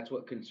think that's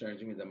what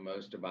concerns me the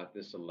most about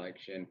this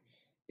election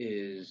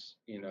is,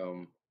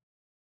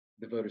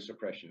 the voter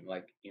suppression.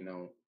 Like,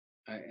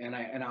 and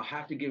I'll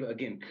have to give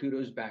again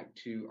kudos back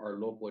to our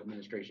local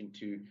administration,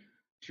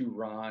 to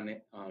Ron,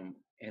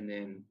 and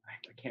then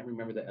I can't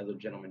remember the other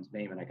gentleman's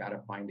name, and I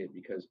gotta find it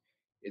because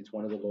it's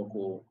one of the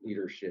local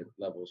leadership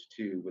levels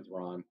too with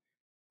Ron.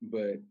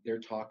 But they're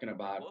talking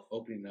about Wolf?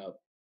 opening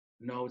up.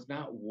 No, it's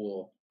not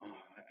Wolf.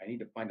 I need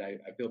to find. I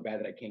feel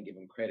bad that I can't give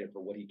him credit for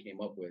what he came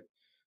up with.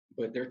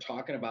 But they're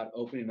talking about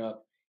opening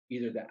up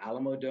either the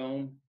Alamo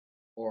Dome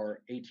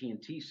or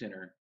AT&T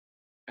Center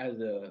as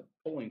a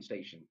polling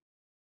station,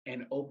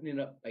 and opening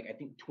up like I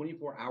think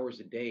 24 hours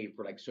a day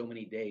for like so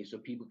many days, so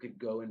people could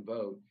go and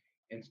vote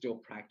and still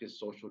practice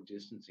social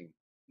distancing.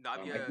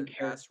 Navia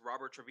asked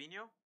Robert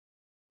Trevino?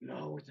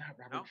 No, it's not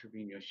Robert No?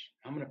 Trevino.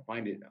 I'm gonna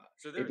find it.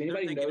 So If they're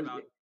anybody thinking knows about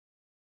it,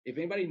 if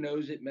anybody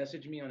knows it,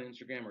 message me on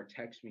Instagram or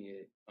text me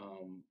it,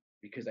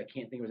 because I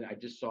can't think of it. I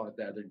just saw it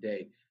the other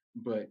day,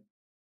 but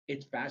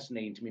it's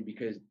fascinating to me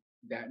because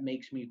that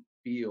makes me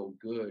feel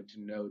good to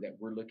know that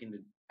we're looking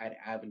at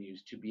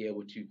avenues to be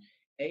able to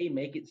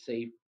make it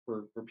safe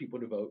for people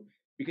to vote.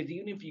 Because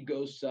even if you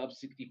go sub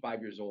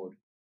 65 years old,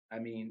 I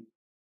mean,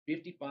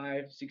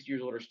 55, 60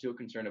 years old are still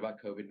concerned about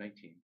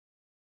COVID-19.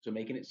 So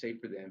making it safe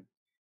for them.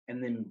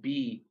 And then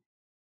B,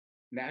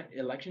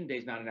 election day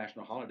is not a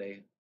national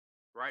holiday.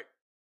 right.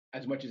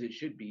 As much as it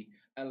should be,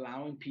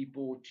 allowing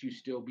people to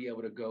still be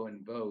able to go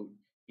and vote,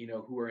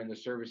 who are in the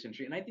service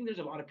industry. And I think there's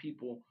a lot of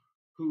people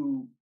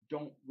who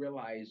don't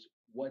realize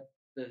what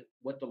the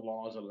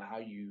laws allow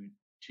you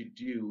to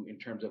do in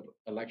terms of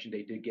election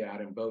day to get out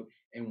and vote,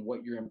 and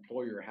what your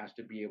employer has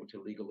to be able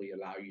to legally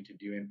allow you to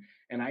do.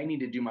 And I need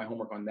to do my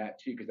homework on that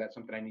too, because that's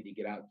something I need to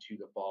get out to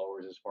the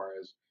followers as far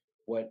as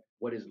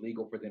what is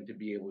legal for them to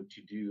be able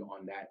to do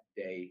on that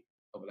day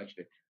of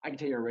election day. I can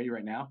tell you already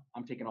right now,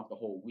 I'm taking off the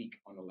whole week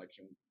on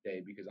election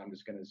day because I'm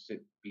just going to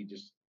be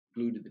just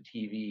glued to the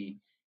TV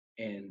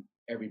and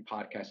every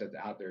podcast that's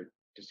out there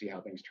to see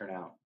how things turn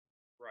out.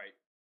 Right.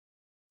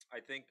 I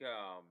think,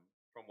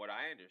 from what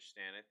I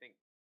understand, I think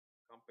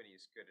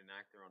companies could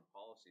enact their own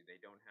policy. They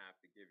don't have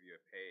to give you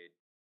a paid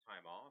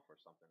time off or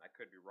something. I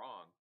could be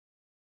wrong,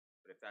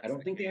 But if I that's don't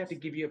the think they have to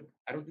case, give you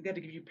I don't think they have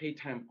to give you paid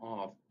time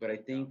off, but I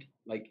no. think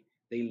like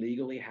they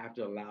legally have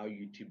to allow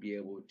you to be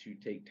able to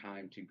take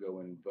time to go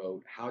and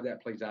vote. How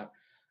that plays out,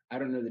 I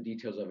don't know the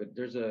details of it.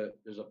 There's a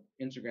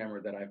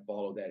Instagrammer that I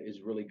follow that is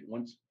really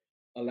once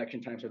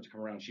election time starts to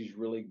come around, she's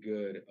really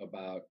good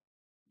about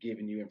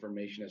giving you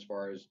information as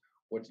far as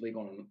what's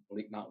legal and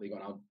not legal.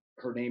 Now,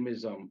 her name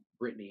is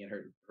Brittany, and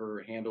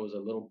her handle is a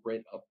little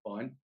Brit of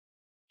fun.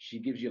 She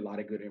gives you a lot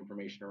of good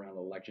information around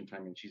election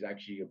time, and she's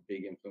actually a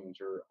big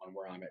influencer on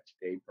where I'm at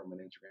today from an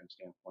Instagram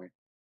standpoint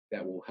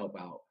that will help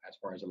out as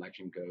far as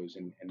election goes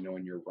and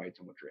knowing your rights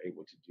and what you're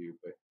able to do.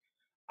 But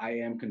I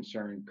am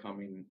concerned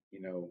coming,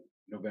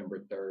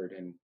 November 3rd,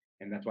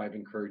 and that's why I've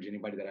encouraged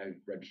anybody that I've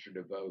registered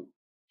to vote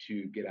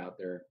to get out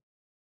there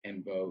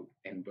and vote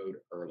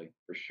early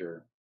for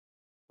sure.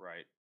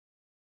 Right.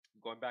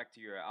 Going back to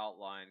your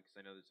outline, because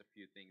I know there's a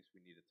few things we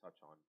need to touch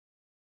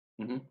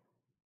on. Hmm.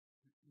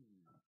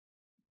 Hmm.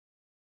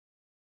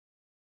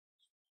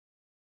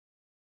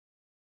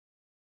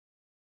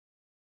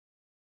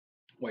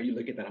 While you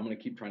look at that, I'm going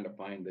to keep trying to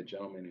find the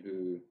gentleman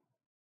who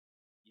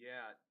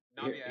Yeah,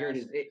 Navia here it asked,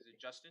 is. is it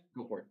Justin?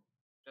 Go for it.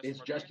 Justin It's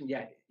Rodriguez? Justin.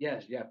 Yeah,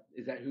 yes, yeah.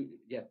 Is that who?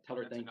 Yeah, tell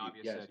her That's what thank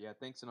you. Navia Yes, said. Yeah,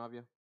 thanks,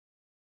 Navia.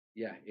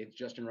 yeah. It's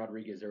Justin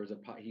Rodriguez. There was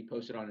he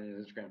posted on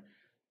his Instagram.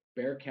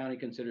 Bear County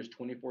considers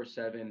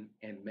 24/7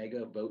 and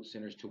mega vote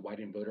centers to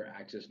widen voter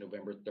access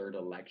November 3rd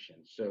election.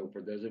 So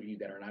for those of you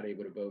that are not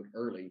able to vote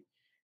early,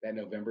 that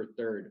November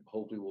 3rd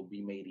hopefully will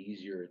be made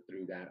easier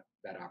through that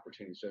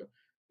opportunity. So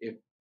if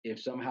if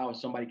somehow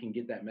somebody can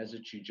get that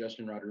message to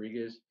Justin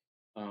Rodriguez,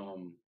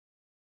 um,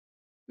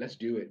 let's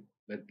do it.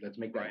 Let's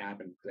make that Right.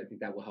 happen because I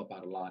think that will help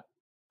out a lot.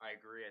 I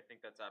agree. I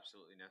think that's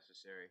absolutely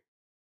necessary.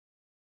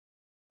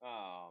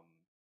 Um,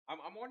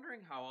 I'm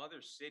wondering how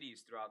other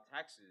cities throughout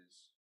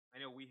Texas. I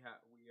know we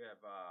have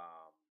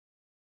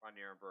Ron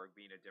Nierenberg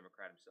being a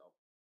Democrat himself,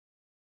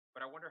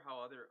 but I wonder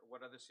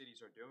what other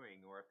cities are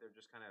doing, or if they're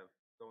just kind of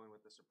going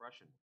with the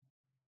suppression.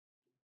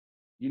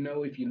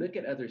 If you look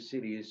at other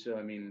cities, so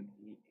I mean,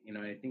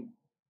 I think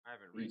I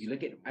haven't you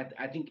look researched at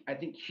too much. I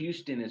think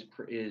Houston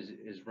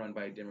is run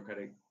by a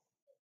Democratic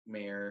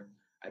mayor.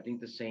 I think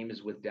the same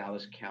is with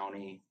Dallas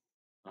County,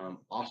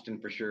 Austin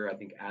for sure. I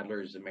think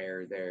Adler is the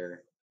mayor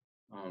there.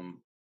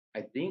 Um,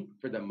 I think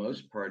for the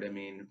most part, I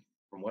mean,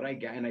 from what I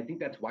got, and I think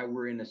that's why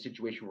we're in the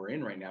situation we're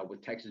in right now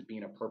with Texas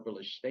being a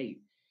purplish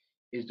state,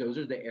 is those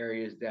are the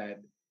areas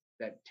that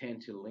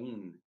tend to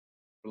lean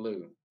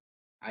blue.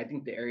 I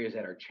think the areas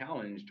that are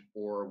challenged,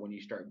 or when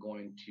you start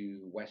going to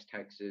West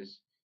Texas,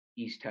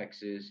 East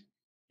Texas,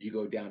 you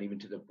go down even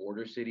to the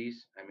border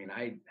cities. I mean,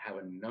 I have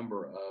a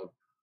number of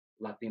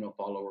Latino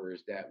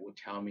followers that will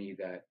tell me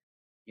that,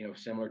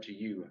 similar to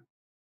you,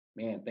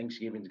 man,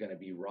 Thanksgiving's going to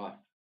be rough.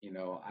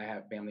 I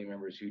have family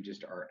members who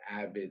just are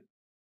avid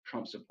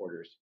Trump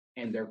supporters,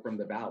 and they're from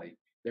the Valley.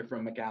 They're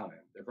from McAllen.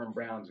 They're from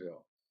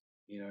Brownsville.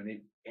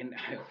 And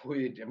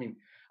I mean,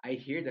 I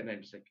hear that and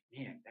I'm just like,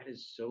 man, that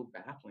is so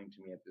baffling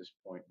to me at this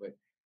point. But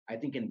I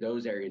think in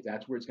those areas,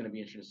 that's where it's going to be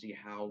interesting to see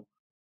how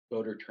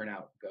voter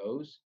turnout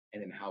goes,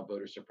 and then how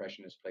voter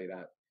suppression is played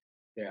out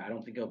there. I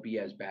don't think it'll be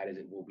as bad as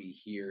it will be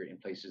here in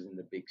places in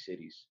the big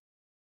cities,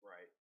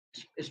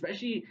 Right.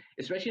 especially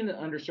in the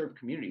underserved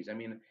communities. I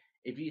mean,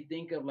 if you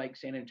think of like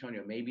San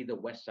Antonio, maybe the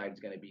west side is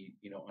going to be,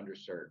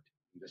 underserved,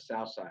 the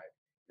south side,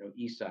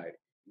 east side.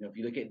 If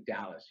you look at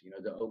Dallas,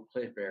 the Oak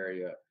Cliff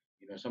area,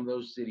 some of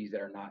those cities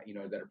that are not,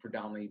 that are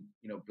predominantly,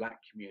 black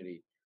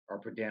community or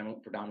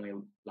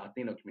predominantly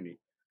Latino community.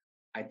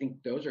 I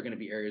think those are going to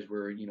be areas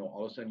where,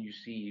 all of a sudden you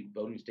see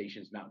voting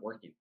stations not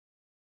working.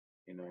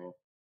 You know,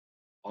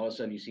 all of a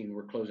sudden you see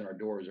we're closing our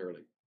doors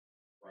early.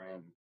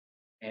 Right.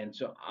 And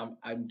so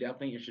I'm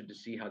definitely interested to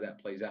see how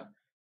that plays out.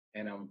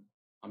 And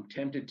I'm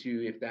tempted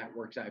to, if that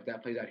works out, if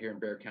that plays out here in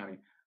Bear County,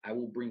 I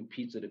will bring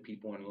pizza to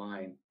people in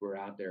line who are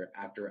out there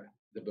after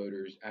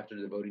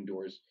the voting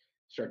doors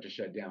start to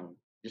shut down.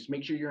 Just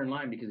make sure you're in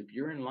line, because if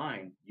you're in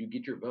line, you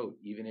get your vote,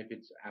 even if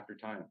it's after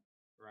time.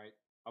 Right.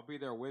 I'll be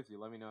there with you.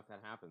 Let me know if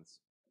that happens.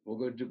 We'll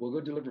go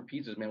deliver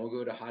pizzas, man. We'll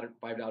go to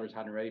 $5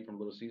 hot and ready from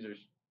Little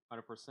Caesars.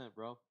 100%,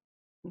 bro.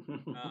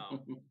 All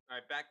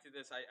right, back to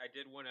this. I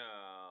did want to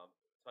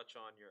touch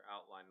on your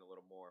outline a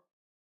little more.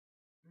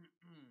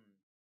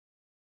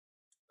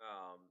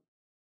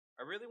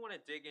 I really want to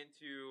dig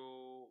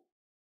into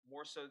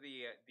more so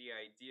the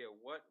idea.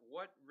 What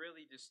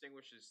really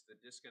distinguishes the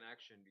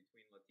disconnection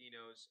between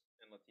Latinos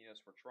and Latinos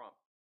for Trump?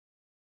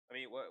 I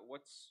mean,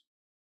 what's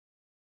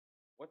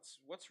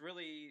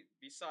really,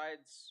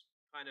 besides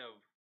kind of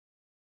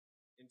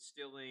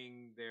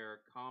instilling their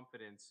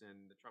confidence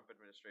in the Trump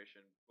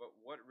administration,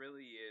 what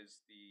really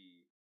is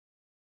the?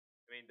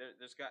 I mean,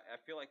 I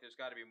feel like there's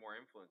got to be more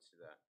influence to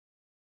that.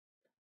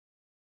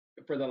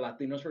 For the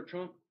Latinos for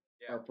Trump,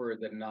 Yeah. or for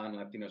the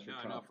non-Latinos for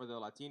No, Trump? for the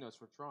Latinos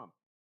for Trump.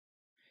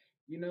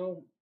 You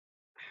know,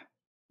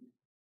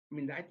 I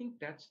mean, I think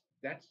that's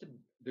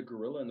the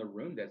gorilla in the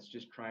room that's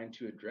just trying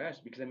to address,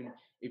 because I mean,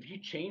 if you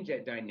change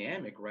that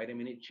dynamic, right? I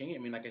mean, it changed. I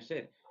mean, like I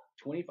said,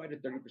 25 to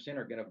 30%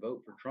 are going to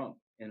vote for Trump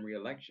in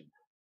reelection.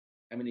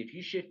 I mean, if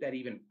you shift that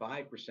even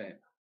 5%,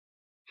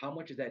 how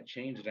much has that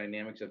changed the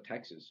dynamics of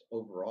Texas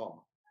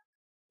overall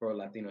for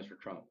Latinos for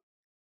Trump?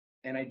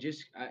 And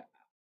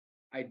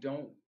I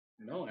don't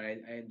know.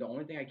 And the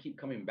only thing I keep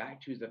coming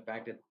back to is the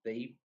fact that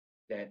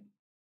that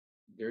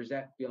there's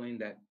that feeling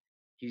that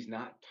he's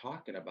not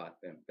talking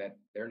about them, that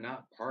they're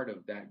not part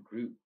of that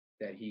group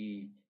that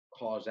he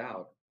calls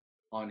out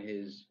on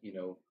his,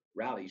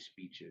 rally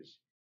speeches,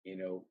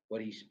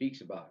 what he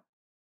speaks about.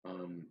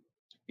 Um,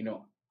 you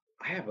know,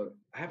 I have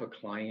a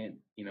client,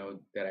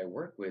 that I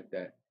work with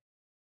that,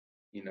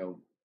 you know,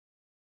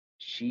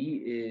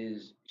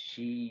 she's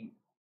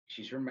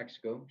from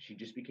Mexico. She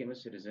just became a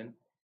citizen,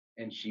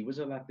 and she was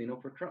a Latino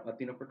for Trump.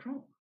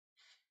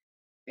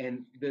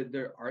 And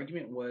their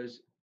argument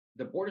was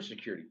the border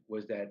security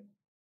was that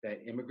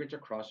immigrants are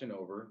crossing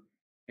over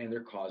and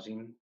they're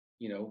causing,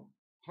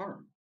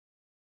 harm.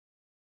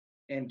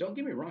 And don't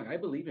get me wrong, I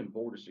believe in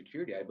border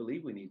security. I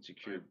believe we need Right.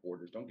 secured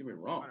borders. Don't get me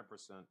wrong.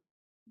 100%.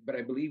 But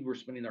I believe we're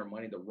spending our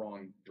money the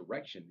wrong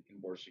direction in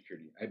border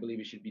security. I believe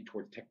it should be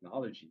towards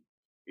technology.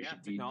 It Yeah,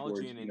 should be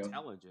technology towards, and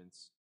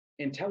intelligence.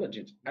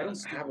 intelligence. I Not a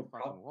don't have a stupid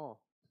fucking problem.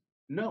 wall.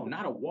 No,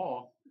 not a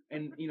wall.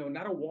 And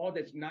not a wall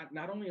that's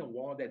not only a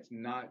wall that's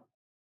not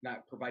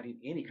providing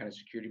any kind of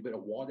security, but a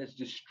wall that's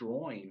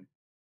destroying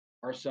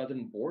our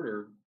southern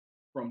border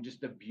from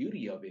just the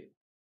beauty of it.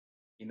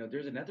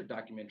 There's another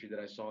documentary that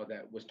I saw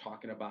that was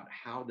talking about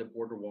how the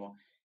border wall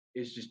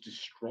is just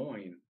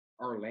destroying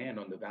our land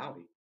on the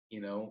valley,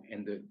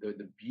 and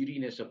the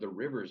beautiness of the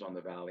rivers on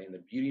the valley and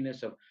the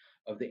beautiness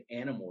of the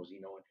animals,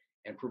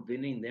 and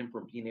preventing them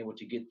from being able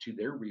to get to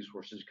their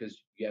resources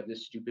because you have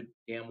this stupid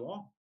damn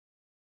wall.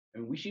 I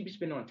mean, we should be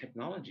spending on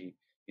technology.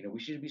 We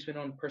should be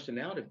spending on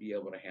personnel to be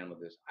able to handle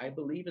this. I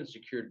believe in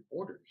secured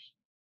borders,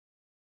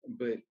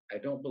 but I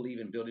don't believe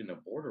in building a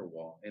border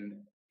wall.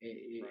 And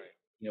Right.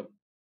 you know,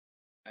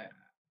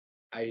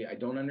 I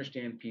don't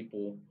understand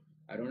people.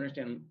 I don't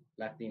understand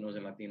Latinos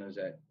and Latinas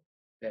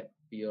that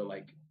feel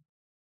like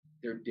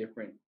they're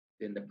different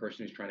than the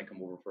person who's trying to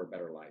come over for a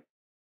better life.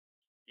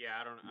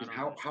 Yeah, I Because don't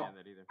how understand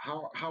that either.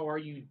 how are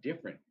you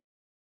different?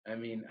 I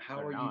mean, how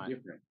They're are you not.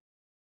 different?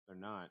 They're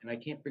not. And I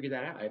can't figure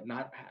that out. I've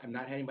not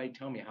had anybody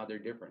tell me how they're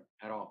different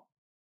at all.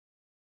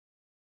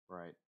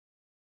 Right.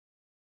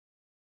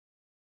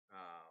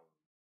 Um,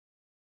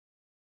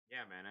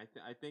 yeah, man.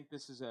 I think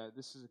this is a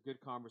good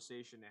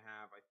conversation to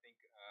have. I think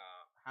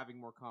having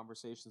more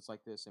conversations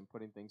like this and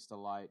putting things to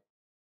light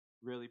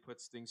really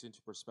puts things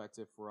into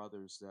perspective for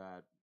others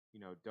that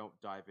don't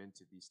dive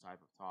into these type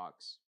of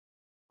talks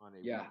on a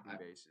Yeah,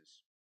 weekly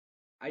basis.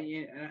 I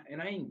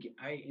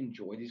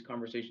enjoy these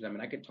conversations. I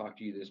mean, I could talk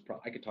to you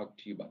I could talk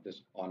to you about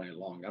this all night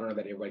long. I don't know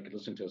that everybody could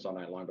listen to us all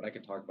night long, but I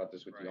could talk about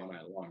this with you Right. all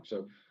night long.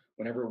 So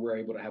whenever we're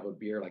able to have a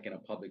beer, like in a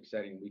public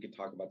setting, we could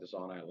talk about this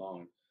all night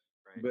long.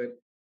 Right.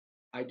 But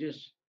I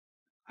just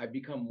I've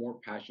become more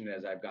passionate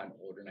as I've gotten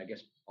older, and I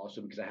guess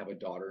also because I have a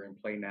daughter in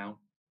play now,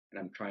 and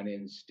I'm trying to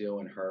instill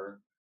in her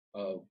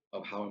of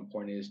how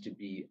important it is to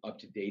be up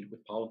to date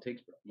with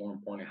politics, but more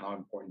importantly, how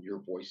important your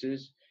voice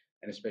is,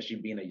 and especially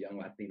being a young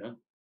Latina,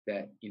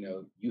 that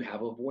you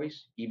have a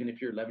voice, even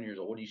if you're 11 years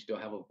old, you still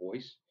have a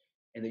voice,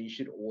 and that you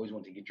should always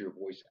want to get your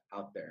voice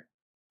out there.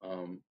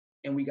 Um,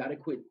 and we got to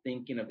quit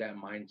thinking of that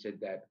mindset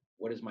that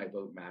what does my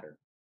vote matter?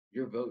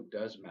 Your vote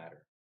does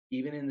matter,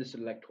 even in this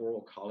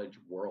electoral college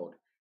world.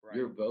 Right.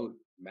 Your vote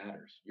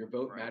matters. Your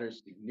vote Right.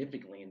 matters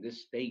significantly in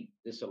this state,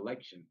 this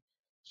election.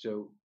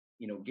 So,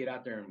 get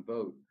out there and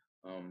vote.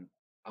 Um,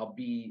 I'll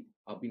be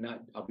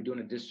doing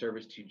a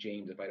disservice to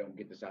James if I don't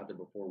get this out there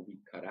before we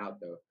cut out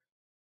though,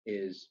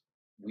 is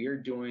we are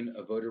doing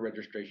a voter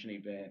registration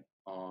event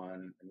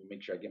on, let me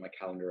make sure I get my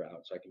calendar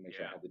out so I can make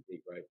sure I Yeah. have the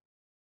date right.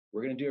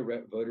 We're going to do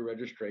a voter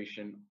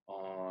registration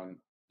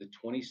on the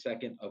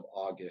 22nd of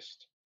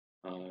August,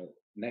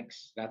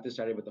 next, not this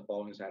Saturday, but the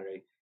following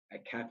Saturday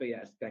at Cafe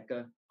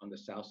Azteca on the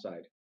south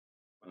side.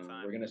 What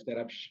time? We're going to set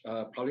up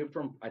probably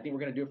I think we're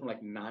going to do it from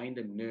like 9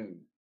 to noon,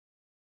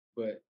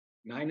 but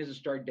 9 is a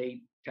start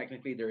date.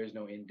 Technically, there is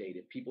no end date.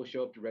 If people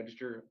show up to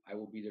register, I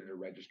will be there to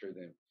register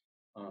them.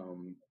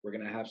 We're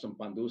going to have some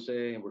pan dulce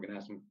and we're going to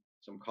have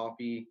some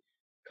coffee.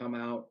 Come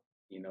out,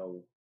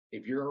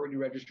 if you're already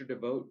registered to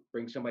vote,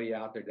 bring somebody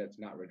out there that's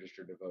not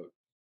registered to vote.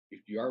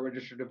 If you are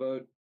registered to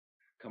vote,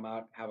 come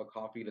out, have a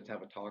coffee, let's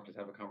have a talk, let's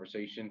have a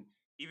conversation.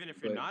 Even if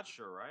you're But not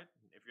sure, right?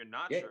 If you're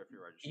not yeah, sure if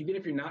you're registered. even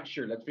if you're not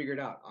sure, let's figure it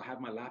out. I'll have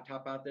my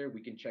laptop out there.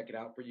 We can check it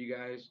out for you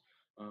guys.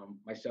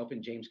 Myself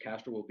and James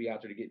Castro will be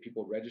out there to get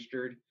people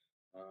registered.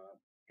 Uh,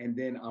 and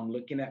then I'm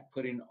looking at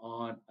putting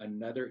on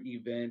another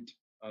event,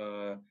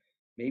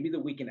 maybe the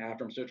weekend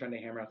after. I'm still trying to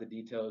hammer out the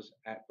details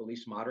at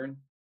Felice Modern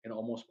in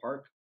Almost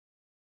Park.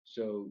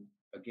 So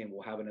again,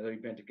 we'll have another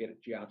event to get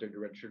you out there to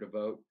register to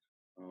vote.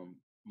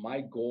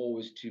 My goal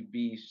is to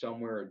be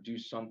somewhere or do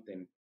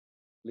something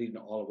leading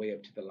all the way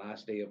up to the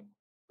last day of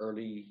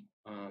early.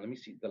 Let me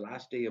see. The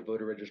last day of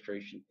voter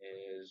registration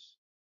is.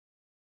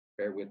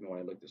 Bear with me while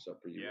I look this up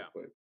for you real Yeah.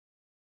 quick.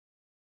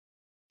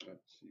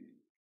 Let's see.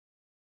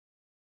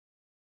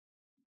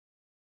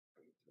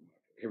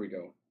 Here we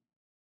go.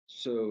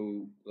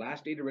 So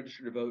last day to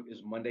register to vote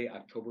is Monday,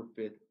 October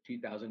 5th,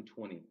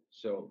 2020.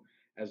 So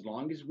as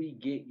long as we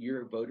get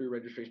your voter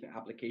registration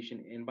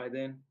application in by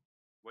then,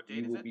 What date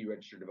you is will it? be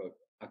registered to vote.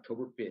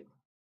 October 5th.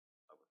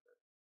 October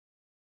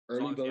 5th.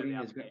 As long Early as you have the voting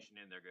is good. application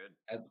in, they're good.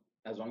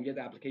 As long as you have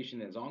the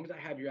application, as long as I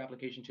have your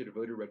application to the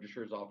voter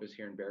registrar's office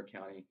here in Bear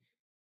County,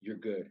 you're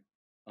good.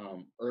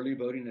 Early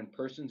voting in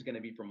person is going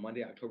to be from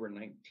Monday, October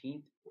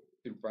 19th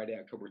through Friday,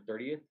 October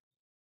 30th.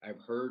 I've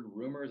heard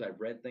rumors, I've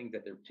read things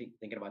that they're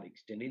thinking about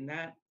extending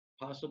that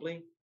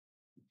possibly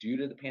due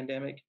to the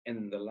pandemic.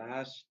 And the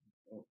last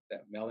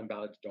that mail-in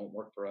ballots don't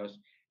work for us,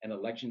 and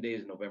election day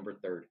is November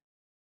 3rd.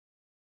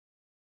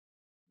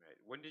 Right.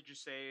 When did you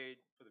say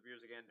for the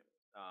viewers again?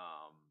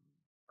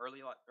 Early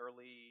election.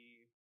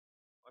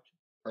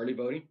 Early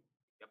voting,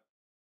 Yep.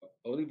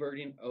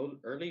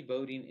 early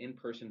voting in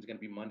person is going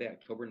to be Monday,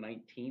 October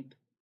 19th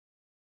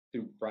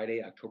through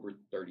Friday, October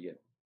 30th,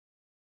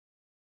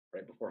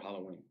 right before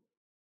Halloween.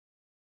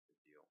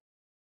 Good deal.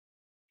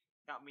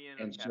 Count me in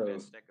on And Cafe so,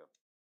 Azteca.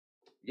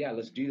 yeah,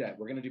 let's do that.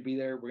 We're going to be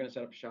there. We're going to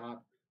set up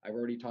shop. I've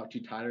already talked to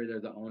Tyler. They're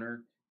the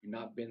owner. You've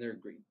not been there.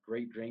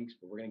 Great drinks,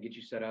 but we're going to get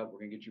you set up. We're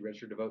going to get you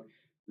registered to vote.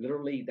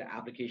 Literally, the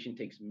application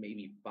takes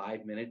maybe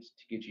 5 minutes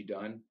to get you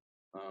done.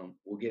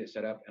 We'll get it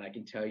set up, and I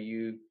can tell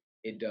you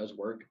it does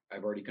work.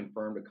 I've already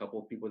confirmed a couple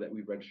of people that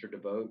we've registered to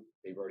vote.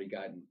 They've already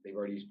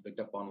looked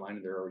up online,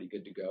 and they're already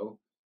good to go.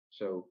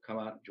 So come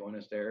out, join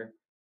us there.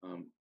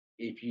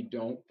 If you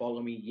don't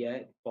follow me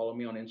yet, follow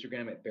me on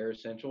Instagram at Bear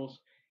Essentials,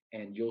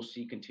 and you'll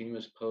see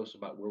continuous posts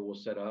about where we'll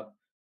set up.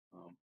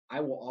 I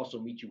will also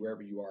meet you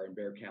wherever you are in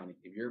Bear County.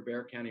 If you're a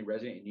Bear County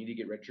resident and you need to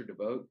get registered to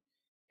vote,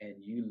 and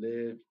you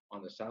live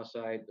on the south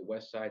side, the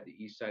west side, the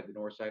east side, the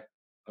north side,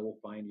 I will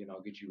find you and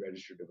I'll get you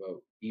registered to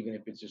vote. Even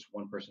if it's just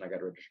one person I got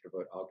to register to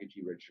vote, I'll get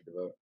you registered to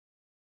vote.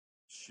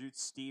 Shoot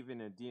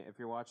Steven a DM. If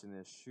you're watching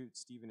this, shoot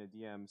Steven a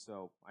DM.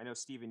 So I know,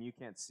 Steven, you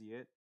can't see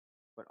it,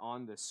 but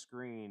on the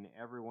screen,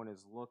 everyone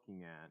is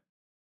looking at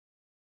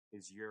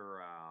is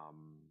your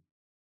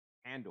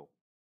handle.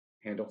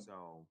 Handle.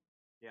 So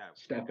yeah,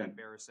 Stefan. at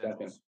Bear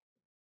Essentials.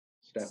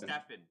 Stefan.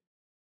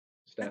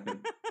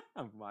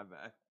 My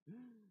bad.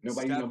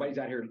 Nobody's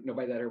out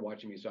here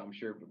watching me, so I'm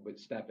sure. But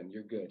Stefan,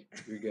 you're good.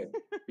 You're good.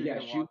 But yeah,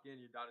 shoot. Walk in,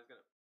 your daughter's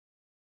gonna.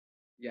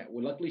 Yeah,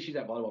 well, luckily she's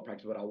at volleyball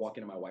practice, but I'll walk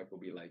in and my wife will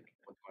be like,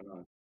 "What's going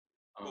on?"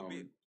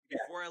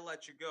 Before I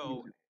let you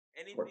go,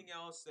 anything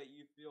else that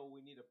you feel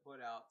we need to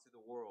put out to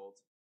the world,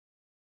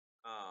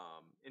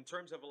 in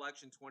terms of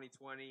election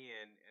 2020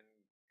 and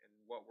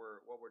what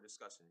we're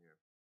discussing here?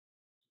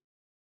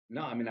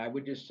 No, I mean, I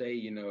would just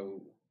say,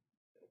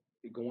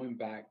 going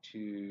back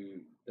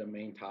to the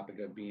main topic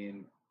of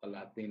being a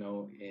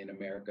Latino in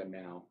America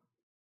now,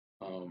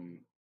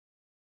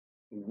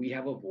 we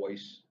have a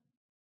voice.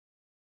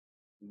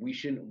 We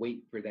shouldn't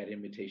wait for that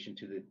invitation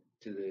to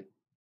the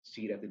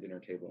seat at the dinner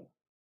table.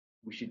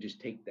 We should just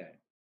take that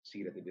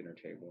seat at the dinner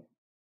table.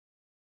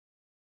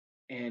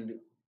 And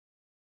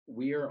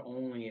we are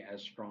only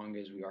as strong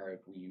as we are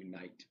if we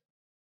unite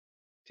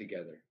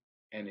together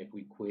and if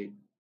we quit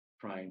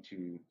trying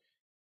to,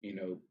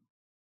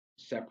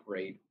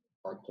 separate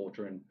our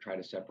culture and try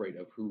to separate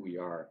of who we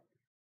are.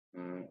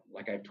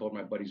 Like I've told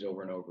my buddies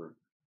over and over,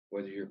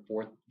 whether you're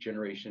fourth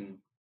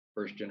generation,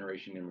 first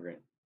generation immigrant,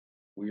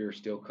 we are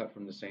still cut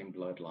from the same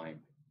bloodline.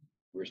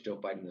 We're still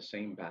fighting the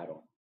same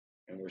battle,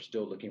 and we're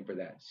still looking for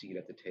that seat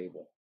at the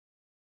table.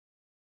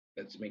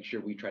 Let's make sure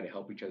we try to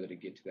help each other to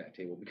get to that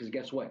table. Because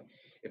guess what?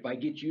 If I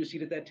get you a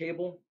seat at that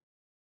table,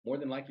 more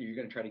than likely you're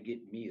going to try to get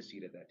me a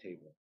seat at that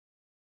table.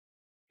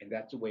 And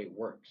that's the way it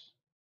works.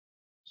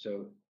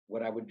 So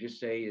what I would just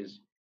say is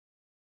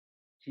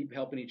keep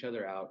helping each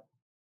other out,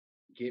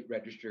 get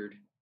registered,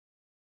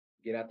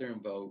 get out there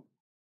and vote,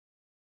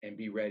 and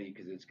be ready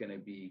because it's going to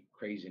be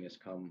craziness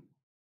come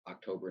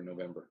October and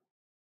November.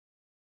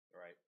 All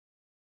right.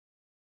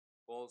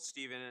 Well,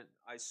 Steven,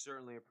 I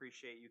certainly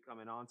appreciate you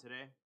coming on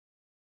today,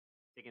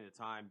 taking the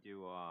time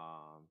to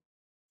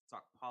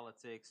talk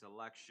politics,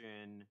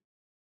 election,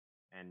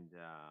 and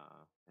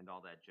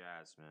all that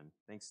jazz, man.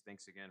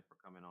 Thanks again for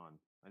coming on.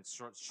 And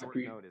short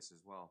notice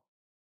as well.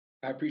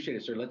 I appreciate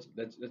it, sir. Let's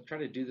try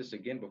to do this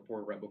again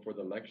right before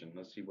the election.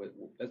 Let's see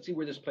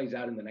where this plays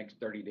out in the next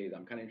 30 days.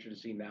 I'm kind of interested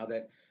to see now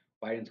that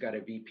Biden's got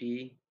a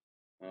VP.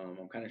 I'm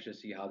kind of interested to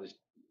see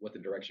what the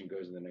direction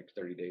goes in the next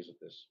 30 days with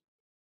this.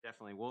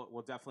 Definitely,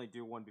 we'll definitely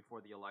do one before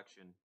the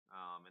election.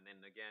 And then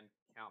again,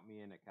 count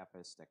me in at Cafe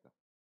Azteca.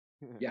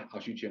 Yeah,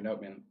 I'll shoot you a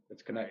note, man.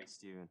 Let's connect. All right,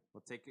 Steven.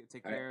 Well, take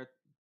care.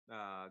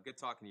 Right. Good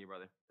talking to you,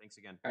 brother. Thanks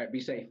again. All right, be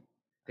safe.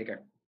 Take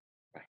care.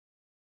 Bye.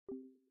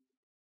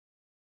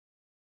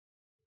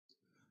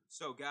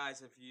 So,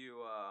 guys, if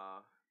you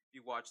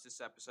watched this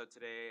episode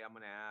today, I'm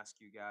going to ask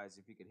you guys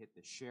if you could hit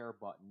the share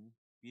button.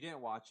 If you didn't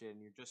watch it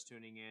and you're just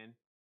tuning in,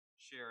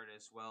 share it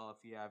as well.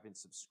 If you haven't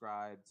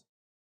subscribed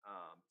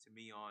to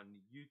me on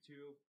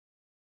YouTube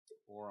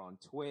or on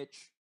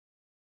Twitch,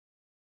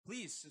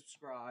 please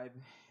subscribe,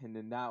 and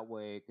then that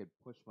way it could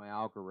push my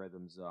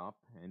algorithms up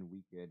and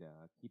we could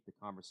keep the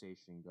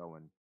conversation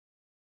going.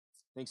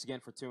 Thanks again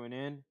for tuning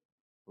in.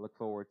 Look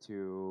forward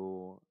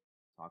to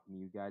Talking to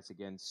you guys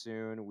again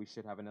soon. We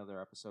should have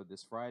another episode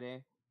this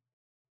Friday.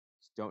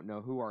 Just don't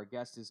know who our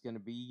guest is going to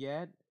be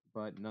yet,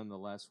 but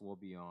nonetheless, we'll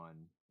be on.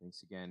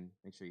 Thanks again.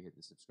 Make sure you hit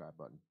the subscribe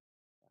button.